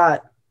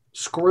got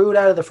screwed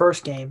out of the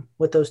first game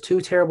with those two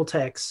terrible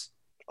techs.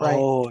 Right.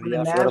 Oh,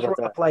 yeah. The Mavs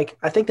were up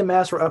I think the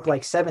Mavs were up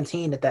like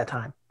 17 at that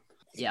time.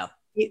 Yeah.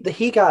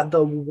 He got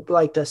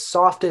the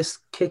softest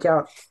kick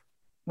out,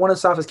 one of the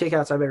softest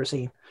kickouts I've ever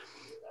seen.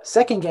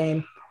 Second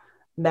game,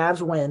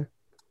 Mavs win.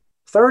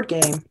 Third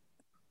game,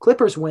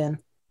 Clippers win.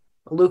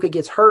 Luka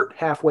gets hurt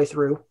halfway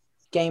through.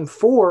 Game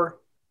 4,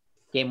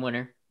 game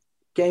winner.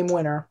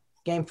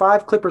 Game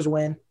 5, Clippers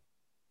win.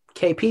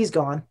 KP's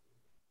gone.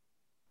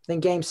 Then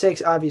game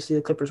 6, obviously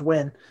the Clippers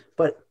win,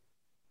 but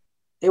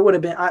it would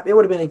have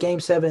been a game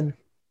 7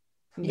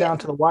 down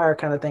to the wire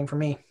kind of thing for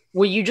me.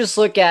 Well, you just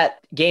look at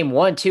game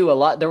 1 too.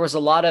 There was a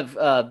lot of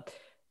a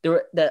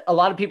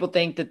lot of people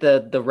think that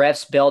the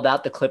refs bailed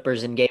out the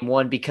Clippers in game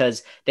 1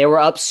 because they were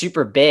up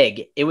super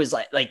big. It was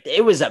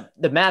the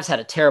Mavs had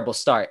a terrible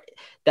start.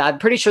 I'm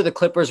pretty sure the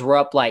Clippers were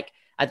up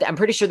I'm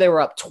pretty sure they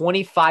were up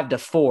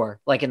 25-4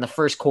 like in the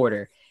first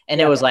quarter. And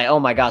it was like, oh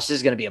my gosh, this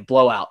is going to be a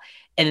blowout.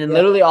 And then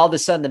literally all of a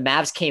sudden the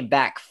Mavs came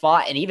back,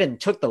 fought, and even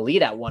took the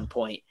lead at one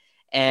point.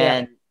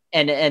 And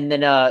and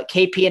then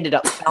KP ended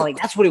up fouling.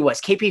 That's what it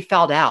was. KP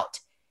fouled out.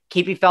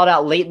 KP fouled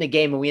out late in the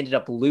game, and we ended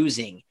up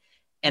losing.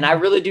 And I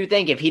really do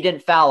think if he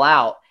didn't foul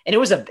out, and it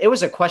was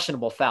a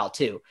questionable foul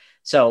too.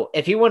 So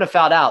if he wouldn't have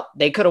fouled out,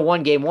 they could have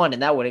won game one,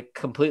 and that would have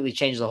completely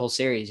changed the whole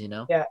series.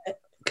 Yeah,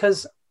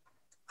 because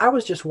I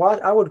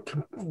would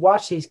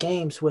watch these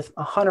games with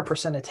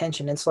 100%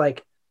 attention. It's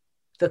like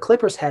the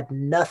Clippers had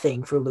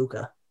nothing for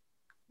Luka,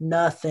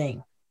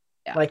 nothing.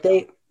 Yeah. Like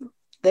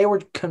they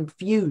were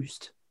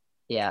confused.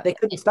 Yeah, they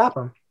couldn't stop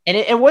him. And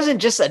it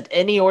wasn't just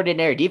any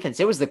ordinary defense.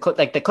 It was the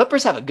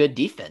Clippers have a good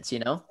defense.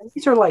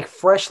 These are like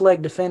fresh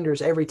leg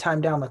defenders every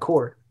time down the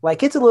court.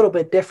 Like it's a little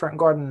bit different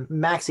guarding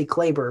Maxi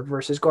Kleber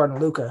versus guarding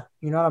Luka.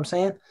 You know what I'm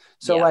saying?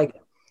 So like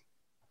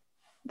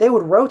they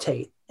would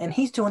rotate, and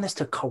he's doing this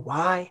to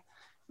Kawhi.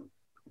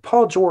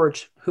 Paul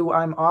George, who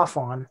I'm off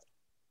on,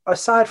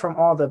 aside from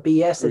all the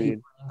BS that he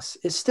brings,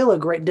 is still a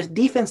great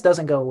defense.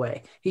 Doesn't go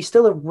away. He's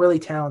still a really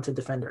talented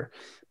defender.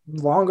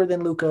 Longer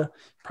than Luka,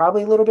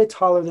 probably a little bit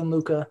taller than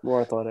Luka.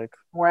 More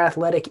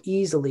athletic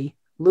easily.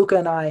 Luka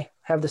and I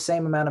have the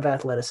same amount of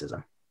athleticism.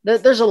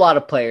 There's a lot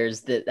of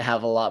players that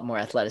have a lot more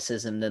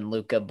athleticism than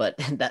Luka, but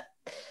that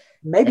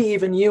maybe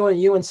even you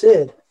and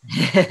Sid.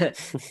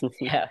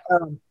 Yeah.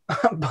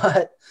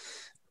 But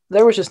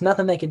there was just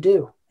nothing they could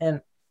do. And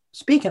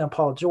speaking of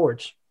Paul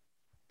George,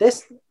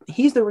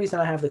 he's the reason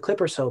I have the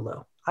Clippers so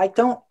low. I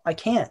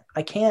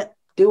can't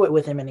do it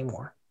with him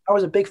anymore. I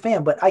was a big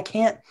fan, but I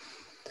can't.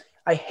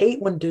 I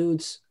hate when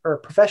dudes or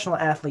professional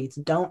athletes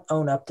don't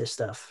own up to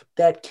stuff.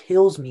 That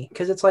kills me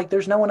because it's like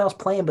there's no one else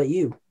playing but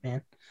you,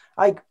 man.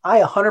 I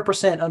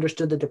 100%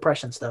 understood the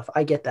depression stuff.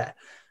 I get that.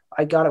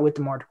 I got it with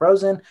DeMar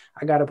DeRozan.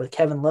 I got it with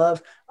Kevin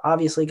Love.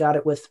 Obviously got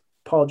it with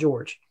Paul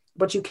George.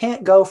 But you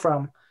can't go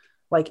from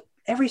like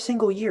every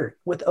single year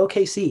with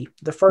OKC.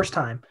 The first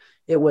time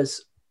it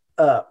was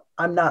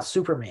I'm not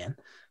Superman.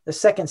 The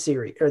second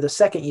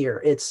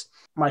year it's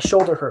my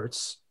shoulder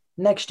hurts.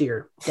 Next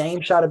year Dame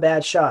shot a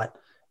bad shot.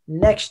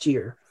 Next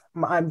year,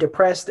 I'm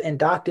depressed and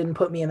Doc didn't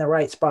put me in the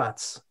right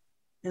spots.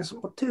 And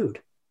so,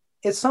 dude,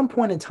 at some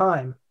point in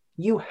time,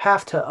 you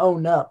have to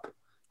own up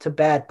to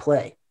bad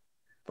play.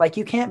 Like,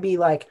 you can't be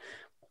like,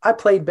 I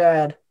played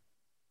bad,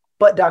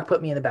 but Doc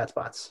put me in the bad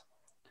spots.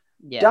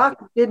 Yeah.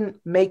 Doc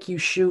didn't make you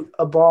shoot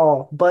a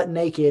ball butt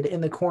naked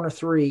in the corner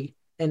three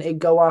and it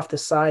go off the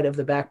side of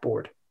the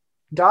backboard.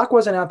 Doc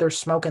wasn't out there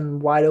smoking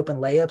wide open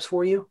layups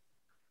for you.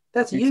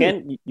 That's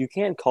you. You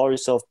can't call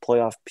yourself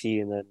playoff P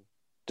and then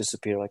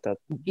disappear like that.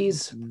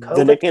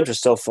 The nicknames are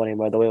so funny,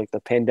 by the way, like the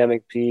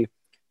pandemic P,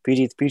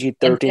 PG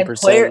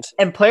 13%.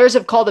 And players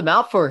have called him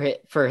out for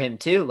him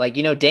too. Like,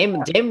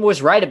 Dame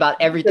was right about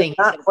everything. He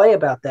does not play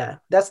about that.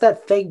 That's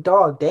that fake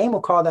dog. Dame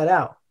will call that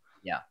out.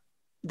 Yeah.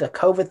 The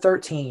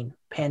COVID-13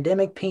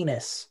 pandemic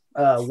penis,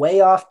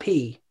 way off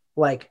P.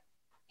 Like,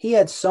 he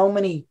had so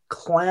many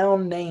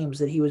clown names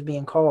that he was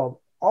being called,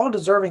 all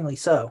deservingly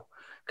so.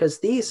 Because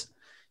these,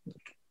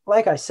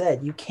 like I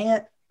said, you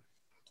can't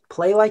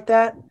play like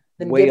that.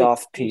 Way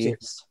off P.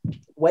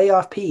 Way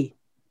off P.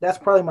 That's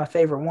probably my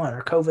favorite one,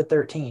 or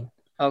COVID-13.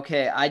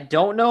 Okay, I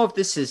don't know if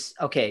this is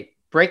 – okay,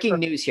 breaking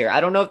news here. I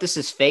don't know if this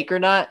is fake or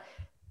not,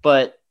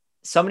 but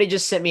somebody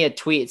just sent me a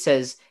tweet. It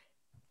says,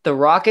 the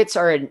Rockets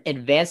are in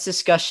advanced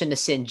discussion to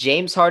send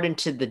James Harden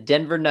to the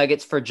Denver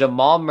Nuggets for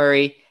Jamal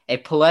Murray, a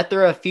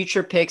plethora of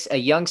future picks, a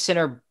young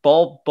center,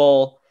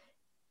 Bull.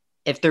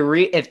 If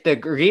the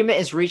agreement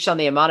is reached on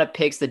the amount of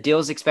picks, the deal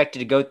is expected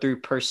to go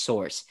through per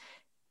source.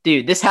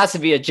 Dude, this has to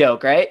be a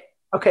joke, right?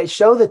 Okay,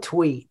 show the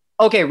tweet.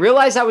 Okay,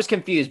 realize I was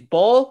confused.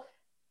 Bull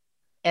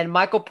and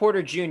Michael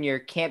Porter Jr.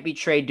 can't be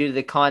traded due to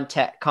the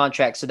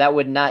contract, so that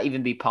would not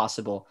even be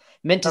possible.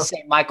 Meant to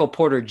say Michael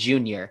Porter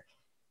Jr.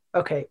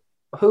 Okay,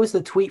 who's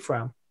the tweet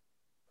from?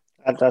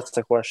 That's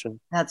the question.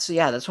 That's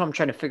what I'm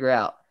trying to figure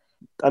out.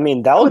 I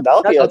mean, that'll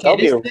be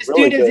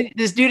really good.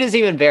 This dude isn't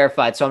even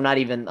verified, so I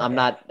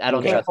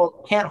don't trust.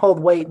 Can't hold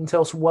weight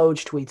until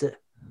Woj tweets it.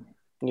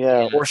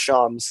 Yeah, or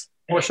Shams.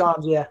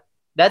 Yeah.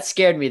 That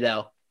scared me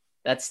though.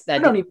 I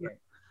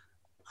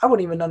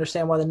wouldn't even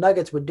understand why the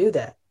Nuggets would do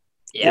that.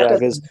 Yeah,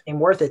 because it seemed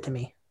worth it to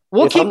me.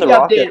 We'll keep you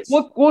updated.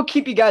 We'll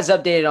keep you guys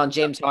updated on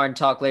James Harden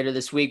talk later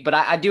this week. But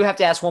I do have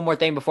to ask one more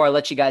thing before I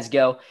let you guys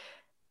go.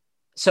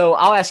 So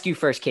I'll ask you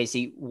first,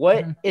 Casey.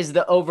 What is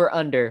the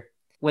over/under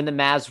when the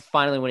Mavs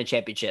finally win a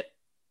championship?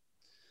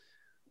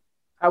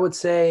 I would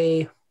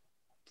say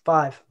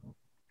 5.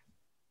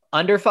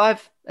 Under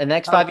 5 in the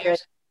next 5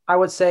 years? I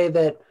would say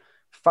that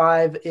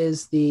 5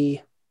 is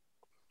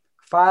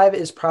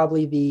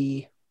probably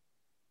the –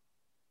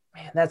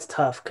 man, that's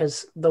tough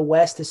because the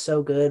West is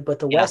so good, but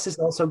the West is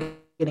also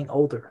getting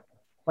older.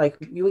 Like,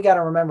 we got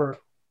to remember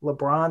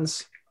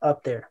LeBron's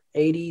up there.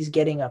 AD's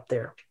getting up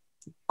there.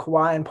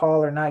 Kawhi and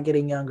Paul are not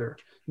getting younger.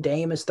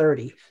 Dame is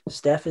 30.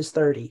 Steph is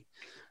 30.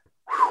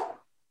 Whew.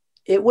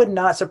 It would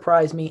not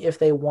surprise me if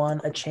they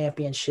won a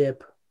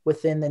championship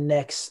within the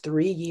next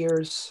 3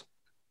 years,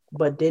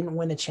 but didn't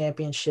win a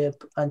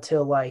championship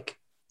until, like,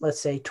 let's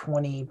say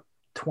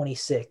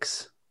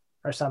 2026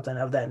 or something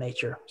of that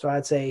nature. So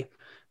I'd say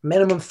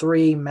minimum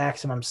 3,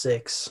 maximum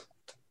 6.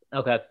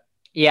 Okay.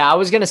 Yeah, I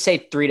was gonna say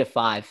 3 to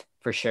 5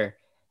 for sure.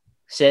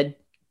 Sid?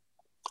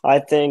 I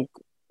think.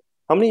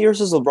 How many years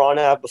does LeBron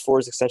have before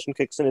his extension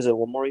kicks in? Is it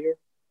one more year?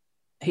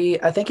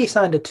 I think he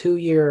signed a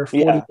 2-year,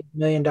 Yeah. $40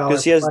 million.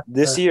 Because he has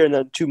this year and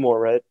then 2 more,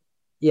 right?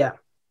 Yeah.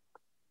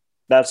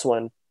 That's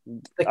when.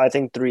 I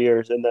think 3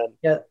 years, and then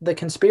Yeah, the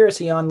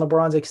conspiracy on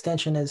LeBron's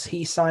extension is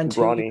he signed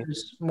 2 Bronny.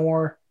 years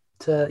more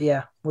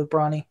with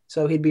Bronny.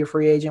 So he'd be a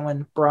free agent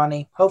when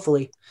Bronny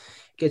hopefully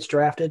gets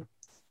drafted,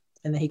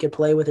 and then he could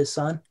play with his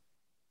son.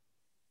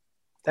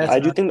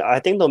 I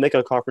think they'll make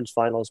a conference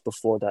finals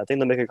before that. I think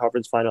they'll make a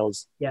conference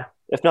finals. Yeah.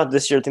 If not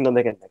this year, I think they'll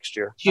make it next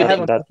year. I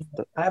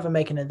have them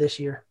making it this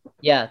year.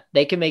 Yeah,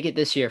 they can make it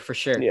this year for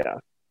sure. Yeah.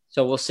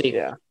 So we'll see.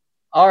 Yeah.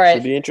 All right.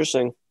 Should be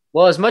interesting.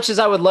 Well, as much as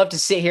I would love to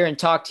sit here and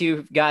talk to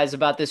you guys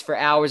about this for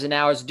hours and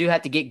hours, I do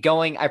have to get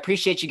going. I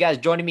appreciate you guys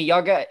joining me.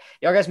 Y'all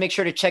guys make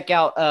sure to check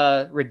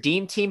out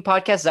Redeem Team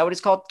Podcast. Is that what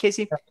it's called,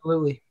 Casey?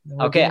 Absolutely.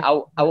 Okay,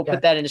 I will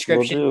put that in the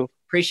description. Will do.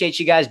 Appreciate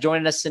you guys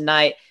joining us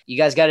tonight. You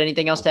guys got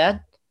anything else to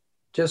add?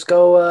 Just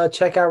go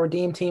check out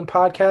Redeem Team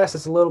Podcast.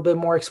 It's a little bit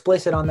more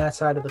explicit on that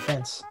side of the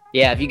fence.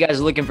 Yeah, if you guys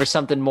are looking for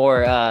something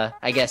more,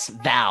 I guess,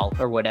 Val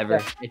or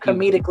whatever. Yeah,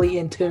 comedically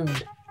in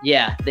tuned.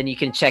 Yeah, then you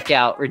can check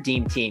out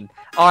Redeem Team.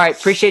 All right,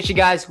 appreciate you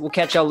guys. We'll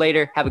catch y'all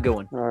later. Have a good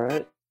one. All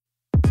right.